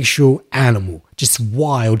sexual animal, just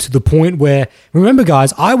wild, to the point where, remember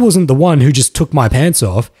guys, I wasn't the one who just took my pants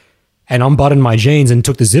off and unbuttoned my jeans and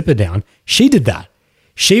took the zipper down. She did that.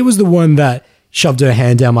 She was the one that shoved her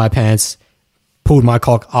hand down my pants, pulled my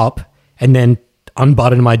cock up, and then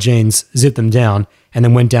unbuttoned my jeans, zipped them down, and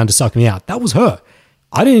then went down to suck me out. That was her.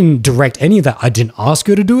 I didn't direct any of that. I didn't ask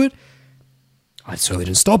her to do it. I certainly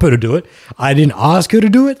didn't stop her to do it. I didn't ask her to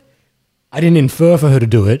do it. I didn't infer for her to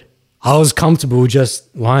do it. I was comfortable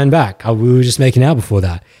just lying back. We were just making out before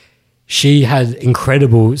that. She had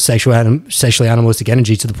incredible sexually animalistic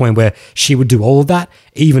energy to the point where she would do all of that,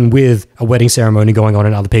 even with a wedding ceremony going on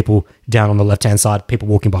and other people down on the left-hand side, people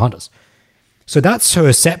walking behind us. So that's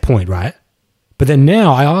her set point, right? But then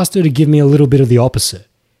now I asked her to give me a little bit of the opposite.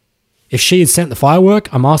 If she had sent the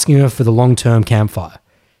firework, I'm asking her for the long-term campfire.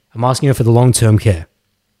 I'm asking her for the long-term care.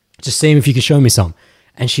 Just seeing if you could show me some.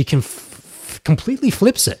 And she completely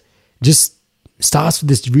flips it. Just starts with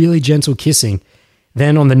this really gentle kissing,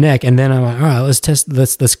 then on the neck, and then I'm like, all right,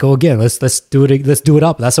 let's go again. Let's do it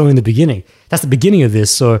up. That's only the beginning. That's the beginning of this.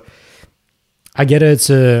 So I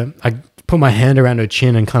put my hand around her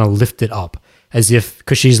chin and kind of lift it up as if,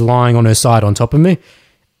 because she's lying on her side on top of me,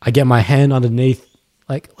 I get my hand underneath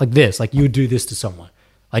like this, like you would do this to someone.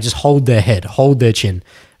 I just hold their head, hold their chin,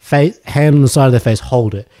 hand on the side of their face,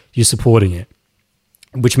 hold it. You're supporting it,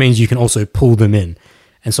 which means you can also pull them in.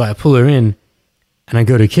 And so I pull her in and I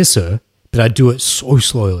go to kiss her, but I do it so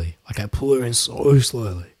slowly. Like I pull her in so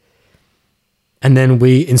slowly. And then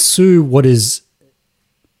we ensue what is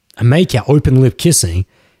a make-out, open lip kissing,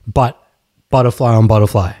 but butterfly on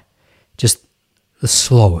butterfly. Just the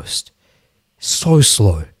slowest. So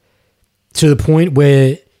slow. To the point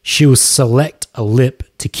where she will select a lip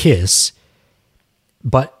to kiss,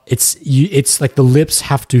 but it's like the lips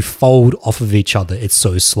have to fold off of each other. It's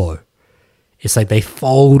so slow. It's like they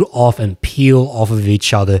fold off and peel off of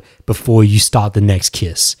each other before you start the next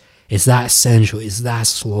kiss. It's that sensual. It's that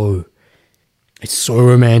slow. It's so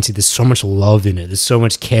romantic. There's so much love in it. There's so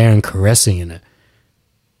much care and caressing in it.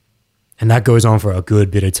 And that goes on for a good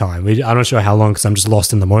bit of time. I'm not sure how long because I'm just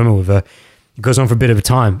lost in the moment with her. It goes on for a bit of a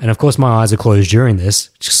time. And of course my eyes are closed during this.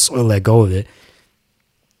 Just sort of let go of it.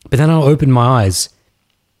 But then I'll open my eyes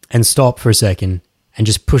and stop for a second and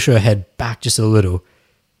just push her head back just a little.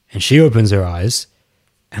 And she opens her eyes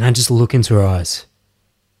and I just look into her eyes.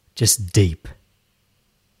 Just deep.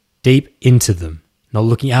 Deep into them. Not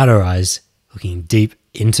looking at her eyes, looking deep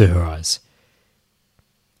into her eyes.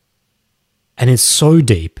 And it's so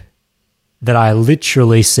deep that I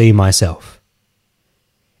literally see myself.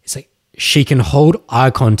 It's like she can hold eye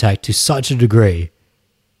contact to such a degree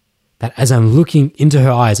that as I'm looking into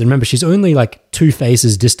her eyes, and remember, she's only like 2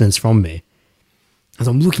 faces distance from me. As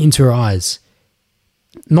I'm looking into her eyes,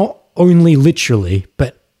 not only literally,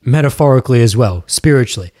 but metaphorically as well,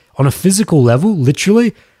 spiritually. On a physical level,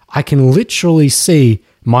 literally, I can literally see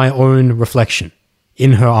my own reflection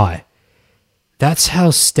in her eye. That's how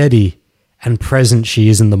steady and present she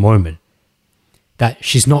is in the moment. That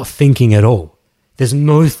she's not thinking at all. There's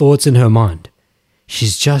no thoughts in her mind.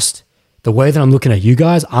 She's just, the way that I'm looking at you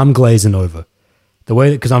guys, I'm glazing over. The way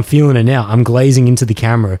that, because I'm feeling it now, I'm glazing into the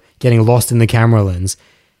camera, getting lost in the camera lens.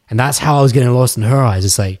 And that's how I was getting lost in her eyes.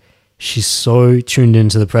 It's like, she's so tuned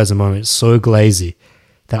into the present moment, so glazy,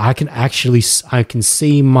 that I can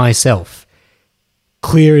see myself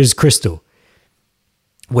clear as crystal.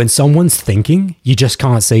 When someone's thinking, you just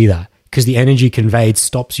can't see that because the energy conveyed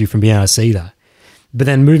stops you from being able to see that. But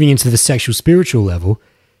then moving into the sexual spiritual level,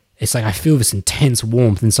 it's like I feel this intense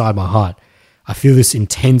warmth inside my heart. I feel this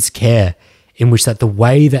intense care in which that the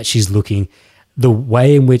way that she's looking, the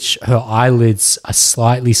way in which her eyelids are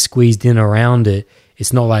slightly squeezed in around it,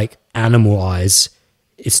 it's not like animal eyes.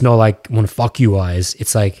 It's not like want to fuck you eyes.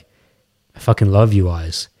 It's like I fucking love you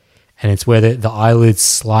eyes. And it's where the eyelids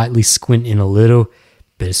slightly squint in a little,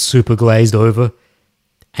 but it's super glazed over.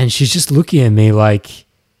 And she's just looking at me like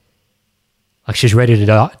she's ready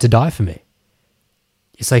to die for me.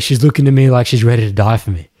 It's like she's looking at me like she's ready to die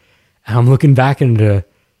for me. And I'm looking back at her,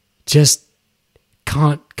 just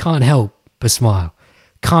can't help but smile.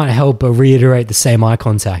 Can't help but reiterate the same eye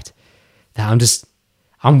contact. That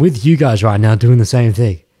I'm with you guys right now doing the same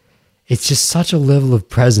thing. It's just such a level of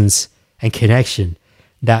presence and connection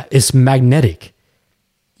that it's magnetic.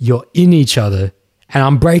 You're in each other, and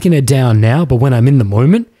I'm breaking it down now, but when I'm in the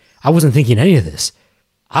moment, I wasn't thinking any of this.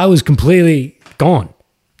 I was completely gone.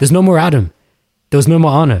 There's no more Adam. There was no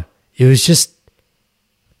more Anna. It was just.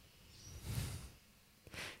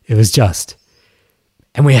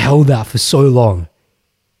 And we held that for so long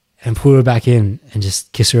and pull her back in and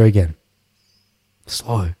just kiss her again.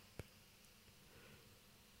 Slow.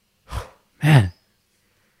 Man,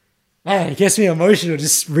 it gets me emotional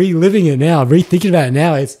just reliving it now, rethinking about it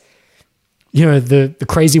now. It's, the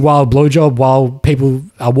crazy wild blowjob while people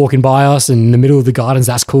are walking by us in the middle of the gardens,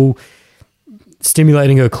 that's cool.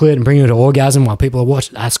 Stimulating her clit and bringing her to orgasm while people are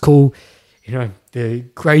watching, that's cool. The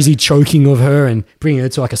crazy choking of her and bringing her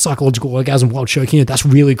to like a psychological orgasm while choking her, that's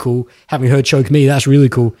really cool. Having her choke me, that's really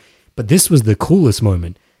cool. But this was the coolest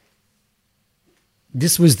moment.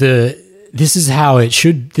 This is how it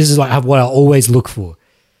should, this is like what I always look for.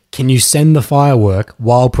 Can you send the firework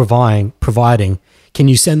while providing, can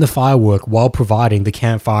you send the firework while providing the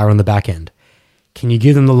campfire on the back end? Can you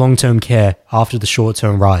give them the long-term care after the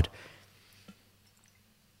short-term ride?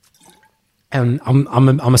 And I'm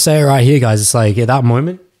gonna say it right here, guys. It's like at that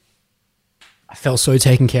moment, I felt so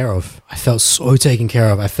taken care of. I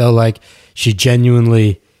felt like she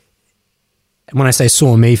genuinely, when I say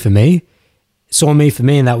saw me for me,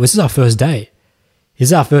 and that this is our first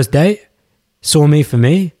date. Saw me for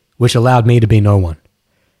me, which allowed me to be no one.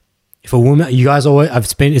 If a woman, you guys always,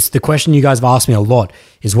 it's the question you guys have asked me a lot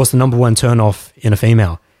is what's the number one turn off in a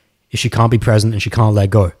female? If she can't be present and she can't let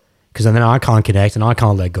go. Because then I can't connect and I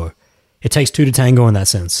can't let go. It takes two to tango in that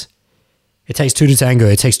sense. It takes two to tango.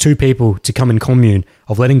 It takes two people to come in commune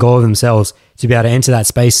of letting go of themselves to be able to enter that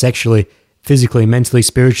space sexually, physically, mentally,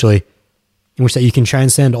 spiritually, in which that you can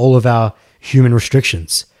transcend all of our human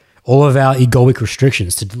restrictions, all of our egoic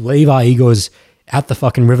restrictions, to leave our egos at the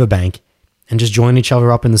fucking riverbank and just join each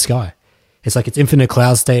other up in the sky. It's like it's infinite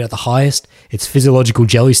cloud state at the highest. It's physiological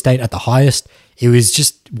jelly state at the highest. It was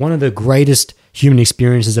just one of the greatest human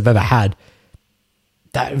experiences I've ever had.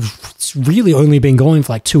 That's really only been going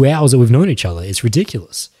for like 2 hours that we've known each other. It's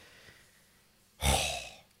ridiculous.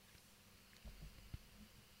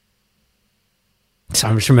 So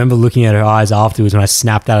I just remember looking at her eyes afterwards when I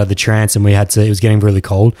snapped out of the trance and it was getting really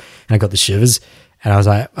cold and I got the shivers and I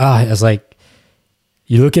was like,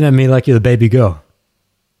 you're looking at me like you're the baby girl.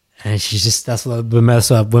 And she's just, that's what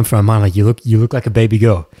went from my mind. Like you look like a baby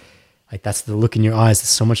girl. Like that's the look in your eyes. There's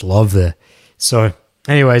so much love there. So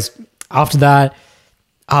anyways, after that,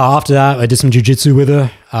 I did some jiu-jitsu with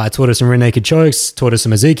her. I taught her some rear naked chokes, taught her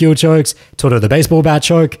some Ezekiel chokes, taught her the baseball bat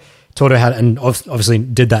choke, taught her how to, and obviously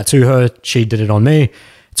did that to her. She did it on me.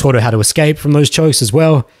 Taught her how to escape from those chokes as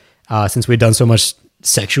well. Since we'd done so much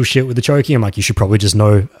sexual shit with the choking, I'm like, you should probably just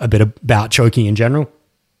know a bit about choking in general.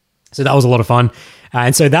 So that was a lot of fun.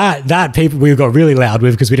 And so that people we got really loud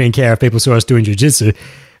with because we didn't care if people saw us doing jiu-jitsu.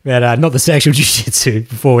 But not the sexual jiu-jitsu.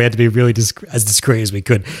 Before we had to be really as discreet as we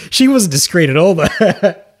could. She wasn't discreet at all,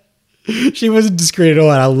 but she wasn't discreet at all,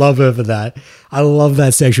 and I love her for that. I love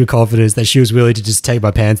that sexual confidence that she was willing to just take my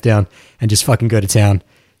pants down and just fucking go to town.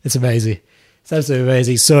 It's amazing. It's absolutely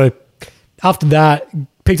amazing. So after that,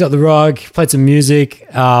 picked up the rug, played some music,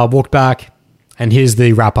 walked back, and here's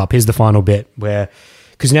the wrap up. Here's the final bit where,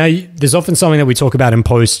 because now there's often something that we talk about in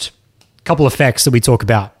post, a couple of effects that we talk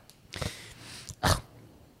about.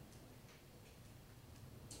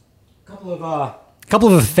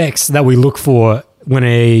 Couple of effects that we look for when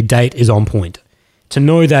a date is on point. To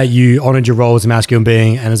know that you honored your role as a masculine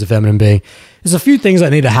being and as a feminine being. There's a few things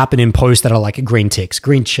that need to happen in post that are like green ticks,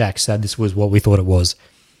 green checks that this was what we thought it was.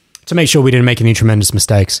 To make sure we didn't make any tremendous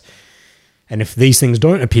mistakes. And if these things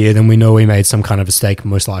don't appear, then we know we made some kind of mistake,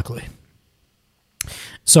 most likely.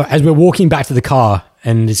 So as we're walking back to the car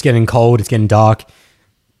and it's getting cold, it's getting dark,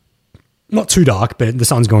 not too dark, but the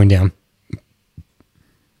sun's going down.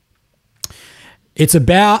 It's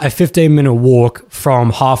about a 15-minute walk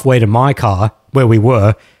from halfway to my car, where we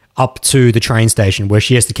were, up to the train station where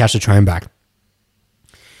she has to catch the train back.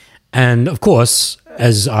 And of course,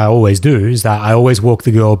 as I always do, is that I always walk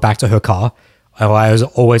the girl back to her car. I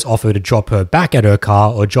always offer to drop her back at her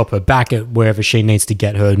car or drop her back at wherever she needs to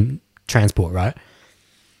get her transport, right?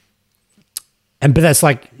 But that's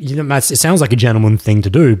like, it sounds like a gentleman thing to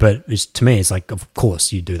do, but to me, it's like, of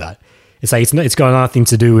course you do that. It's like, it's got nothing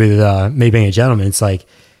to do with me being a gentleman. It's like,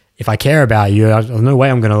 if I care about you, there's no way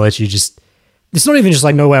I'm going to let you it's not even just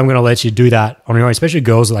like, no way I'm going to let you do that on your own, especially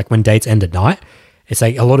girls, like when dates end at night. It's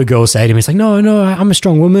like a lot of girls say to me, it's like, no, I'm a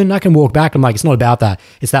strong woman. I can walk back. I'm like, it's not about that.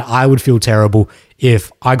 It's that I would feel terrible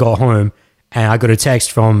if I got home and I got a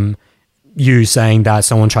text from you saying that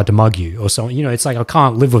someone tried to mug you or something. It's like, I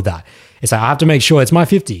can't live with that. It's like, I have to make sure it's my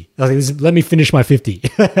 50. Like, let me finish my 50.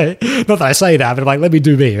 Not that I say that, but I'm like, let me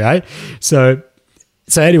do me, right? So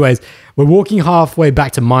anyways, we're walking halfway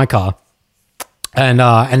back to my car. And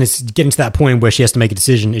it's getting to that point where she has to make a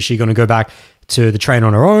decision. Is she going to go back to the train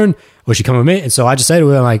on her own, or is she come with me? And so I just say to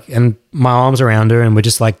her, like, and my arms around her, and we're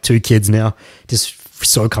just like two kids now, just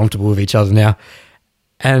so comfortable with each other now.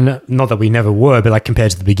 And not that we never were, but like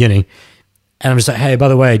compared to the beginning. And I'm just like, hey, by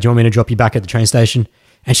the way, do you want me to drop you back at the train station?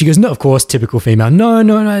 And she goes, no, of course, typical female. No,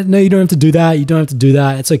 you don't have to do that. You don't have to do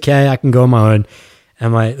that. It's okay. I can go on my own. And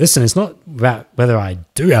I'm like, listen, it's not about whether I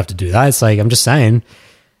do have to do that. It's like, I'm just saying,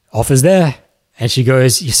 offer's there. And she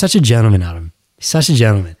goes, you're such a gentleman, Adam. You're such a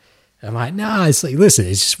gentleman. And I'm like, nah, it's like, listen,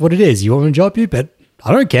 it's just what it is. You want me to drop you? But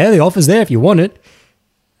I don't care. The offer's there if you want it.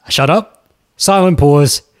 I shut up. Silent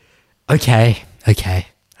pause. Okay.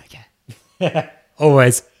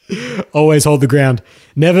 Always hold the ground.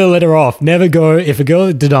 Never let her off. Never go. If a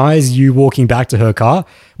girl denies you walking back to her car,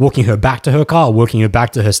 walking her back to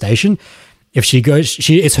her station, if she goes,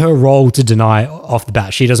 it's her role to deny off the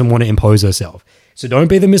bat. She doesn't want to impose herself. So don't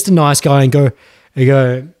be the Mr. Nice Guy and go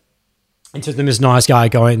into the Mr. Nice Guy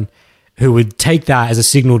going, who would take that as a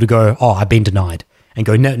signal to go, oh, I've been denied, and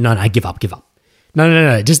go, no, give up.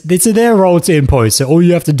 No. Just, it's their role to impose. So all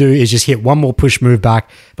you have to do is just hit one more push move back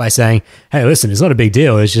by saying, hey, listen, it's not a big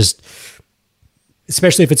deal. It's just,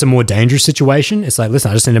 especially if it's a more dangerous situation, it's like,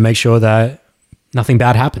 listen, I just need to make sure that nothing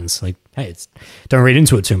bad happens. Like, hey, don't read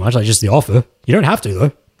into it too much. Like, just the offer. You don't have to,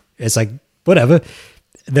 though. It's like, whatever.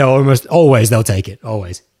 They'll take it,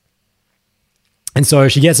 always. And so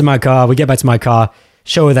she gets in my car, we get back to my car,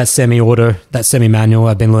 show her that semi-manual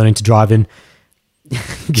I've been learning to drive in,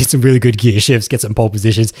 get some really good gear shifts, get some pole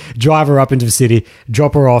positions, drive her up into the city,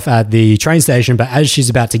 drop her off at the train station, but as she's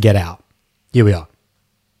about to get out, here we are.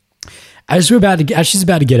 As she's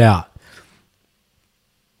about to get out,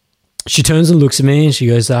 she turns and looks at me and she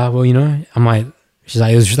goes, well, I'm like, she's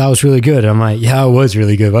like, that was really good. And I'm like, yeah, it was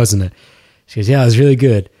really good, wasn't it? She goes, yeah, it was really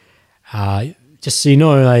good. Just so you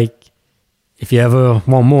know, like, if you ever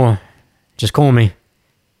want more, just call me.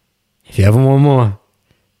 If you ever want more,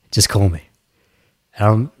 just call me.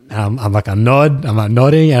 And I'm like, I'm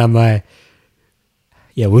nodding, and I'm like,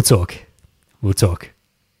 yeah, we'll talk. With a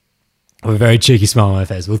very cheeky smile on my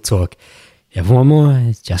face, we'll talk. If you ever want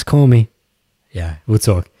more, just call me. Yeah, we'll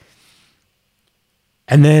talk.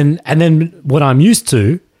 And then what I'm used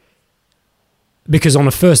to, because on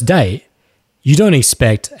a first date, you don't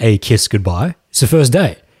expect a kiss goodbye. It's the first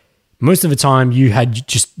date. Most of the time, you had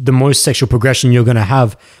just the most sexual progression you're going to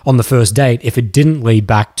have on the first date, if it didn't lead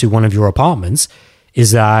back to one of your apartments,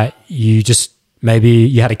 is that you just, maybe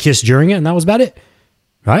you had a kiss during it and that was about it,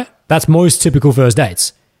 right? That's most typical first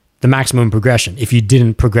dates, the maximum progression, if you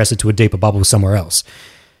didn't progress it to a deeper bubble somewhere else.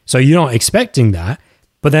 So you're not expecting that.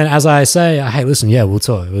 But then as I say, hey, listen, yeah, we'll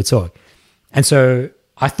talk. And so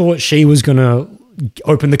I thought she was going to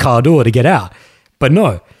open the car door to get out. But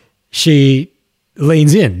no, she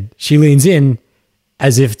leans in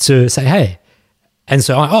as if to say, hey. And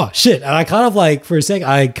so oh shit. And I kind of like, for a second,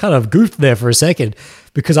 I kind of goofed there for a second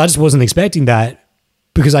because I just wasn't expecting that,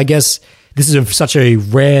 because I guess this is such a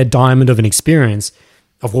rare diamond of an experience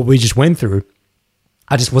of what we just went through.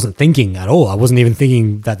 I just wasn't thinking at all. I wasn't even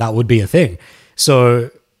thinking that would be a thing.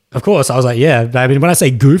 So of course I was like, yeah, I mean, when I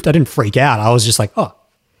say goofed, I didn't freak out. I was just like, oh,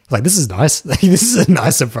 like, this is nice. Like, this is a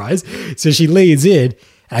nice surprise. So she leads in,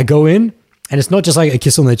 and I go in, and it's not just like a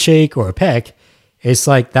kiss on the cheek or a peck. It's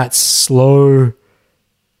like that slow,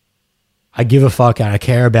 I give a fuck and I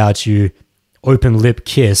care about you, open lip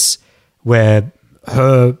kiss where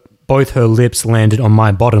both her lips landed on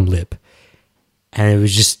my bottom lip. And it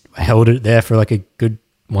was just, held it there for like a good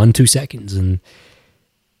 1-2 seconds. And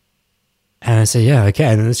And I said, yeah, okay.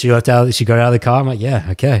 And then she got out of the car. I'm like, yeah,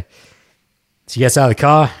 okay. She gets out of the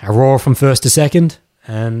car. I roar from first to second.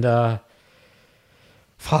 And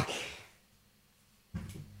fuck.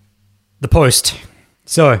 The post.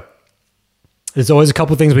 So there's always a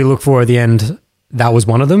couple of things we look for at the end. That was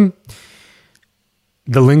one of them.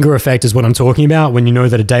 The linger effect is what I'm talking about when you know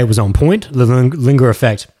that a date was on point. The linger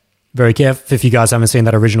effect. Very careful. If you guys haven't seen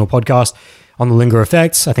that original podcast on the linger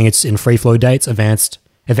effects, I think it's in Free Flow Dates, Advanced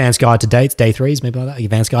Guide to Dates, Day 3s, maybe like that,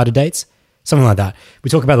 Advanced Guide to Dates, something like that. We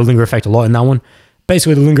talk about the linger effect a lot in that one.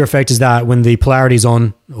 Basically, the linger effect is that when the polarity is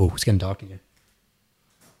on... Oh, it's getting dark again.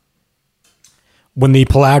 When the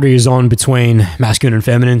polarity is on between masculine and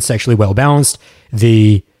feminine, sexually well-balanced,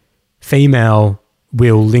 the female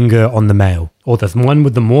will linger on the male. Or the one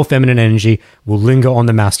with the more feminine energy will linger on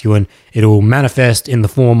the masculine. It will manifest in the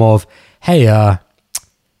form of, hey, that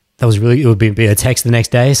was really... It would be a text the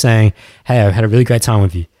next day saying, hey, I had a really great time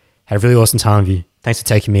with you. Had a really awesome time with you. Thanks for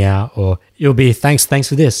taking me out. Or it'll be, thanks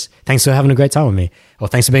for this. Thanks for having a great time with me. Or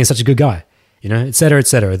thanks for being such a good guy. You know, et cetera, et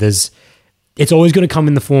cetera. It's always going to come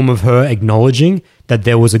in the form of her acknowledging that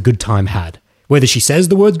there was a good time had. Whether she says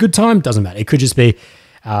the words good time, doesn't matter. It could just be,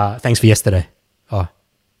 thanks for yesterday. Oh,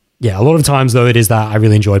 yeah. A lot of times, though, it is that I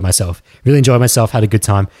really enjoyed myself. Had a good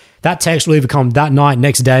time. That text will either come that night,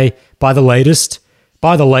 next day, by the latest,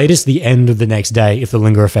 the end of the next day if the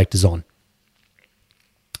linger effect is on.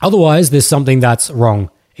 Otherwise, there's something that's wrong,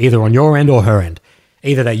 either on your end or her end.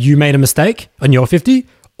 Either that you made a mistake on your 50,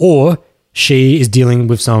 or she is dealing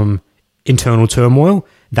with some internal turmoil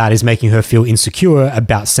that is making her feel insecure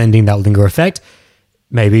about sending that linger effect.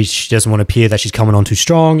 Maybe she doesn't want to appear that she's coming on too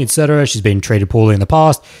strong, etc. She's been treated poorly in the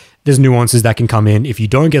past. There's nuances that can come in. If you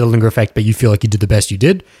don't get a linger effect, but you feel like you did the best you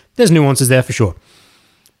did, there's nuances there for sure.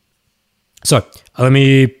 So,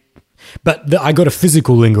 I got a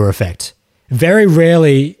physical linger effect. Very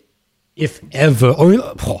rarely, if ever,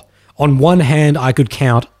 on one hand, I could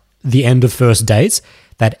count the end of first dates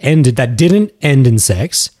that didn't end in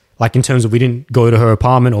sex, like in terms of we didn't go to her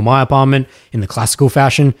apartment or my apartment in the classical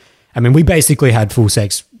fashion. I mean, we basically had full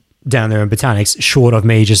sex down there in Botanics, short of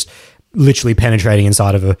me just literally penetrating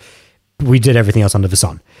inside of her. We did everything else under the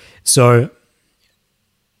sun. So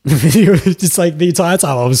it's like the entire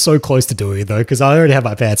time I was so close to doing it though, because I already had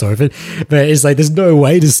my pants open, but it's like there's no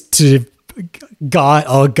way to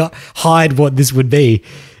hide what this would be.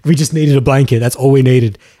 We just needed a blanket. That's all we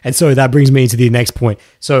needed. And so that brings me to the next point.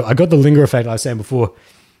 So I got the linger effect I was saying before.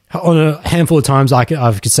 On a handful of times, I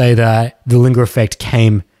could say that the linger effect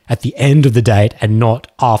came at the end of the date and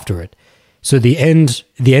not after it. So the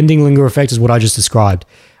ending linger effect is what I just described,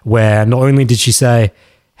 where not only did she say,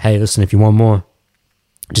 hey, listen, if you want more,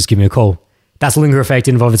 just give me a call. That's linger effect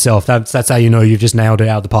in and of itself. That's how you know you've just nailed it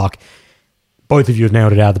out of the park. Both of you have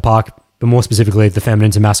nailed it out of the park, but more specifically, the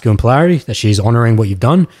feminine to masculine polarity, that she's honoring what you've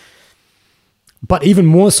done. But even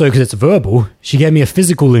more so, because it's verbal, she gave me a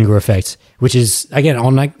physical linger effect, which is, again,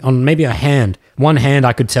 on maybe a hand. One hand,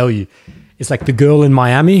 I could tell you. It's like the girl in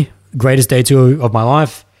Miami, greatest day tour of my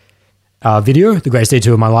life video, the greatest day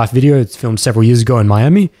tour of my life video. It's filmed several years ago in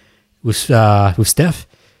Miami with Steph.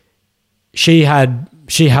 She had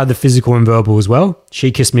the physical and verbal as well.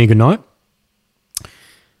 She kissed me goodnight.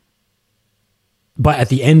 But at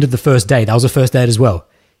the end of the first date, that was the first date as well.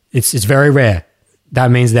 It's very rare. That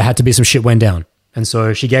means there had to be some shit went down. And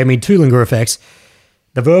so she gave me 2 linger effects.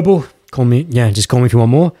 The verbal, just call me if you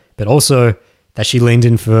want more. But also that she leaned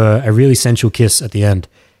in for a really sensual kiss at the end,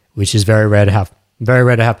 which is very rare to have. Very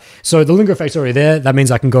rare to have. So the linger effect's already there. That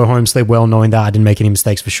means I can go home, sleep well, knowing that I didn't make any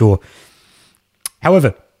mistakes for sure.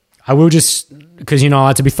 However, I will just, because I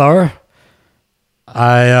like to be thorough,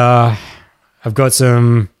 I've got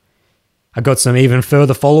some even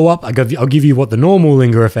further follow-up. I'll give you what the normal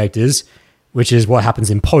linger effect is, which is what happens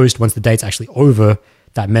in post once the date's actually over,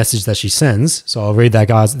 that message that she sends. So I'll read that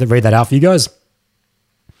out for you guys.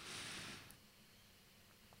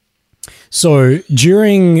 So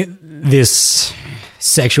during this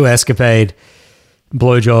sexual escapade,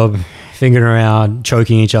 blowjob, fingering around,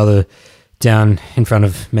 choking each other down in front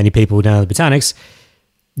of many people down at the Botanics,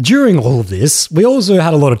 during all of this, we also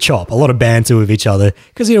had a lot of chop, a lot of banter with each other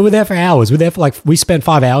because, we're there for hours. We're there for we spent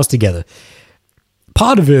 5 hours together.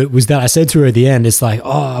 Part of it was that I said to her at the end, it's like, oh,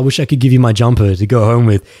 I wish I could give you my jumper to go home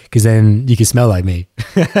with because then you can smell like me.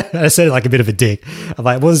 I said it like a bit of a dick.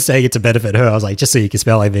 I wasn't saying it to benefit her. I was like, just so you can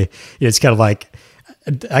smell like me. It's kind of like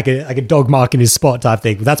a dog marking his spot type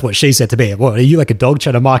thing. But that's what she said to me. What, are you like a dog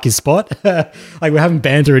trying to mark his spot? Like we're having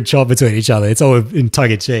banter and chop between each other. It's all in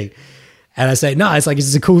tongue in cheek. And I say, no, it's like,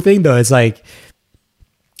 it's a cool thing though. It's like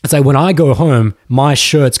when I go home, my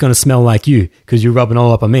shirt's going to smell like you because you're rubbing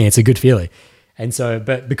all up on me. It's a good feeling. And so,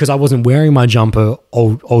 but because I wasn't wearing my jumper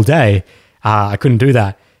all day, I couldn't do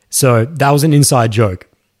that. So that was an inside joke.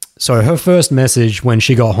 So her first message when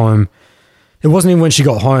she got home, it wasn't even when she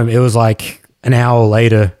got home. It was like an hour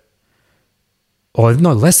later, or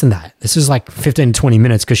no, less than that. This is like 15 to 20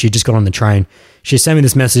 minutes because she just got on the train. She sent me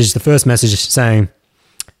this message, the first message saying,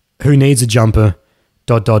 "Who needs a jumper? ...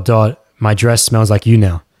 My dress smells like you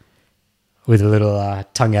now," with a little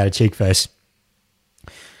tongue out of cheek face.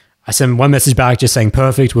 I sent one message back just saying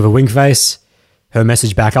perfect with a wink face. Her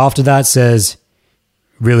message back after that says,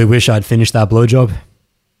 "Really wish I'd finished that blowjob."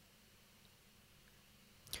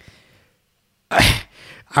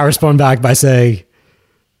 I respond back by saying,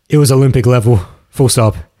 "It was Olympic level, full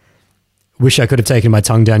stop. Wish I could have taken my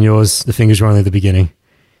tongue down yours. The fingers were only the beginning."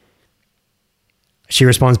 She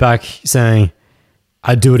responds back saying,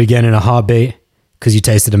 "I'd do it again in a heartbeat because you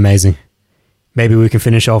tasted amazing. Maybe we can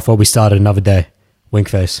finish off what we started another day. Wink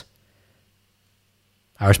face."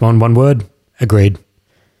 I respond one word, agreed.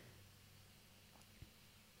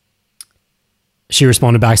 She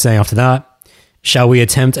responded back saying after that, "Shall we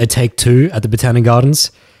attempt a take 2 at the Botanic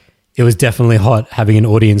Gardens? It was definitely hot having an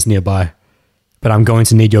audience nearby, but I'm going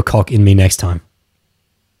to need your cock in me next time."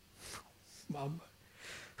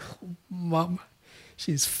 Mum,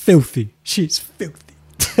 she's filthy. She's filthy.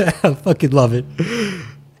 I fucking love it.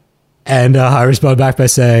 And I respond back by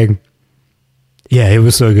saying, "Yeah, it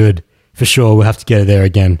was so good. For sure, we'll have to get it there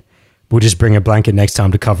again. We'll just bring a blanket next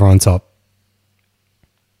time to cover on top."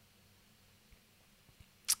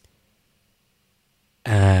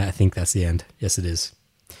 I think that's the end. Yes, it is.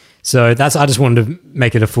 So I just wanted to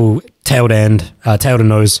make it a full tail to end, tail to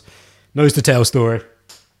nose to tail story.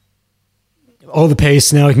 All the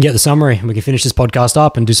piece. Now we can get the summary and we can finish this podcast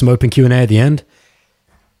up and do some open Q&A at the end.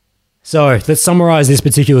 So let's summarize this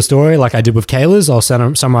particular story like I did with Kayla's. I'll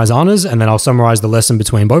summarize Anna's, and then I'll summarize the lesson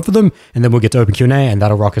between both of them, and then we'll get to open Q&A, and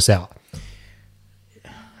that'll rock us out.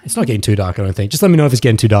 It's not getting too dark, I don't think. Just let me know if it's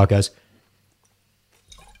getting too dark, guys.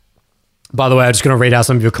 By the way, I'm just going to read out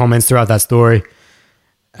some of your comments throughout that story.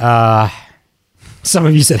 Some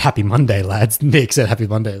of you said happy Monday, lads. Nick said happy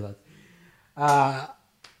Monday, lads.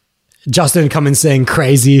 Justin coming saying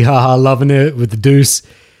crazy, haha, loving it with the deuce.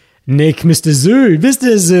 Nick, Mr. Zoo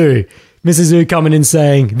coming in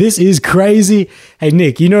saying, "This is crazy." Hey,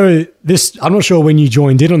 Nick, you know this, I'm not sure when you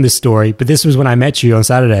joined in on this story, but this was when I met you on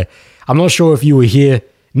Saturday. I'm not sure if you were here.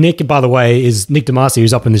 Nick, by the way, is Nick DeMasi,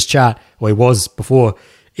 who's up in this chat, or he was before,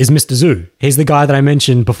 is Mr. Zoo. He's the guy that I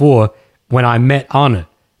mentioned before when I met Anna.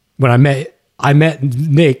 When I met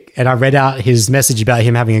Nick and I read out his message about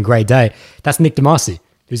him having a great day. That's Nick DeMasi,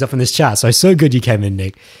 who's up in this chat. So good you came in,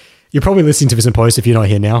 Nick. You're probably listening to this in post if you're not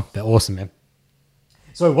here now. They're awesome, man.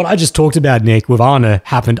 So what I just talked about, Nick, with Anna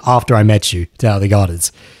happened after I met you down at the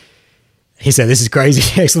Gardens. He said, "This is crazy!"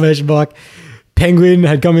 Exclamation mark. Penguin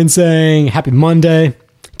had come in saying, "Happy Monday."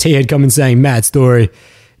 T had come in saying, "Mad story."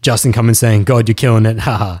 Justin come in saying, "God, you're killing it."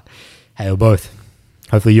 Haha. Hey, or both.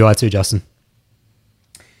 Hopefully you are too, Justin.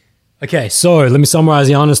 Okay, so let me summarize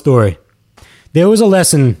the Anna story. There was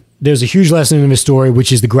a huge lesson in this story,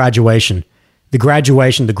 which is the graduation. The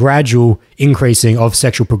gradual increasing of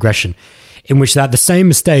sexual progression, in which that the same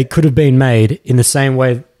mistake could have been made in the same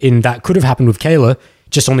way that could have happened with Kayla,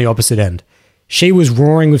 just on the opposite end. She was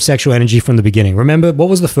roaring with sexual energy from the beginning. Remember, what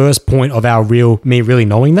was the first point of me really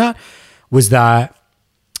knowing that? Was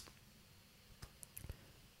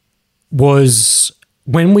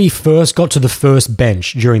when we first got to the first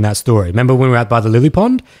bench during that story. Remember when we were out by the lily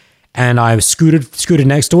pond and I scooted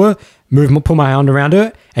next to her, put my arm around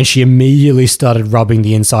her, and she immediately started rubbing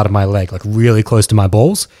the inside of my leg, like really close to my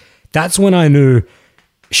balls. That's when I knew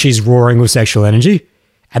she's roaring with sexual energy.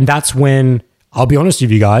 And that's when, I'll be honest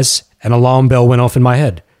with you guys, an alarm bell went off in my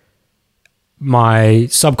head. My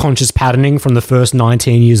subconscious patterning from the first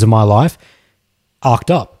 19 years of my life arced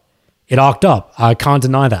up. It arced up. I can't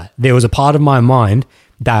deny that. There was a part of my mind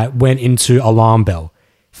that went into alarm bell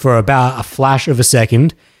for about a flash of a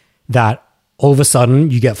second, that all of a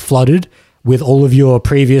sudden you get flooded with all of your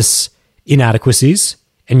previous inadequacies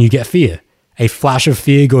and you get fear. A flash of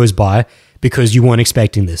fear goes by because you weren't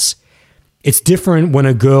expecting this. It's different when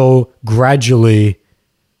a girl gradually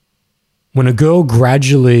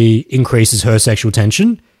increases her sexual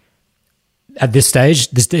tension. At this stage,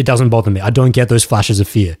 it doesn't bother me. I don't get those flashes of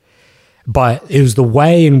fear. But it was the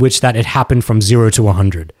way in which that it happened from 0 to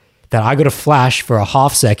 100. That I got a flash for a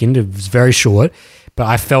half second. It was very short, but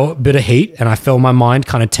I felt a bit of heat and I felt my mind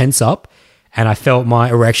kind of tense up and I felt my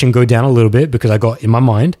erection go down a little bit because I got in my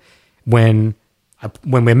mind when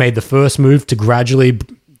we made the first move to gradually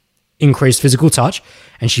increased physical touch,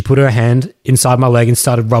 and she put her hand inside my leg and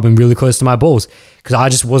started rubbing really close to my balls because I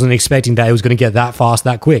just wasn't expecting that it was going to get that fast,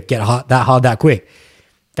 that quick, get hot, that hard, that quick,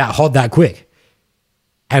 that hot, that quick.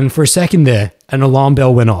 And for a second there, an alarm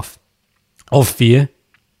bell went off of fear,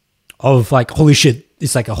 of like, holy shit,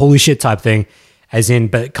 it's like a holy shit type thing, as in,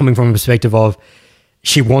 but coming from a perspective of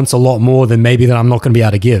she wants a lot more than maybe that I'm not going to be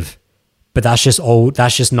able to give. But that's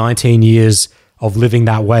just 19 years of living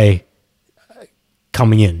that way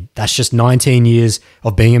coming in. That's just 19 years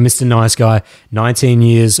of being a Mr. Nice Guy, 19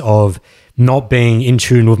 years of not being in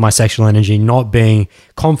tune with my sexual energy, not being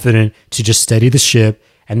confident to just steady the ship.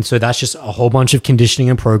 And so that's just a whole bunch of conditioning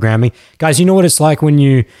and programming. Guys, you know what it's like when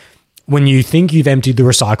you think you've emptied the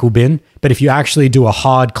recycle bin, but if you actually do a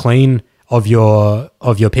hard clean of your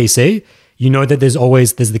PC, you know that there's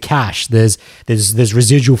the cache, there's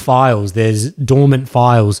residual files, there's dormant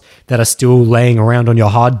files that are still laying around on your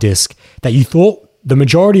hard disk that you thought the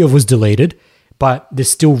majority of was deleted, but there's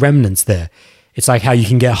still remnants there. It's like how you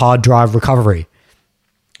can get hard drive recovery.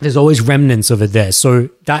 There's always remnants of it there. So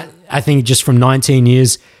that, I think, just from 19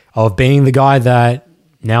 years of being the guy that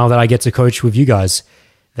now that I get to coach with you guys,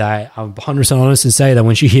 that I'm 100% honest and say that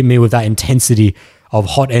when she hit me with that intensity of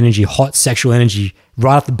hot energy, hot sexual energy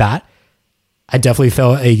right off the bat, I definitely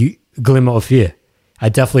felt a glimmer of fear. I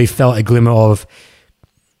definitely felt a glimmer of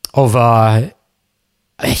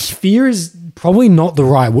fear is probably not the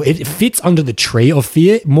right word. It fits under the tree of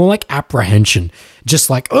fear, more like apprehension. Just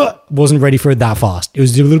like, wasn't ready for it that fast. It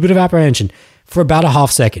was a little bit of apprehension for about a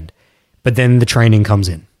half second. But then the training comes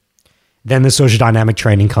in. Then the social dynamic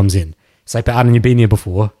training comes in. It's like, but Adam, you've been here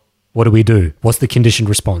before. What do we do? What's the conditioned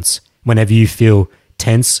response? Whenever you feel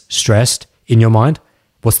tense, stressed in your mind,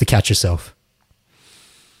 what's the catch yourself?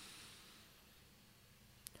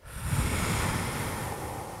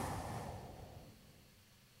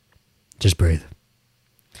 Just breathe.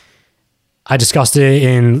 I discussed it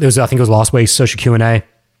I think it was last week's social Q&A,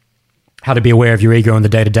 how to be aware of your ego in the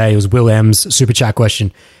day-to-day. It was Will M's super chat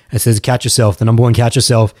question. It says, catch yourself. The number one, catch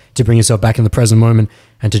yourself, to bring yourself back in the present moment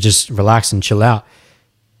and to just relax and chill out.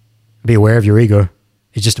 Be aware of your ego.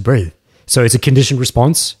 It's just to breathe. So it's a conditioned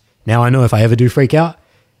response. Now I know if I ever do freak out,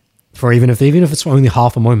 even if it's for only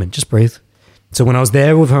half a moment, just breathe. So when I was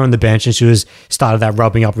there with her on the bench and she started that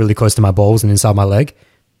rubbing up really close to my balls and inside my leg,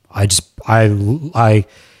 I just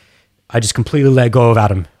completely let go of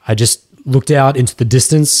Adam. I just looked out into the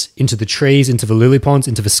distance, into the trees, into the lily ponds,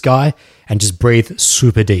 into the sky, and just breathed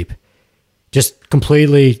super deep. Just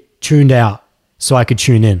completely tuned out so I could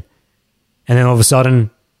tune in. And then all of a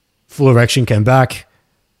sudden, full erection came back.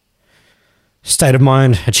 State of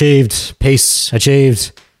mind achieved. Peace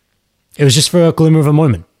achieved. It was just for a glimmer of a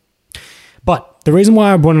moment. But the reason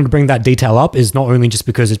why I wanted to bring that detail up is not only just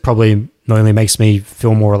because it probably not only makes me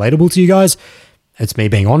feel more relatable to you guys, it's me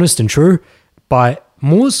being honest and true, but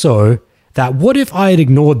more so that what if I had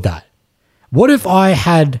ignored that? What if I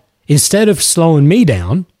had, instead of slowing me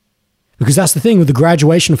down, because that's the thing with the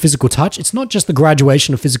graduation of physical touch, it's not just the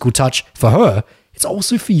graduation of physical touch for her, it's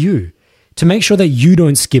also for you, to make sure that you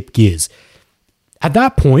don't skip gears. At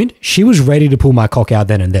that point, she was ready to pull my cock out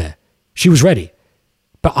then and there. She was ready,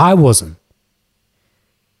 but I wasn't.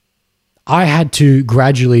 I had to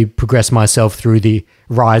gradually progress myself through the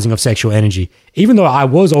rising of sexual energy. Even though I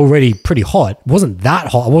was already pretty hot, it wasn't that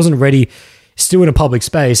hot. I wasn't ready, still in a public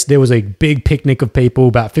space. There was a big picnic of people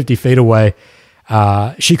about 50 feet away.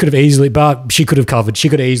 She could have easily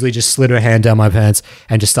just slid her hand down my pants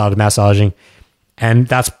and just started massaging. And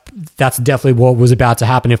that's definitely what was about to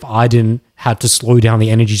happen if I didn't have to slow down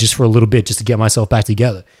the energy just for a little bit, just to get myself back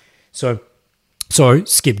together. So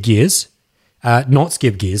skip gears. Not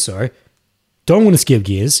skip gears, sorry. Don't want to skip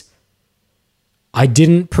gears. I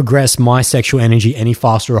didn't progress my sexual energy any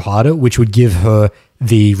faster or harder, which would give her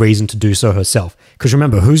the reason to do so herself. Because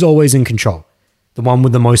remember, who's always in control? The one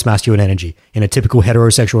with the most masculine energy. In a typical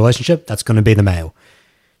heterosexual relationship, that's going to be the male.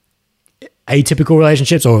 Atypical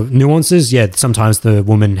relationships or nuances, yeah, sometimes the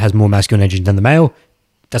woman has more masculine energy than the male.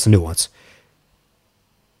 That's a nuance.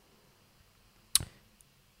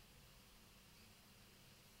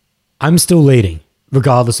 I'm still leading.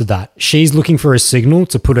 Regardless of that, she's looking for a signal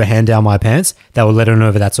to put her hand down my pants that will let her know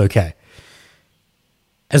that that's okay.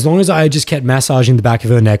 As long as I just kept massaging the back of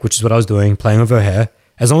her neck, which is what I was doing, playing with her hair,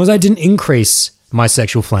 as long as I didn't increase my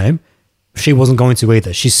sexual flame, she wasn't going to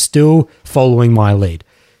either. She's still following my lead.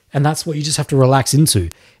 And that's what you just have to relax into,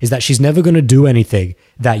 is that she's never going to do anything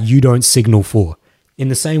that you don't signal for. In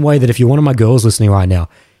the same way that if you're one of my girls listening right now,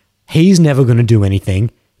 he's never going to do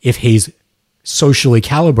anything if he's socially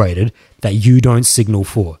calibrated that you don't signal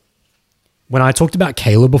for. When I talked about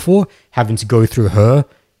Kayla before, having to go through her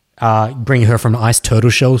bringing her from ice turtle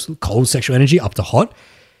shell, cold sexual energy up to hot.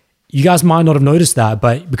 You guys might not have noticed that,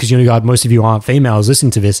 but because most of you aren't females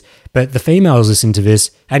listening to this, but the females listening to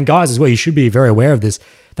this, and guys as well, you should be very aware of this,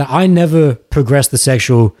 that I never progressed the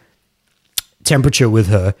sexual temperature with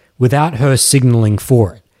her without her signaling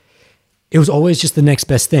for it. It was always just the next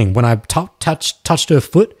best thing. When I touched her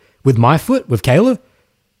foot with my foot, with Kayla,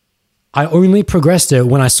 I only progressed it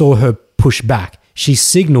when I saw her push back. She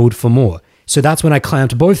signaled for more. So that's when I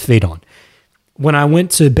clamped both feet on. When I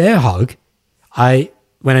went to bear hug,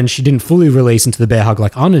 when she didn't fully release into the bear hug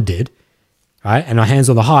like Anna did, right, and my hands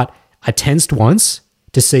on the heart, I tensed once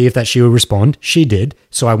to see if that she would respond. She did,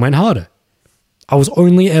 so I went harder. I was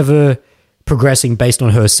only ever progressing based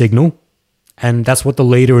on her signal, and that's what the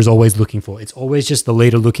leader is always looking for. It's always just the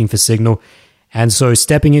leader looking for signal, and so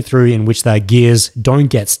stepping it through in which that gears don't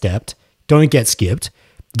get stepped, don't get skipped,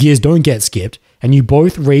 gears don't get skipped, and you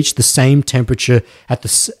both reach the same temperature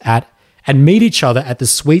and meet each other at the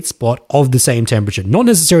sweet spot of the same temperature. Not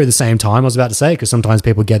necessarily the same time, I was about to say, because sometimes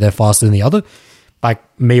people get there faster than the other. Like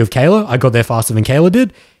me with Kayla, I got there faster than Kayla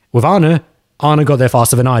did. With Anna got there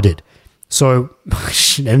faster than I did. So,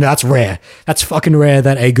 and that's rare. That's fucking rare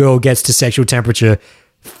that a girl gets to sexual temperature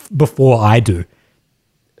before I do.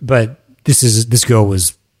 But this girl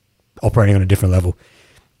was operating on a different level.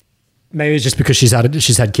 Maybe it's just because she's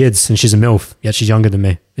had kids and she's a MILF, yet she's younger than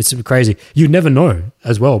me. It's crazy. You'd never know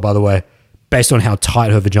as well, by the way, based on how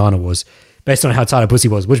tight her vagina was, based on how tight her pussy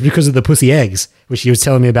was, which because of the pussy eggs, which she was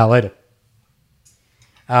telling me about later.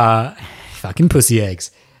 Fucking pussy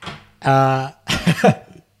eggs.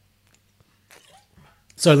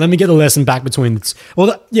 So let me get the lesson back between this.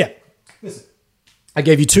 Listen. I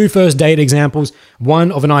gave you 2 first date examples.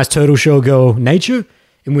 One of a nice turtle shell girl nature,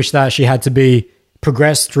 in which that she had to be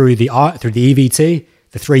progressed through the EVT,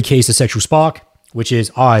 the 3 keys to sexual spark, which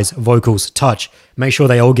is eyes, vocals, touch. Make sure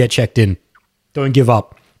they all get checked in. Don't give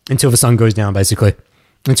up until the sun goes down, basically.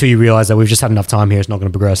 Until you realize that we've just had enough time here, it's not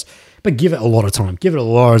going to progress. But give it a lot of time. Give it a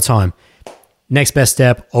lot of time. Next best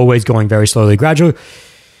step, always going very slowly, gradual.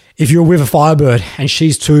 If you're with a Firebird and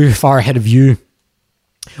she's too far ahead of you,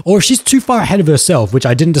 or if she's too far ahead of herself, which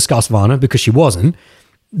I didn't discuss, Vana, because she wasn't,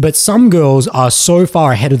 but some girls are so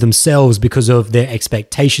far ahead of themselves because of their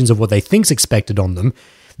expectations of what they think's expected on them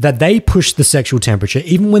that they push the sexual temperature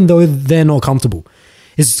even when they're not comfortable.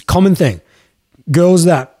 It's a common thing. A girl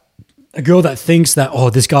that thinks that, oh,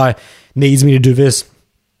 this guy needs me to do this.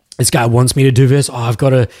 This guy wants me to do this. Oh, I've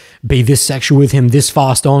got to be this sexual with him this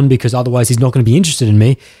fast on because otherwise he's not going to be interested in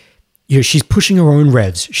me. She's pushing her own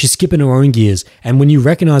revs. She's skipping her own gears. And when you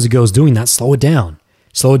recognize a girl's doing that, slow it down.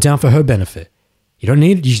 Slow it down for her benefit. You don't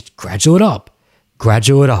need it. You just gradual it up.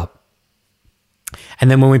 Gradual it up.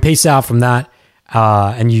 And then when we piece out from that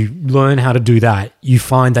and you learn how to do that, you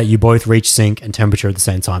find that you both reach sync and temperature at the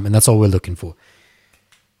same time. And that's all we're looking for.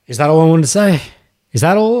 Is that all I wanted to say? Is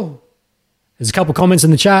that all? There's a couple comments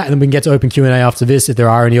in the chat and then we can get to open Q&A after this if there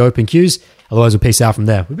are any open Qs. Otherwise, we'll piece out from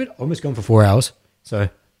there. We've been almost gone for 4 hours. So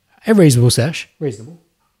a reasonable sesh. Reasonable.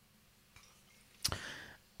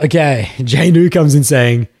 Okay. Jay Nu comes in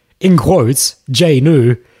saying, in quotes, Jay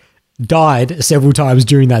Nu died several times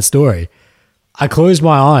during that story. I closed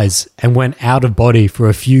my eyes and went out of body for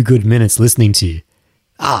a few good minutes listening to you.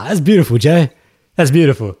 That's beautiful, Jay. That's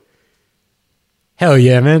beautiful. Hell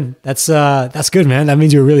yeah, man. That's good, man. That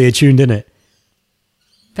means you're really attuned in it.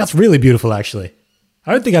 That's really beautiful, actually.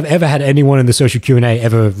 I don't think I've ever had anyone in the social Q&A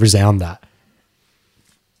ever resound that.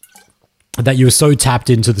 That you were so tapped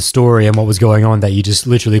into the story and what was going on that you just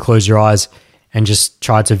literally closed your eyes and just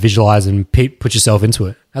tried to visualize and put yourself into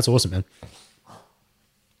it. That's awesome, man.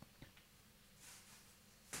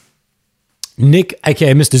 Nick,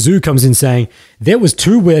 aka Mr. Zoo, comes in saying, there was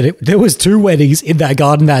two weddings in that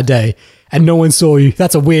garden that day and no one saw you.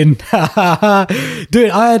 That's a win.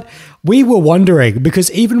 Dude, we were wondering because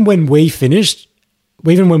even when we finished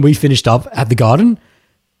up at the garden,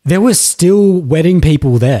 there were still wedding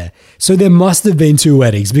people there. So there must have been 2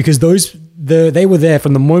 weddings because they were there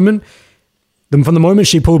from the moment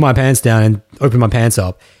she pulled my pants down and opened my pants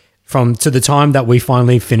up to the time that we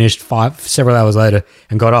finally finished several hours later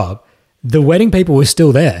and got up. The wedding people were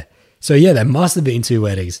still there. So yeah, there must have been 2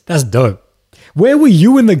 weddings. That's dope. Where were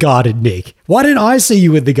you in the garden, Nick? Why didn't I see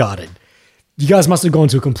you in the garden? You guys must have gone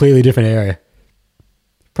to a completely different area.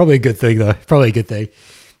 Probably a good thing, though. Probably a good thing.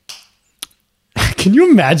 Can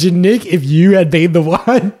you imagine, Nick, if you had been the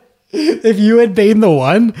one? If you had been the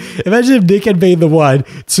one? Imagine if Nick had been the one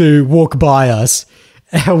to walk by us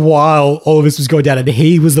while all of this was going down and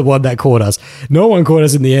he was the one that caught us. No one caught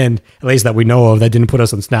us in the end, at least that we know of. They didn't put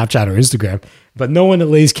us on Snapchat or Instagram. But no one at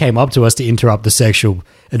least came up to us to interrupt the sexual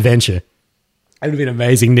adventure. It would have been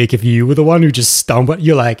amazing, Nick, if you were the one who just stumbled.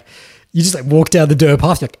 You just like walked down the dirt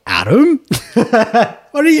path. You're like, Adam?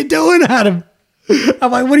 What are you doing, Adam?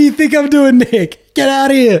 I'm like, what do you think I'm doing, Nick? Get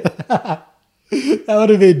out of here. That would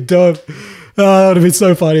have been dope. Oh, that would have been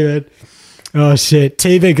so funny, man. Oh, shit.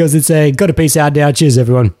 TV goes and saying, got to peace out now. Cheers,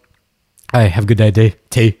 everyone. Hey, have a good day, D.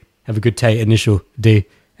 T. Have a good day, initial D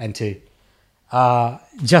and T.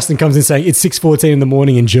 Justin comes in saying, it's 6:14 in the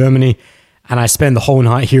morning in Germany, and I spend the whole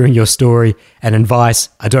night hearing your story and advice.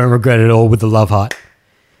 I don't regret it all with the love heart.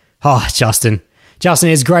 Oh, Justin. Justin,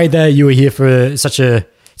 it's great that you were here for such a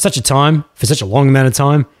time, for such a long amount of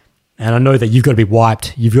time. And I know that you've got to be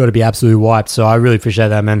wiped. You've got to be absolutely wiped. So I really appreciate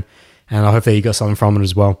that, man. And I hope that you got something from it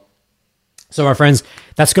as well. So, my friends,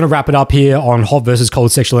 that's going to wrap it up here on hot versus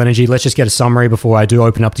cold sexual energy. Let's just get a summary before I do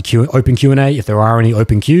open up the open Q&A, if there are any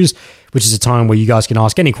open Qs, which is a time where you guys can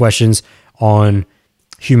ask any questions on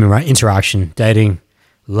human interaction, dating,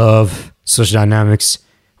 love, social dynamics,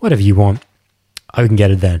 whatever you want. I can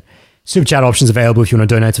get it then. Super chat options available if you want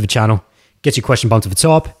to donate to the channel. Get your question bumped to the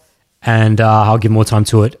top, and I'll give more time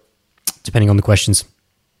to it, depending on the questions,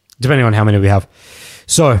 depending on how many we have.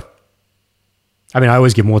 So, I mean, I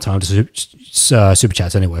always give more time to super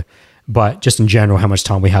chats anyway, but just in general, how much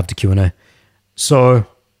time we have to Q&A. So,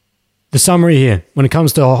 the summary here, when it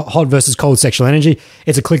comes to hot versus cold sexual energy,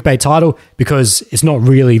 it's a clickbait title because it's not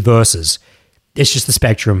really versus. It's just the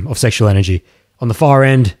spectrum of sexual energy. On the far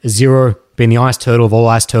end is 0, being the ice turtle of all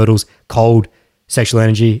ice turtles, cold sexual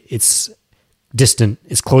energy. It's distant,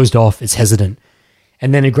 it's closed off, it's hesitant.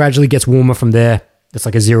 And then it gradually gets warmer from there. It's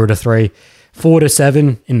like a 0 to 3. 4 to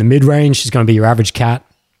 7 in the mid-range is going to be your average cat.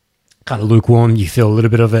 Kind of lukewarm, you feel a little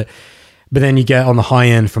bit of it. But then you get on the high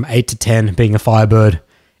end from 8 to 10 being a firebird,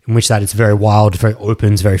 in which that it's very wild, very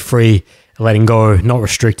open, it's very free, letting go, not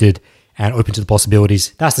restricted, and open to the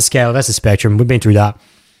possibilities. That's the scale, that's the spectrum. We've been through that.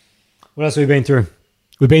 What else have we been through?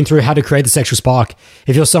 We've been through how to create the sexual spark.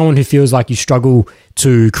 If you're someone who feels like you struggle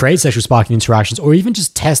to create sexual spark in interactions, or even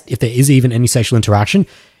just test if there is even any sexual interaction,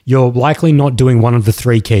 you're likely not doing one of the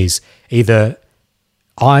 3 keys, either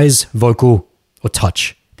eyes, vocal, or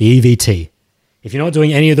touch, the EVT. If you're not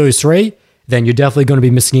doing any of those 3, then you're definitely going to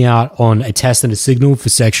be missing out on a test and a signal for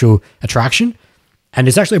sexual attraction. And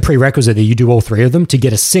it's actually a prerequisite that you do all 3 of them to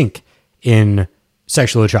get a sync in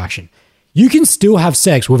sexual attraction. You can still have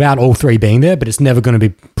sex without all 3 being there, but it's never going to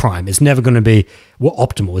be prime. It's never going to be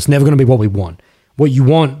optimal. It's never going to be what we want. What you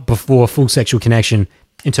want before full sexual connection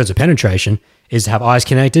in terms of penetration is to have eyes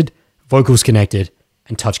connected, vocals connected,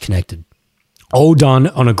 and touch connected. All done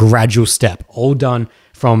on a gradual step. All done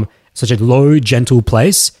from such a low, gentle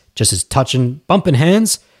place, just as touching, bumping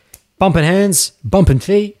hands, bumping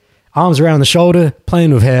feet, arms around the shoulder,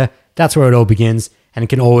 playing with hair. That's where it all begins, and it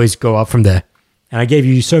can always go up from there. And I gave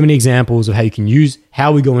you so many examples of how you can use,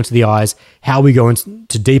 how we go into the eyes, how we go into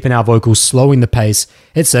to deepen our vocals, slowing the pace,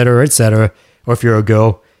 etc., etc. Or if you're a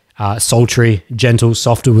girl, sultry, gentle,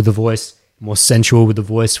 softer with the voice, more sensual with the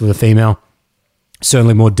voice with a female,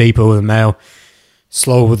 certainly more deeper with a male,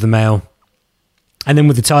 slower with the male. And then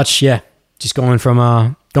with the touch, just going from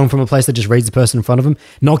a place that just reads the person in front of them,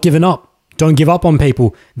 not giving up. Don't give up on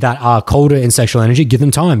people that are colder in sexual energy. Give them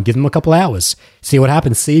time. Give them a couple hours. See what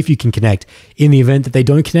happens. See if you can connect. In the event that they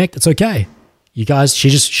don't connect, it's okay. You guys,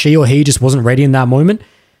 she or he just wasn't ready in that moment.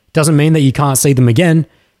 Doesn't mean that you can't see them again.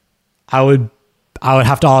 I would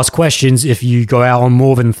have to ask questions if you go out on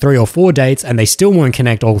more than 3 or 4 dates and they still won't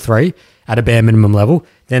connect all 3 at a bare minimum level.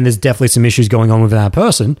 Then there's definitely some issues going on with that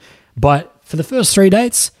person. But for the first 3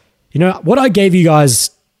 dates, what I gave you guys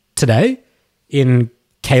today in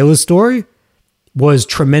Kayla's story was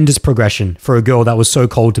tremendous progression for a girl that was so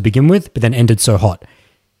cold to begin with, but then ended so hot.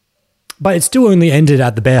 But it still only ended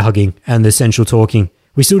at the bear hugging and the sensual talking.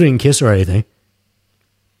 We still didn't kiss or anything.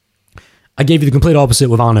 I gave you the complete opposite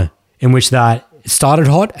with Anna, in which that it started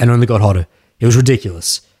hot and only got hotter. It was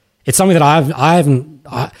ridiculous. It's something that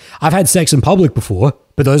I've had sex in public before,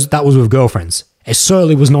 but that was with girlfriends. It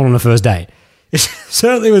certainly was not on a first date. It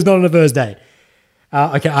certainly was not on a first date.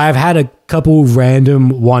 Okay, I've had a couple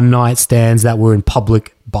random one-night stands that were in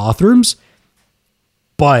public bathrooms,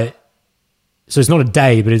 so it's not a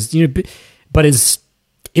day, but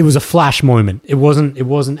it was a flash moment. It wasn't,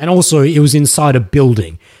 and also it was inside a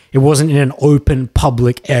building. It wasn't in an open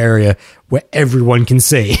public area where everyone can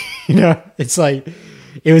see. It's like,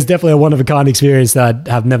 it was definitely a one-of-a-kind experience that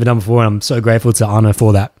I have never done before, and I'm so grateful to Anna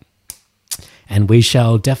for that. And we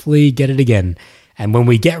shall definitely get it again. And when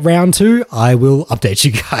we get round 2, I will update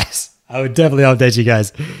you guys. I would definitely update you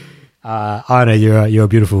guys. Anna, you're a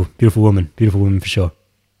beautiful, beautiful woman for sure.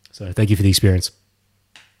 So thank you for the experience.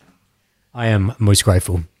 I am most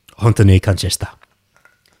grateful. Hontoni kanchesta.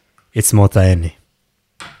 It's mortaeni.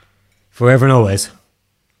 Forever and always.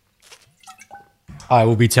 I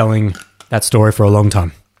will be telling that story for a long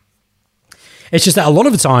time. It's just that a lot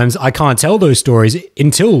of the times I can't tell those stories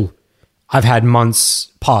until I've had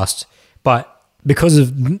months past. But because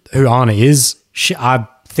of who Anna is, I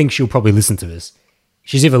think she'll probably listen to this.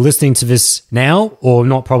 She's either listening to this now or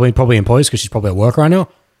not, probably in post because she's probably at work right now.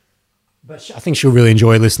 But I think she'll really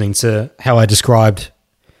enjoy listening to how I described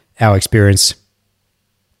our experience.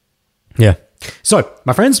 Yeah. So,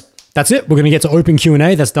 my friends, that's it. We're going to get to open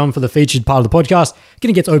Q&A. That's done for the featured part of the podcast.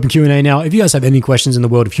 Going to get to open Q&A now. If you guys have any questions in the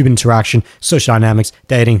world of human interaction, social dynamics,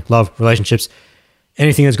 dating, love, relationships,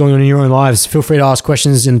 anything that's going on in your own lives, feel free to ask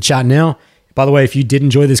questions in the chat now. By the way, if you did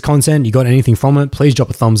enjoy this content, you got anything from it, please drop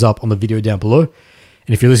a thumbs up on the video down below.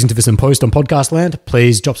 And if you're listening to this in post on podcast land,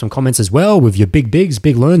 please drop some comments as well with your big bigs,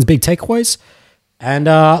 big learns, big takeaways. And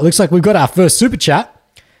looks like we've got our first super chat.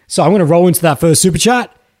 So I'm going to roll into that first super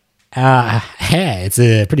chat. It's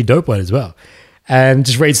a pretty dope one as well. And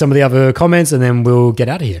just read some of the other comments and then we'll get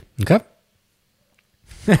out of here. Okay?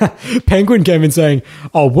 Penguin came in saying,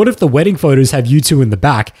 oh, what if the wedding photos have you two in the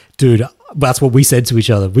back? Dude, that's what we said to each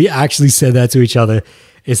other. We actually said that to each other.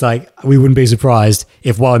 It's like, we wouldn't be surprised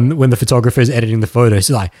if when the photographer is editing the photos,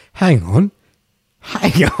 he's like, hang on.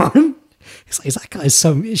 It's like, is that guy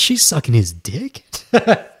is she sucking his dick?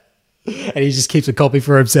 And he just keeps a copy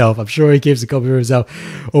for himself. I'm sure he keeps a copy for himself.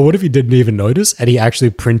 Or what if he didn't even notice and he actually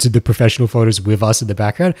printed the professional photos with us in the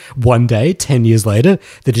background? One day, 10 years later,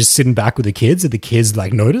 they're just sitting back with the kids and the kids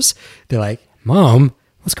like notice. They're like, Mom,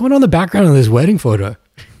 what's going on in the background of this wedding photo?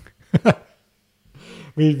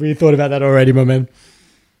 we thought about that already, my man.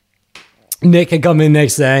 Nick had come in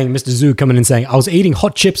next saying, Mr. Zoo coming in saying, I was eating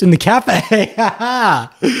hot chips in the cafe.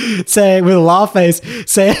 Saying with a laugh face,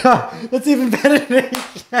 saying, oh, that's even better than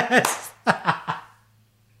yes.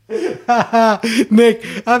 Nick,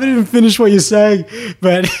 I haven't even finished what you're saying,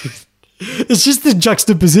 but it's just the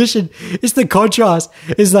juxtaposition. It's the contrast.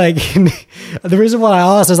 It's like, the reason why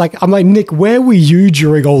I asked is like, I'm like, Nick, where were you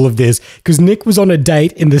during all of this? Because Nick was on a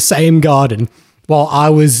date in the same garden while I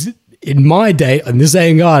was in my date in the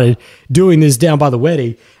same garden doing this down by the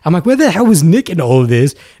wedding. I'm like, where the hell was Nick in all of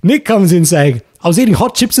this? Nick comes in saying, I was eating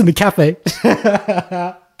hot chips in the cafe.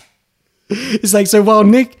 It's like, so while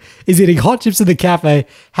Nick is eating hot chips in the cafe,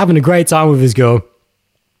 having a great time with his girl,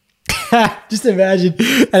 just imagine,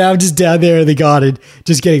 and I'm just down there in the garden,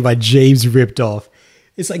 just getting my jeans ripped off.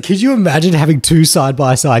 It's like, could you imagine having two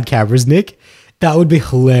side-by-side cameras, Nick? That would be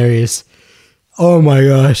hilarious. Oh my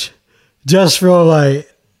gosh. Just for like,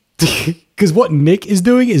 because what Nick is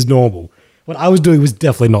doing is normal. What I was doing was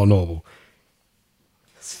definitely not normal.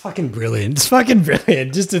 It's fucking brilliant. It's fucking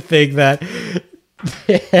brilliant just to think that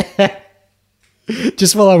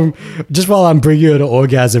just while I'm bringing her to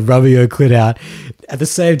orgasm, rubbing her clit out, at the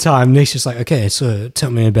same time, Nick's just like, okay, so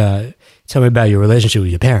tell me about your relationship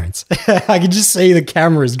with your parents. I can just see the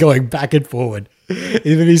cameras going back and forward.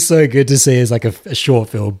 It would be so good to see as like a short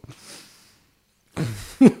film.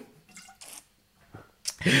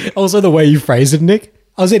 Also, the way you phrase it, Nick.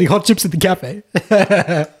 I was eating hot chips at the cafe.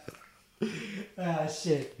 Ah,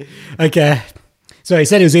 shit. Okay. So he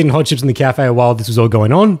said he was eating hot chips in the cafe while this was all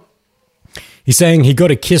going on. He's saying he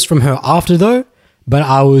got a kiss from her after, though, but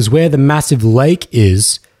I was where the massive lake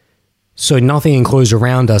is, so nothing enclosed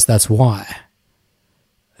around us, that's why.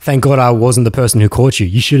 Thank God I wasn't the person who caught you.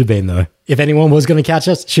 You should have been, though. If anyone was going to catch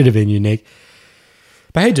us, it should have been you, Nick.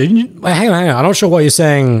 But hey, dude, hang on. I'm not sure why you're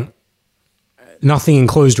saying nothing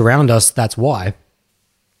enclosed around us, that's why.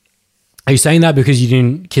 Are you saying that because you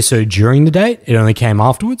didn't kiss her during the date? It only came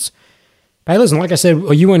afterwards? But hey, listen, like I said,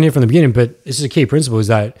 well, you weren't here from the beginning, but this is a key principle, is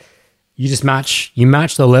that you just match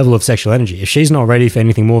the level of sexual energy. If she's not ready for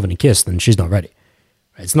anything more than a kiss, then she's not ready.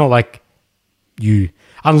 It's not like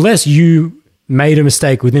unless you made a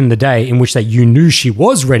mistake within the day in which that you knew she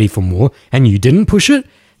was ready for more and you didn't push it,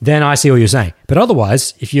 then I see what you're saying. But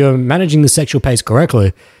otherwise, if you're managing the sexual pace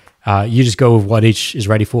correctly, you just go with what each is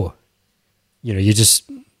ready for. You know, you're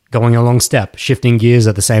just going along step, shifting gears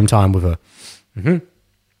at the same time with her. Mm-hmm.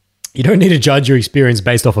 You don't need to judge your experience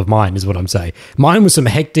based off of mine, is what I'm saying. Mine was some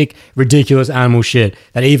hectic, ridiculous animal shit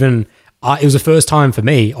that even, it was the first time for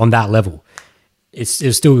me on that level. It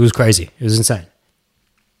was crazy. It was insane.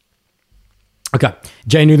 Okay.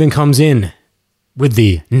 Jay Newland comes in with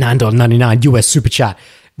the $9.99 US super chat,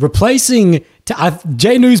 replacing,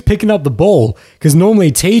 Jay New's picking up the ball because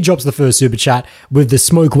normally T drops the first super chat with the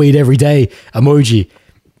smoke weed every day emoji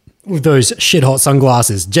with those shit hot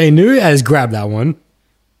sunglasses. Jay New has grabbed that one,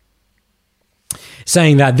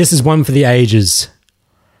 saying that this is one for the ages.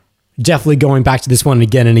 Definitely going back to this one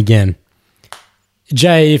again and again.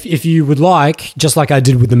 Jay, if you would like, just like I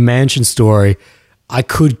did with the mansion story, I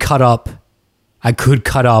could cut up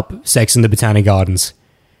Sex in the Botanic Gardens.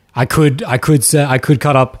 I could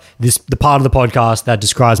cut up the part of the podcast that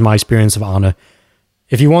describes my experience of Anna.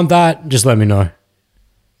 If you want that, just let me know.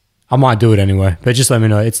 I might do it anyway, but just let me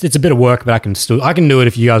know. It's a bit of work, but I can do it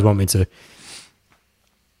if you guys want me to.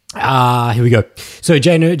 Here we go. So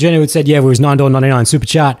Jane would said, yeah, it was $9.99 super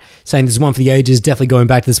chat, saying this is one for the ages, definitely going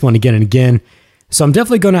back to this one again and again. So I'm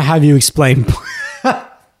definitely going to have you explain.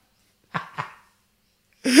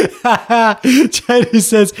 Jane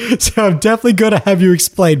says, so I'm definitely going to have you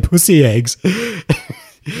explain pussy eggs.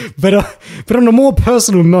 but on a more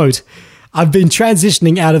personal note, I've been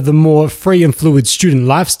transitioning out of the more free and fluid student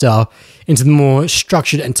lifestyle into the more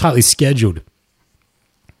structured and tightly scheduled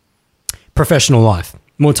professional life.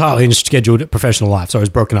 More tightly and scheduled professional life. So I was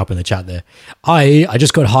broken up in the chat there. I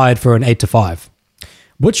just got hired for an 8 to 5.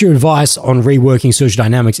 What's your advice on reworking social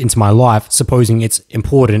dynamics into my life, supposing it's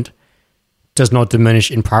important, does not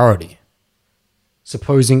diminish in priority?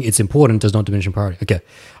 Supposing it's important does not diminish in priority. Okay.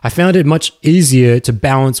 I found it much easier to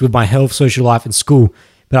balance with my health, social life, and school,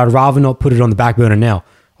 but I'd rather not put it on the back burner now.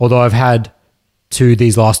 Although I've had to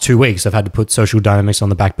these last 2 weeks, I've had to put social dynamics on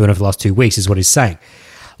the back burner for the last 2 weeks, is what he's saying.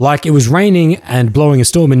 Like, it was raining and blowing a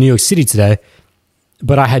storm in New York City today,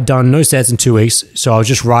 but I had done no sets in 2 weeks, so I was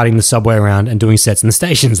just riding the subway around and doing sets in the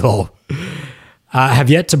stations all. I have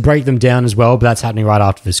yet to break them down as well, but that's happening right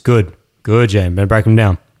after this. Good, Jay. I'm going to break them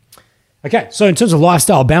down. Okay, so in terms of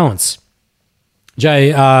lifestyle balance, Jay,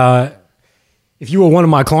 if you were one of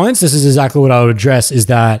my clients, this is exactly what I would address, is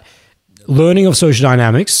that learning of social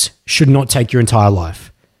dynamics should not take your entire life.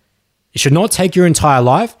 It should not take your entire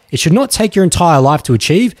life. It should not take your entire life to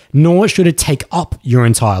achieve, nor should it take up your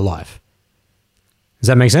entire life. Does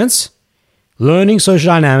that make sense? Learning social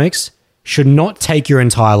dynamics should not take your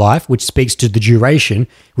entire life, which speaks to the duration,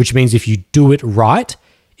 which means if you do it right,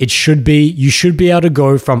 you should be able to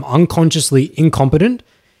go from unconsciously incompetent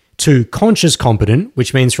to conscious competent,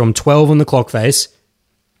 which means from 12 on the clock face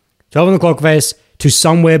to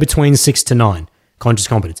somewhere between 6 to 9, conscious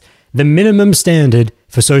competence. The minimum standard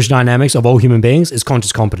for social dynamics of all human beings is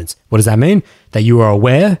conscious competence. What does that mean? That you are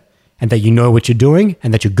aware and that you know what you're doing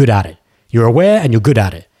and that you're good at it. You're aware and you're good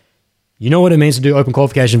at it. You know what it means to do open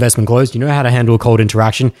qualification, investment, close. You know how to handle a cold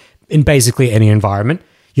interaction in basically any environment.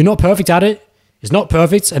 You're not perfect at it. It's not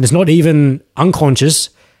perfect and it's not even unconscious,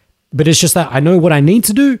 but it's just that I know what I need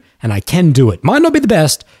to do and I can do it. Might not be the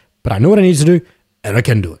best, but I know what I need to do and I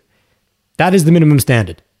can do it. That is the minimum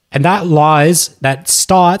standard. And that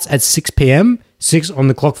starts at 6 p.m., 6 on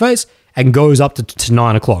the clock face, and goes up to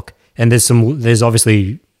 9 o'clock. And there's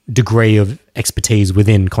obviously degree of expertise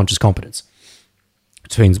within conscious competence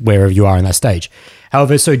between wherever you are in that stage.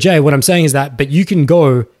 However, so Jay, what I'm saying is that, but you can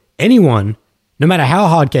go, anyone, no matter how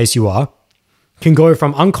hard case you are, can go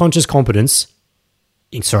from unconscious incompetence,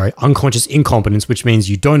 which means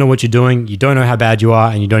you don't know what you're doing, you don't know how bad you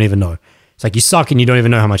are, and you don't even know. It's like you suck and you don't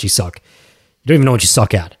even know how much you suck. You don't even know what you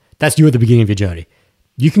suck at. That's you at the beginning of your journey.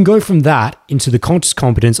 You can go from that into the conscious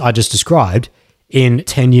competence I just described in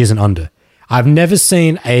 10 years and under. I've never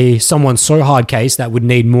seen someone so hard case that would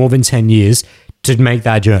need more than 10 years to make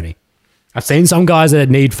that journey. I've seen some guys that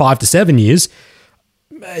need 5 to 7 years.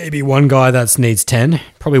 Maybe one guy that needs 10.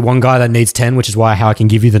 Probably one guy that needs 10, which is how I can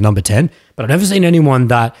give you the number 10. But I've never seen anyone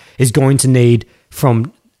that is going to need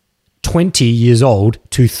from 20 years old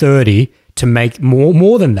to 30 to make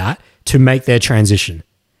more than that to make their transition.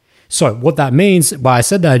 So what that means, why I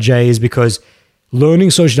said that, Jay, is because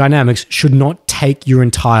learning social dynamics should not take your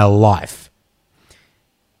entire life.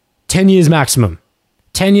 10 years maximum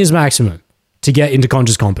to get into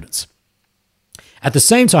conscious competence. At the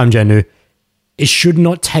same time, Jenu, it should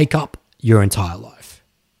not take up your entire life.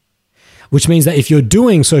 Which means that if you're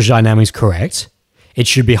doing social dynamics correct, it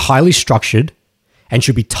should be highly structured and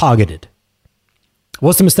should be targeted.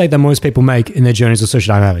 What's the mistake that most people make in their journeys of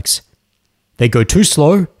social dynamics? They go too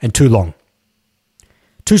slow and too long.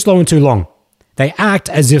 Too slow and too long. They act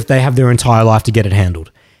as if they have their entire life to get it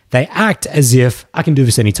handled. They act as if I can do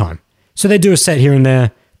this anytime. So they do a set here and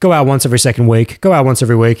there, go out once every second week, go out once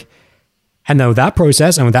every week. And then with that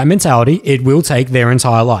process and with that mentality, it will take their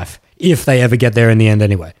entire life if they ever get there in the end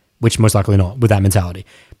anyway, which most likely not with that mentality.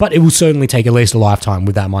 But it will certainly take at least a lifetime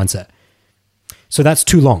with that mindset. So that's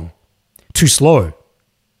too long, too slow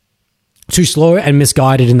and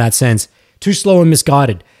misguided in that sense. Too slow and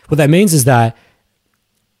misguided. What that means is that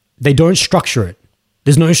they don't structure it.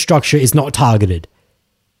 There's no structure. It's not targeted.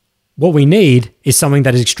 What we need is something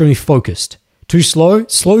that is extremely focused. Too slow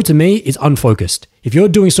to me is unfocused. If you're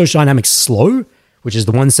doing social dynamics slow, which is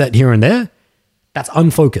the one set here and there, that's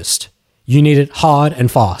unfocused. You need it hard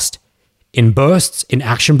and fast, in bursts, in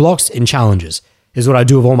action blocks, in challenges. This is what I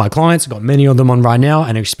do with all my clients. I've got many of them on right now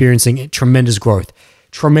and experiencing tremendous growth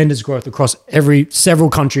across several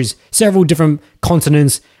countries, several different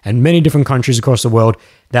continents, and many different countries across the world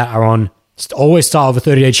that are on always start with a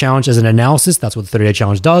 30-day challenge as an analysis. That's what the 30-day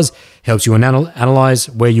challenge does. Helps you analyze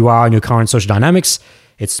where you are in your current social dynamics.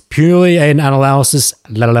 It's purely an analysis.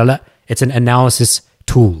 It's an analysis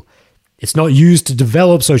tool. It's not used to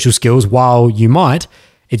develop social skills while you might.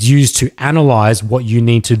 It's used to analyze what you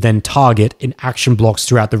need to then target in action blocks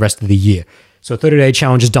throughout the rest of the year. So 30-day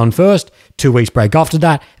challenge is done first, 2 weeks break after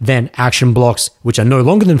that, then action blocks, which are no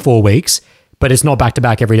longer than 4 weeks, but it's not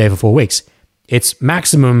back-to-back every day for 4 weeks. It's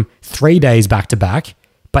maximum 3 days back-to-back,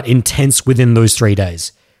 but intense within those 3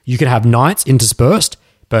 days. You could have nights interspersed,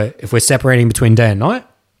 but if we're separating between day and night,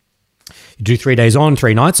 you do 3 days on,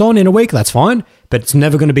 3 nights on in a week, that's fine, but it's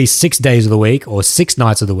never going to be 6 days of the week or 6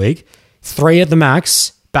 nights of the week. 3 at the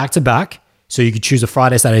max, back-to-back. So you could choose a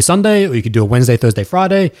Friday, Saturday, Sunday, or you could do a Wednesday, Thursday,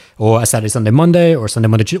 Friday, or a Saturday, Sunday, Monday, or Sunday,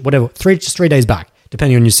 Monday, Tuesday, whatever. Just 3 days back,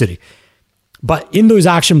 depending on your city. But in those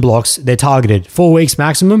action blocks, they're targeted 4 weeks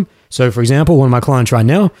maximum. So for example, one of my clients right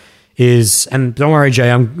now is, and don't worry,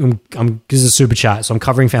 Jay, I'm this is a super chat, so I'm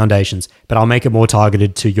covering foundations, but I'll make it more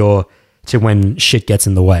targeted to when shit gets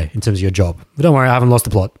in the way in terms of your job. But don't worry, I haven't lost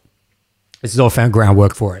the plot. This is all found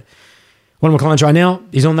groundwork for it. One of my clients right now,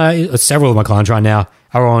 he's on that. Several of my clients right now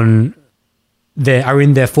are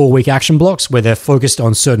in their 4 week action blocks where they're focused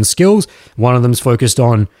on certain skills. One of them's focused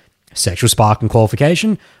on sexual spark and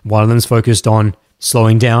qualification. One of them's focused on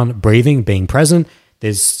slowing down, breathing, being present.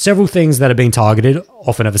 There's several things that are being targeted,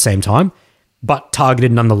 often at the same time, but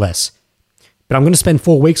targeted nonetheless. But I'm going to spend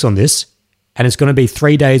 4 weeks on this, and it's going to be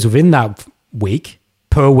 3 days within that week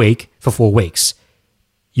per week for 4 weeks.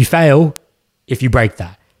 You fail if you break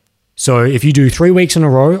that. So if you do 3 weeks in a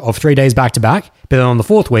row of 3 days back to back, but then on the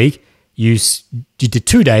 4th week, you did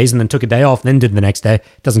 2 days and then took a day off and then did the next day,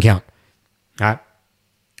 it doesn't count. All right.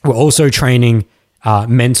 We're also training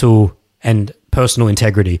mental and personal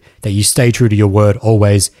integrity, that you stay true to your word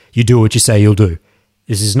always. You do what you say you'll do.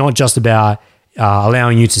 This is not just about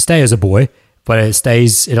allowing you to stay as a boy, but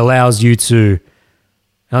it allows you to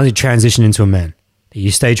not only transition into a man, that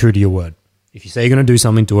you stay true to your word. If you say you're going to do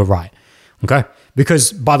something, do it right. Okay?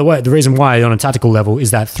 Because, by the way, the reason why on a tactical level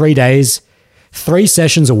is that 3 days, 3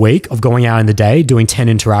 sessions a week of going out in the day, doing 10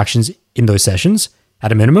 interactions in those sessions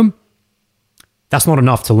at a minimum, that's not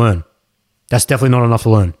enough to learn. That's definitely not enough to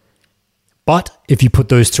learn. But if you put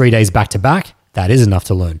those 3 days back to back, that is enough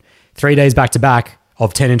to learn. 3 days back to back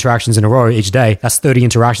of 10 interactions in a row each day, that's 30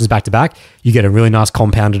 interactions back to back. You get a really nice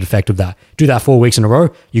compounded effect of that. Do that 4 weeks in a row,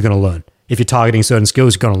 you're going to learn. If you're targeting certain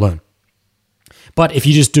skills, you're going to learn. But if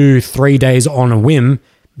you just do 3 days on a whim,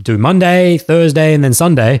 do Monday, Thursday, and then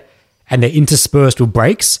Sunday, and they're interspersed with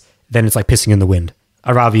breaks, then it's like pissing in the wind.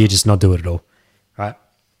 I'd rather you just not do it at all, right?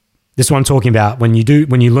 This is what I'm talking about. When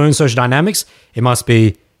you learn social dynamics, it must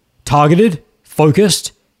be targeted,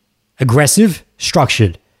 focused, aggressive,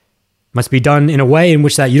 structured. It must be done in a way in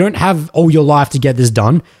which that you don't have all your life to get this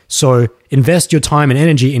done. So invest your time and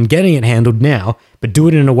energy in getting it handled now, but do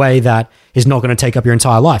it in a way that is not going to take up your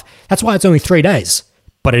entire life. That's why it's only 3 days,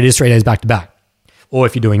 but it is 3 days back to back. Or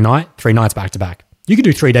if you're doing 3 nights back to back. You could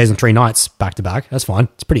do 3 days and 3 nights back to back. That's fine.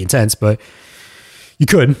 It's pretty intense, but you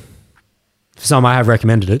could. For some, I have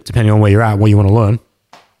recommended it, depending on where you're at and what you want to learn.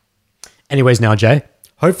 Anyways, now, Jay,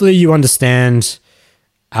 hopefully you understand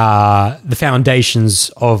the foundations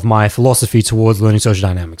of my philosophy towards learning social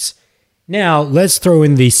dynamics. Now, let's throw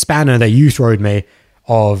in the spanner that you throwed me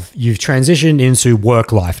of you've transitioned into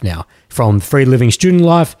work life now, from free living student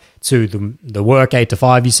life to the work 8 to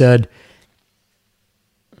 5, you said.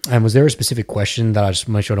 And was there a specific question that I just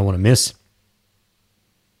make sure I don't want to miss?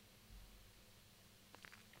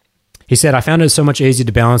 He said, I found it so much easier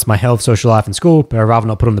to balance my health, social life, and school, but I'd rather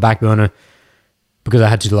not put on the back burner because I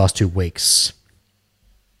had to do the last 2 weeks.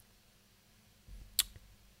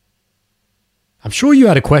 I'm sure you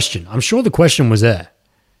had a question. I'm sure the question was there.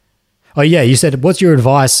 Oh yeah, you said, what's your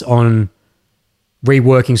advice on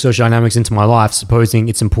reworking social dynamics into my life, supposing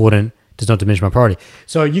it's important, does not diminish my priority?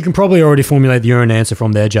 So you can probably already formulate your own answer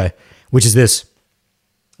from there, Jay, which is this.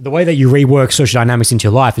 The way that you rework social dynamics into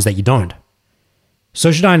your life is that you don't.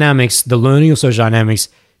 Social dynamics, the learning of social dynamics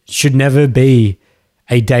should never be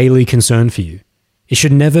a daily concern for you. It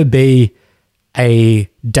should never be a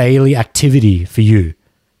daily activity for you.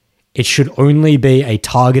 It should only be a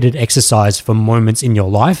targeted exercise for moments in your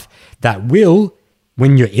life that will,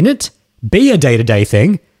 when you're in it, be a day-to-day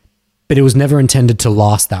thing, but it was never intended to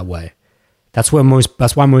last that way. That's why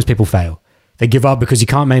most people fail. They give up because you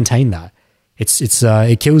can't maintain that.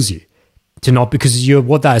 It kills you. To not, because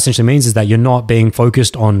what that essentially means is that you're not being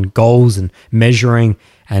focused on goals and measuring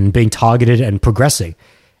and being targeted and progressing.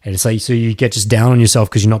 And it's like, so you get just down on yourself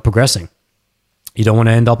because you're not progressing. You don't want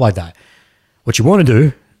to end up like that. What you want to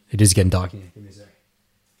do, it is getting dark in here. Give me a sec.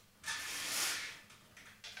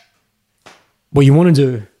 What you want to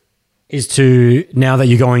do is to, now that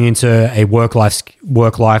you're going into a work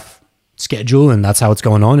life schedule, and that's how it's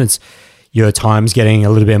going on, it's your time's getting a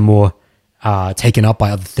little bit more taken up by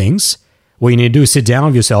other things. What you need to do is sit down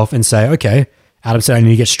with yourself and say, okay, Adam said I need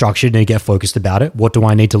to get structured, I need to get focused about it. What do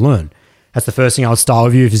I need to learn? That's the first thing I would start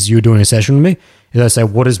with you if you're doing a session with me, is I say,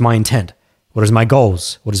 what is my intent? What is my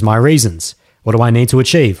goals? What is my reasons? What do I need to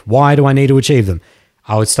achieve? Why do I need to achieve them?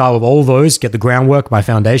 I would start with all those, get the groundwork, my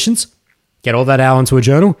foundations, get all that out into a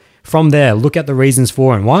journal. From there, look at the reasons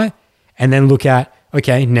for and why, and then look at,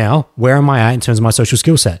 okay, now, where am I at in terms of my social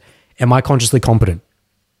skill set? Am I consciously competent?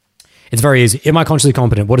 It's very easy. Am I consciously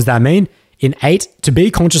competent? What does that mean? To be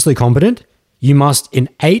consciously competent, you must, in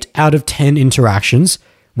 8 out of 10 interactions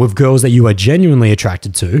with girls that you are genuinely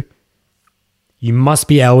attracted to, you must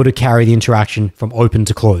be able to carry the interaction from open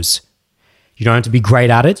to close. You don't have to be great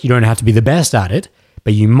at it. You don't have to be the best at it,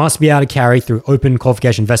 but you must be able to carry through open,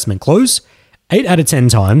 qualification, investment, close 8 out of 10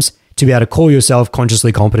 times to be able to call yourself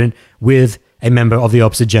consciously competent with a member of the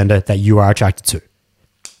opposite gender that you are attracted to.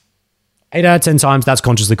 8 out of 10 times, that's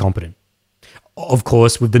consciously competent. Of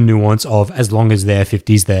course, with the nuance of as long as their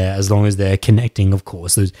 50's there, as long as they're connecting, of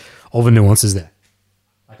course, there's all the nuances there.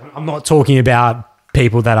 Like, I'm not talking about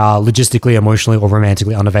people that are logistically, emotionally, or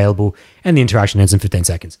romantically unavailable and the interaction ends in 15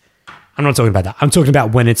 seconds. I'm not talking about that. I'm talking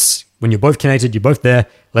about when you're both connected, you're both there.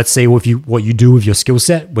 Let's see what you do with your skill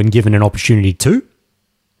set when given an opportunity to.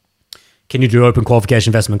 Can you do open,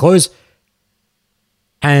 qualification, investment, close?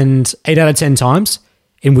 And 8 out of 10 times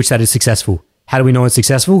in which that is successful. How do we know it's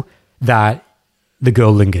successful? That the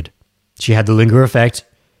girl lingered. She had the linger effect.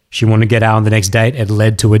 She wanted to get out on the next date. It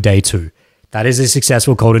led to a day 2. That is a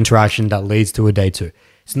successful cold interaction that leads to a day 2.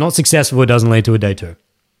 It's not successful, it doesn't lead to a day 2.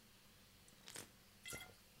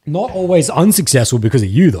 Not always unsuccessful because of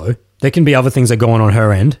you, though. There can be other things that go on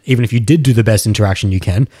her end, even if you did do the best interaction you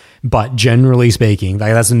can. But generally speaking,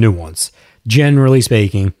 that's a nuance. Generally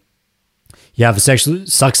speaking, you have a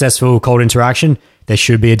successful cold interaction, there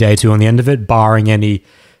should be a day 2 on the end of it, barring any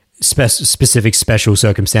specific special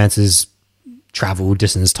circumstances, travel,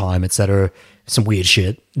 distance, time, etc. Some weird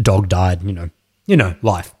shit. Dog died, you know,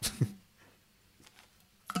 life.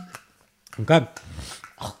 Okay.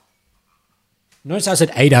 Notice I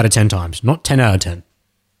said 8 out of 10 times, not 10 out of 10.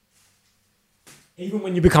 Even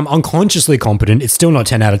when you become unconsciously competent, it's still not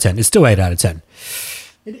 10 out of 10. It's still 8 out of 10.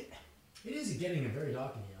 It is getting very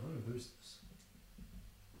dark in here. I'm going to boost this.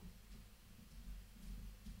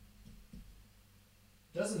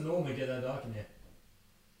 Doesn't normally get that dark in here.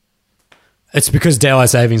 It's because daylight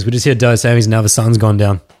savings. We just hit daylight savings and now the sun's gone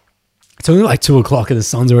down. It's only like 2 o'clock and the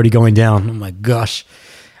sun's already going down. Oh my gosh.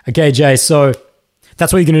 Okay, Jay, so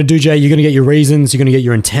that's what you're going to do, Jay. You're going to get your reasons. You're going to get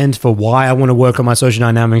your intent for why I want to work on my social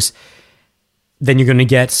dynamics. Then you're going to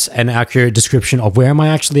get an accurate description of where am I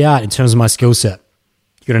actually at in terms of my skill set.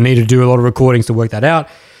 You're going to need to do a lot of recordings to work that out.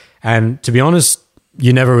 And to be honest,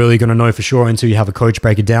 you're never really going to know for sure until you have a coach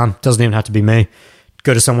break it down. It doesn't even have to be me.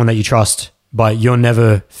 Go to someone that you trust. But you're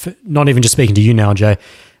never, not even just speaking to you now, Jay,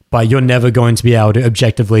 but you're never going to be able to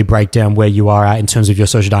objectively break down where you are at in terms of your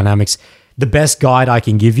social dynamics. The best guide I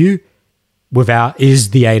can give you is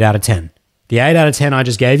the 8 out of 10. The 8 out of 10 I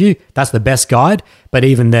just gave you, that's the best guide. But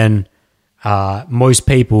even then, most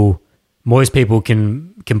people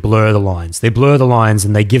can blur the lines. They blur the lines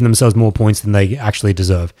and they give themselves more points than they actually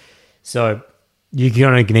deserve. So you're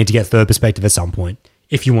going to need to get third perspective at some point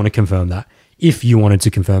if you want to confirm that. If you wanted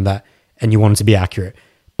to confirm that and you want it to be accurate.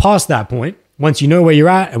 Past that point, once you know where you're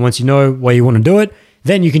at and once you know where you want to do it,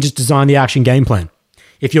 then you can just design the action game plan.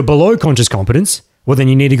 If you're below conscious competence, well, then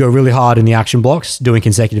you need to go really hard in the action blocks, doing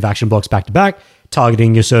consecutive action blocks back to back,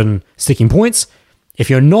 targeting your certain sticking points.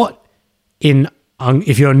 If you're not in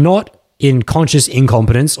conscious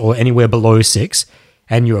incompetence or anywhere below 6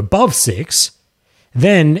 and you're above 6,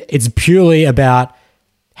 then it's purely about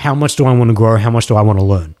how much do I want to grow, how much do I want to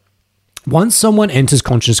learn. Once someone enters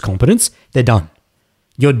conscious competence, they're done.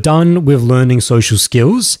 You're done with learning social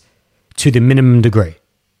skills to the minimum degree.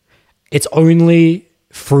 It's only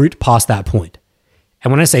fruit past that point.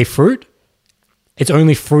 And when I say fruit, it's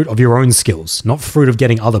only fruit of your own skills, not fruit of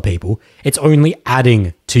getting other people. It's only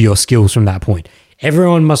adding to your skills from that point.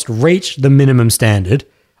 Everyone must reach the minimum standard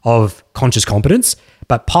of conscious competence,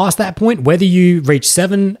 but past that point, whether you reach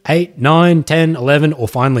 7, 8, 9, 10, 11, or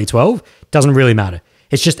finally 12, doesn't really matter.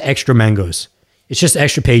 It's just extra mangoes. It's just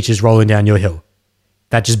extra peaches rolling down your hill.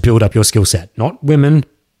 that just build up your skill set. Not women,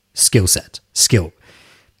 skill set, skill.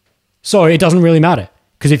 So it doesn't really matter.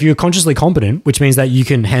 Because if you're consciously competent, which means that you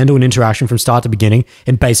can handle an interaction from start to beginning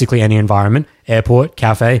in basically any environment, airport,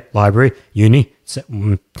 cafe, library, uni,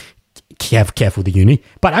 careful with the uni,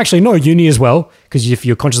 but actually no, uni as well, because if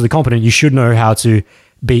you're consciously competent, you should know how to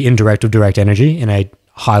be indirect or direct energy in a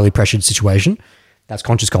highly pressured situation. That's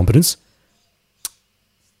conscious competence.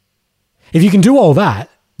 If you can do all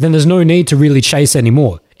that, then there's no need to really chase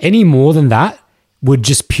anymore. Any more than that would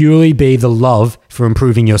just purely be the love for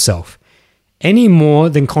improving yourself. Any more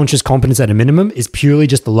than conscious competence at a minimum is purely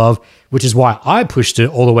just the love, which is why I pushed it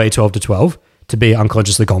all the way 12 to 12 to be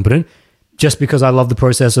unconsciously competent, just because I love the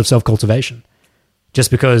process of self-cultivation.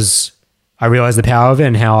 Just because I realized the power of it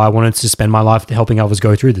and how I wanted to spend my life helping others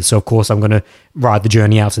go through this. So of course I'm going to ride the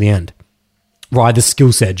journey out to the end. Ride the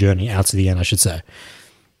skill set journey out to the end, I should say.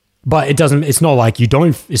 But it's not like you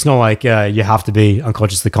have to be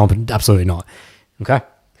unconsciously competent. Absolutely not. Okay?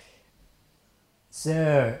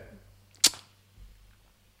 So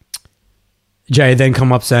Jay then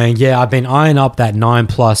come up saying, yeah, I've been eyeing up that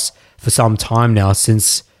 9+ for some time now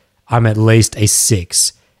since I'm at least a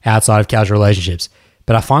 6 outside of casual relationships.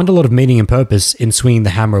 But I find a lot of meaning and purpose in swinging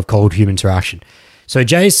the hammer of cold human interaction. So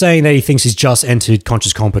Jay's saying that he thinks he's just entered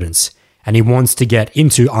conscious competence and he wants to get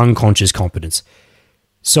into unconscious competence.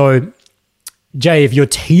 So Jay, if you're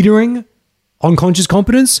teetering on conscious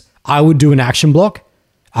competence, I would do an action block.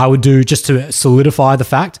 I would do just to solidify the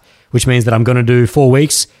fact, which means that I'm going to do 4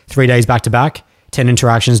 weeks, 3 days back to back, 10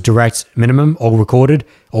 interactions direct minimum, all recorded,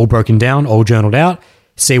 all broken down, all journaled out,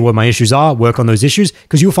 see what my issues are, work on those issues,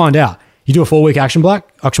 because you'll find out. You do a 4-week action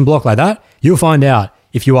block like that, you'll find out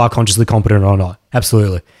if you are consciously competent or not.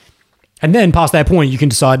 Absolutely. And then past that point, you can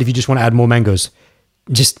decide if you just want to add more mangoes.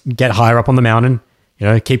 Just get higher up on the mountain,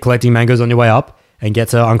 keep collecting mangoes on your way up and get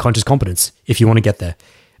to unconscious competence if you want to get there.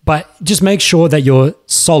 But just make sure that you're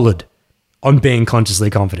solid on being consciously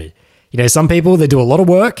competent. Some people, they do a lot of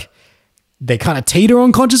work. They kind of teeter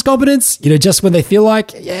on conscious competence, just when they feel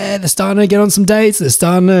like, they're starting to get on some dates. They're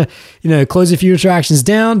starting to, close a few interactions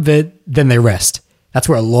down, but then they rest. That's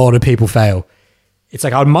where a lot of people fail. It's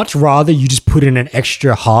like, I'd much rather you just put in an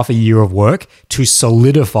extra half a year of work to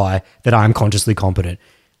solidify that I'm consciously competent.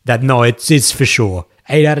 That no, it's for sure.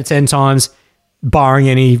 8 out of 10 times, barring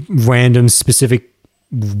any random specific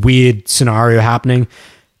weird scenario happening,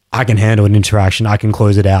 I can handle an interaction. I can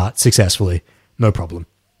close it out successfully. No problem.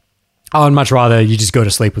 I would much rather you just go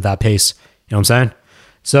to sleep with that piece. You know what I'm saying?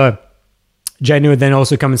 So Jay would then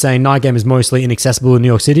also come and saying, night game is mostly inaccessible in New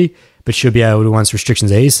York City, but should be able to once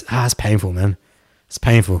restrictions ease. It's painful, man. It's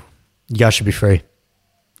painful. You guys should be free.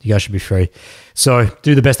 So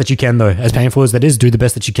do the best that you can, though. As painful as that is, do the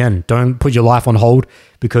best that you can. Don't put your life on hold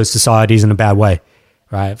because society is in a bad way,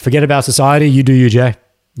 right? Forget about society. You do you, Jay.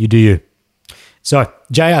 You do you. So,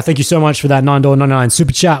 Jay, I thank you so much for that $9.99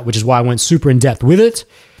 super chat, which is why I went super in depth with it.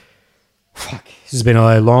 Fuck, this has been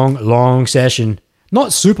a long session.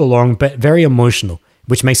 Not super long, but very emotional,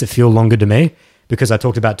 which makes it feel longer to me because I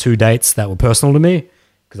talked about 2 dates that were personal to me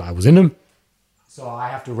because I was in them. So I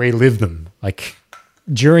have to relive them. Like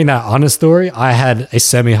during that Anna story, I had a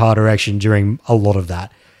semi-hard erection during a lot of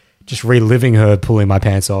that. Just reliving her pulling my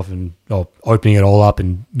pants off and opening it all up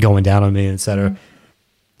and going down on me, etc.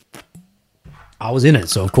 I was in it,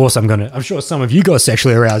 so of course I'm sure some of you got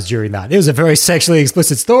sexually aroused during that. It was a very sexually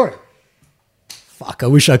explicit story. Fuck, I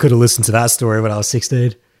wish I could have listened to that story when I was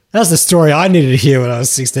 16. That's the story I needed to hear when I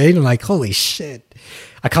was 16. I'm like, holy shit.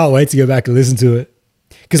 I can't wait to go back and listen to it.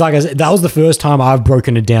 Because like I said, that was the first time I've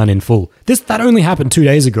broken it down in full. That only happened 2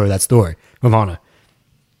 days ago, that story with Anna.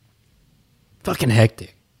 Fucking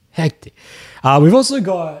hectic. We've also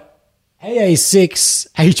got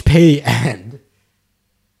AA6, HP, and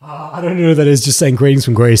I don't know who that is, just saying greetings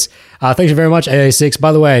from Greece. Thank you very much, AA6.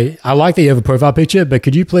 By the way, I like that you have a profile picture, but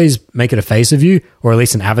could you please make it a face of you or at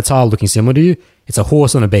least an avatar looking similar to you? It's a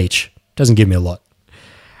horse on a beach. Doesn't give me a lot.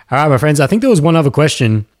 All right, my friends, I think there was one other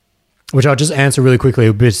question, which I'll just answer really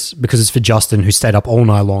quickly because it's for Justin, who stayed up all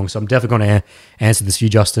night long. So I'm definitely going to answer this for you,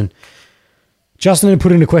 Justin. Justin had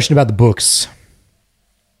put in a question about the books.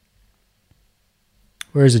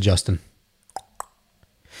 Where is it, Justin?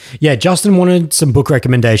 Yeah, Justin wanted some book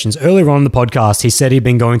recommendations. Earlier on in the podcast, he said he'd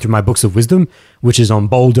been going through my books of wisdom, which is on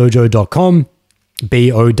bowldojo.com,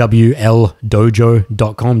 BOWL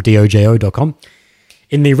dojo.com.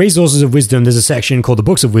 In the resources of wisdom, there's a section called the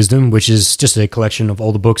Books of Wisdom, which is just a collection of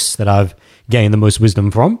all the books that I've gained the most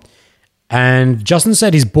wisdom from. And Justin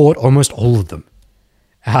said he's bought almost all of them.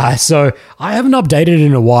 So I haven't updated it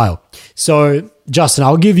in a while. So Justin,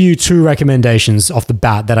 I'll give you 2 recommendations off the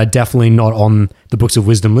bat that are definitely not on the Books of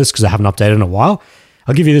Wisdom list because I haven't updated in a while.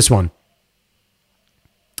 I'll give you this one.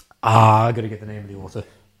 I got to get the name of the author.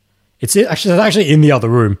 It's actually in the other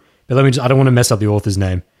room, but I don't want to mess up the author's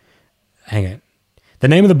name. Hang on. The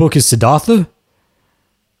name of the book is Siddhartha.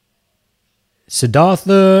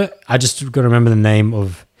 Siddhartha, I just got to remember the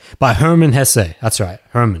name by Hermann Hesse. That's right,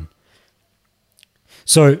 Hermann.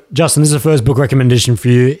 So, Justin, this is the first book recommendation for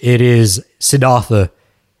you. It is Siddhartha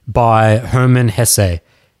by Hermann Hesse.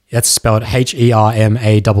 That's spelled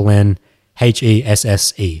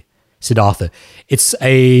HermannHesse. Siddhartha. It's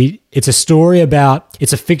a story about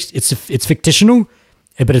it's fictional,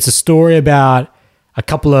 but it's a story about a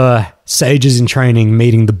couple of sages in training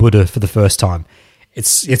meeting the Buddha for the first time.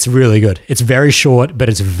 It's really good. It's very short, but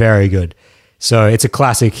it's very good. So it's a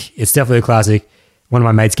classic. It's definitely a classic. One of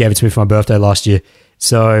my mates gave it to me for my birthday last year.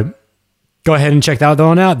 So go ahead and check that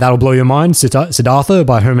one out. That'll blow your mind. Siddhartha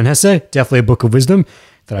by Hermann Hesse. Definitely a book of wisdom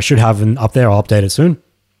that I should have up there. I'll update it soon.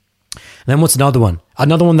 And then what's another one?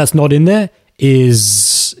 Another one that's not in there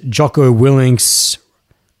is Jocko Willink's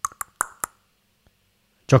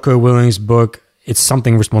book. It's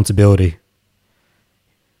something responsibility.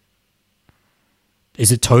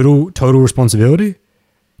 Is it total responsibility?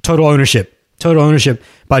 Total ownership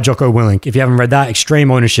by Jocko Willink. If you haven't read that,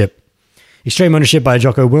 Extreme Ownership by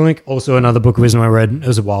Jocko Willink. Also another book of wisdom I read. It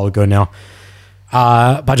was a while ago now.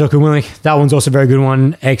 By Jocko Willink. That one's also a very good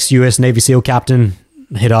one. Ex-US Navy SEAL captain.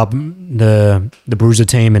 Hit up the Bruiser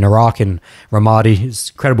team in Iraq and Ramadi. It's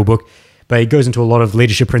an incredible book, but it goes into a lot of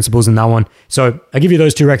leadership principles in that one. So I give you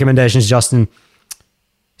those two recommendations, Justin.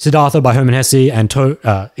 Siddhartha by Hermann Hesse and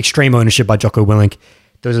Extreme Ownership by Jocko Willink.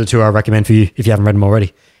 Those are the two I recommend for you if you haven't read them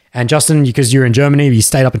already. And Justin, because you're in Germany, you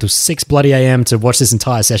stayed up until 6 bloody a.m. to watch this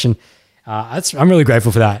entire session. I'm really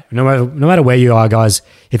grateful for that. No matter where you are, guys,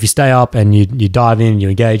 if you stay up and you dive in, you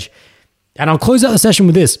engage. And I'll close out the session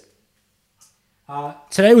with this.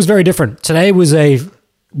 Today was very different. Today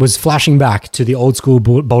was flashing back to the old school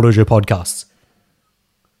Bulldozer podcasts,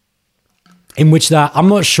 in which I'm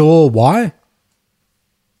not sure why,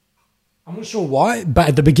 but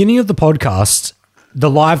at the beginning of the podcast, the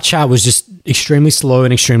live chat was just extremely slow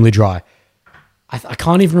and extremely dry. I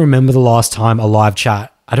can't even remember the last time a live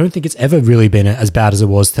chat. I don't think it's ever really been as bad as it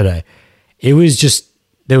was today. It was just,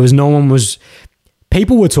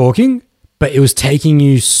 people were talking, but it was taking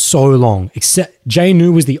you so long. Except Jay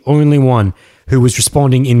Nu was the only one who was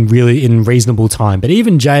responding in reasonable time. But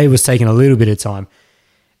even Jay was taking a little bit of time,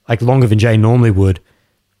 like longer than Jay normally would.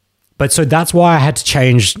 But so that's why I had to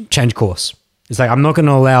change course. It's like, I'm not going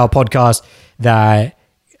to allow a podcast that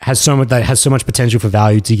has so much potential for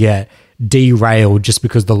value to get derailed just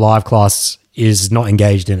because the live class is not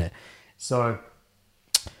engaged in it. So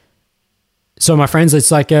my friends, it's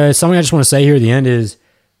like something I just want to say here at the end is,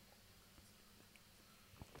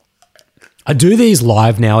 I do these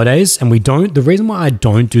live nowadays, and the reason why I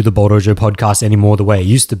don't do the Bulldozer podcast anymore the way it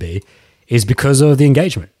used to be is because of the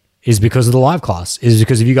engagement, is because of the live class, is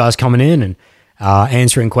because of you guys coming in and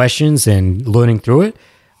answering questions and learning through it.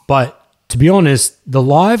 But to be honest, the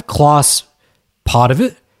live class part of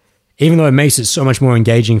it, even though it makes it so much more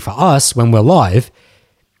engaging for us when we're live,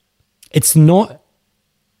 it's not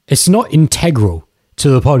integral to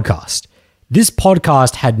the podcast. This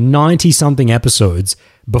podcast had 90-something episodes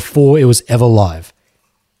before it was ever live.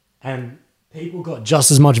 And people got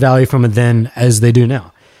just as much value from it then as they do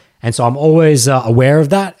now. And so I'm always aware of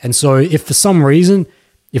that. And so if for some reason,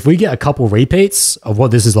 if we get a couple repeats of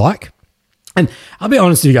what this is like, and I'll be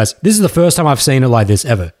honest with you guys, this is the first time I've seen it like this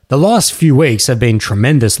ever. The last few weeks have been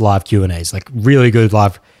tremendous live Q&As, like really good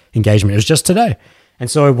live engagement. It was just today.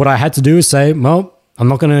 And so what I had to do is say, well, I'm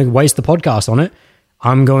not going to waste the podcast on it.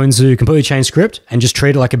 I'm going to completely change script and just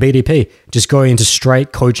treat it like a BDP. Just go into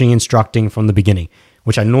straight coaching, instructing from the beginning,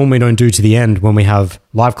 which I normally don't do to the end when we have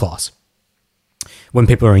live class, when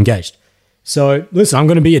people are engaged. So listen, I'm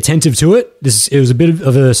going to be attentive to it. It was a bit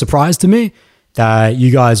of a surprise to me that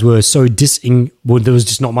you guys were so there was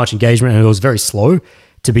just not much engagement and it was very slow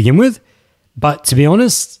to begin with. But to be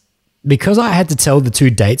honest, because I had to tell the 2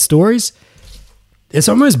 date stories, it's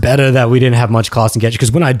almost better that we didn't have much class engagement,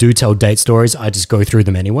 because when I do tell date stories, I just go through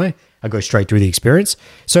them anyway. I go straight through the experience.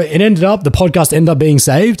 So the podcast ended up being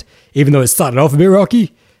saved, even though it started off a bit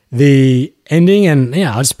rocky. The ending, and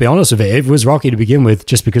yeah, I'll just be honest with it was rocky to begin with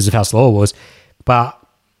just because of how slow it was. But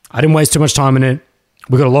I didn't waste too much time in it.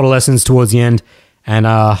 We got a lot of lessons towards the end. And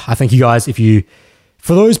I thank you guys,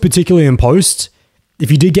 for those particularly in post, if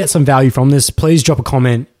you did get some value from this, please drop a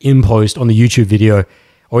comment in post on the YouTube video.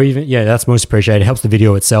 Or even, that's most appreciated. It helps the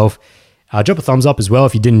video itself. Drop a thumbs up as well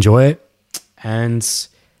if you did enjoy it. And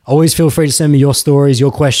always feel free to send me your stories,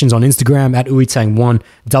 your questions on Instagram at uitang1,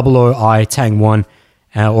 OOITang1.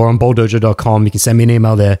 or on bowldojo.com. You can send me an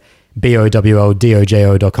email there,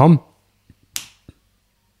 bowldojo.com.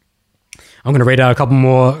 I'm going to read out a couple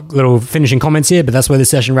more little finishing comments here, but that's where this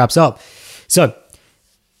session wraps up. So,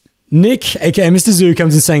 Nick, aka Mr. Zoo,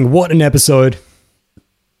 comes in saying, what an episode.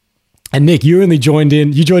 And Nick, you only joined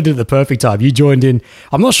in. You joined in at the perfect time. You joined in.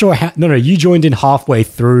 I'm not sure how. No. You joined in halfway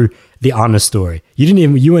through the Anna story.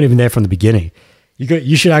 You weren't even there from the beginning.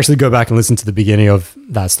 You should actually go back and listen to the beginning of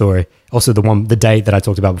that story. Also, the date that I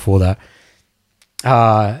talked about before that.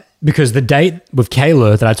 Because the date with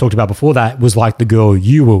Kayla that I talked about before that was like the girl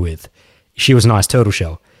you were with. She was a nice turtle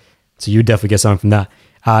shell. So you definitely get something from that.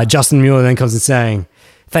 Justin Mueller then comes in saying,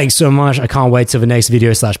 thanks so much. I can't wait till the next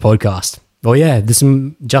video / podcast. Well, yeah,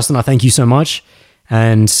 Justin, I thank you so much.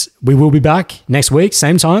 And we will be back next week,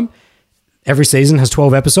 same time. Every season has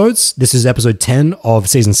 12 episodes. This is episode 10 of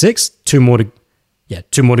season 6. Two more to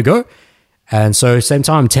go. And so same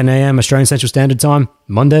time, 10 a.m. Australian Central Standard Time,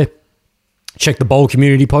 Monday. Check the Bowl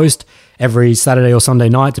community post every Saturday or Sunday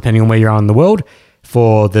night, depending on where you are in the world,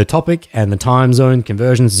 for the topic and the time zone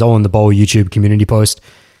conversions. It's all in the Bowl YouTube community post.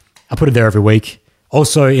 I put it there every week.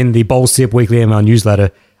 Also in the Bowl Sip weekly email newsletter,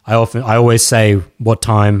 I always say what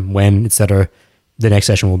time, when, etc. the next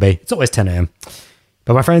session will be. It's always 10 a.m.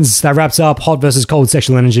 But my friends, that wraps up hot versus cold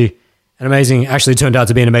sexual energy. Actually turned out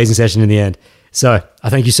to be an amazing session in the end. So I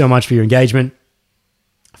thank you so much for your engagement,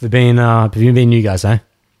 for being you guys, eh?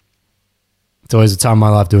 It's always a time in my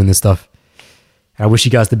life doing this stuff. And I wish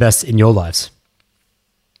you guys the best in your lives.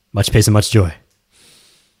 Much peace and much joy.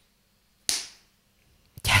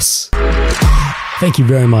 Yes. Thank you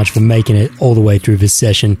very much for making it all the way through this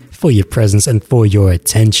session, for your presence and for your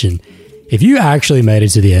attention. If you actually made it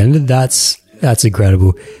to the end, that's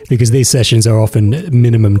incredible, because these sessions are often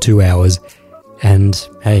minimum 2 hours. And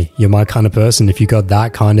hey, you're my kind of person. If you got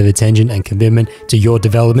that kind of attention and commitment to your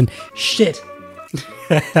development, shit.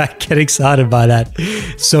 Get excited by that.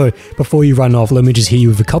 So before you run off, let me just hit you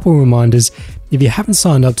with a couple of reminders. If you haven't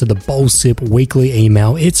signed up to the Bowl Sip weekly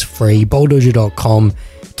email, it's free, bowldojo.com.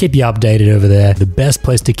 Keep you updated over there. The best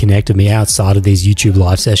place to connect with me outside of these YouTube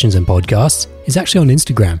live sessions and podcasts is actually on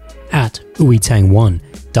Instagram at Uitang1,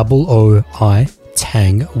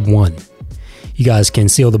 OOITang1. You guys can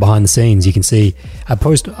see all the behind the scenes. You can see I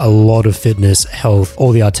post a lot of fitness, health,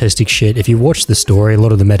 all the artistic shit. If you watch the story, a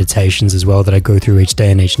lot of the meditations as well that I go through each day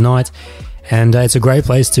and each night. And it's a great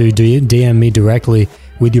place to DM me directly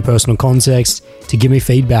with your personal context, to give me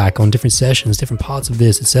feedback on different sessions, different parts of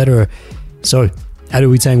this, etc. So, at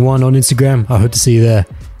Uitang1 on Instagram, I hope to see you there.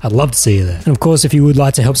 I'd love to see you there. And of course, if you would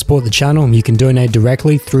like to help support the channel, you can donate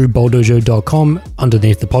directly through bowldojo.com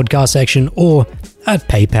underneath the podcast section, or at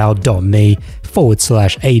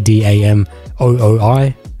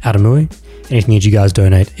paypal.me/ADAMOOI Adamui. Anything that you guys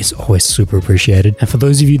donate is always super appreciated. And for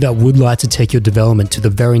those of you that would like to take your development to the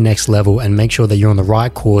very next level and make sure that you're on the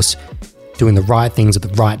right course, doing the right things at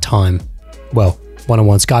the right time, well,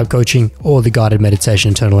 one-on-one Skype coaching or the guided meditation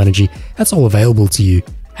internal energy, that's all available to you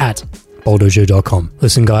at bowldojo.com.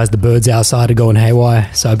 Listen guys, the birds outside are going haywire,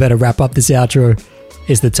 so I better wrap up this outro.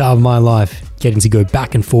 It's the time of my life, getting to go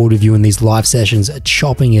back and forward with you in these live sessions,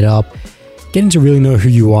 chopping it up, getting to really know who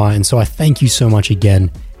you are. And so I thank you so much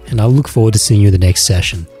again, and I look forward to seeing you in the next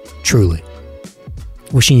session. Truly.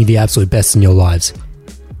 Wishing you the absolute best in your lives.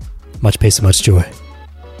 Much peace and much joy.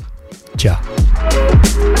 Ciao.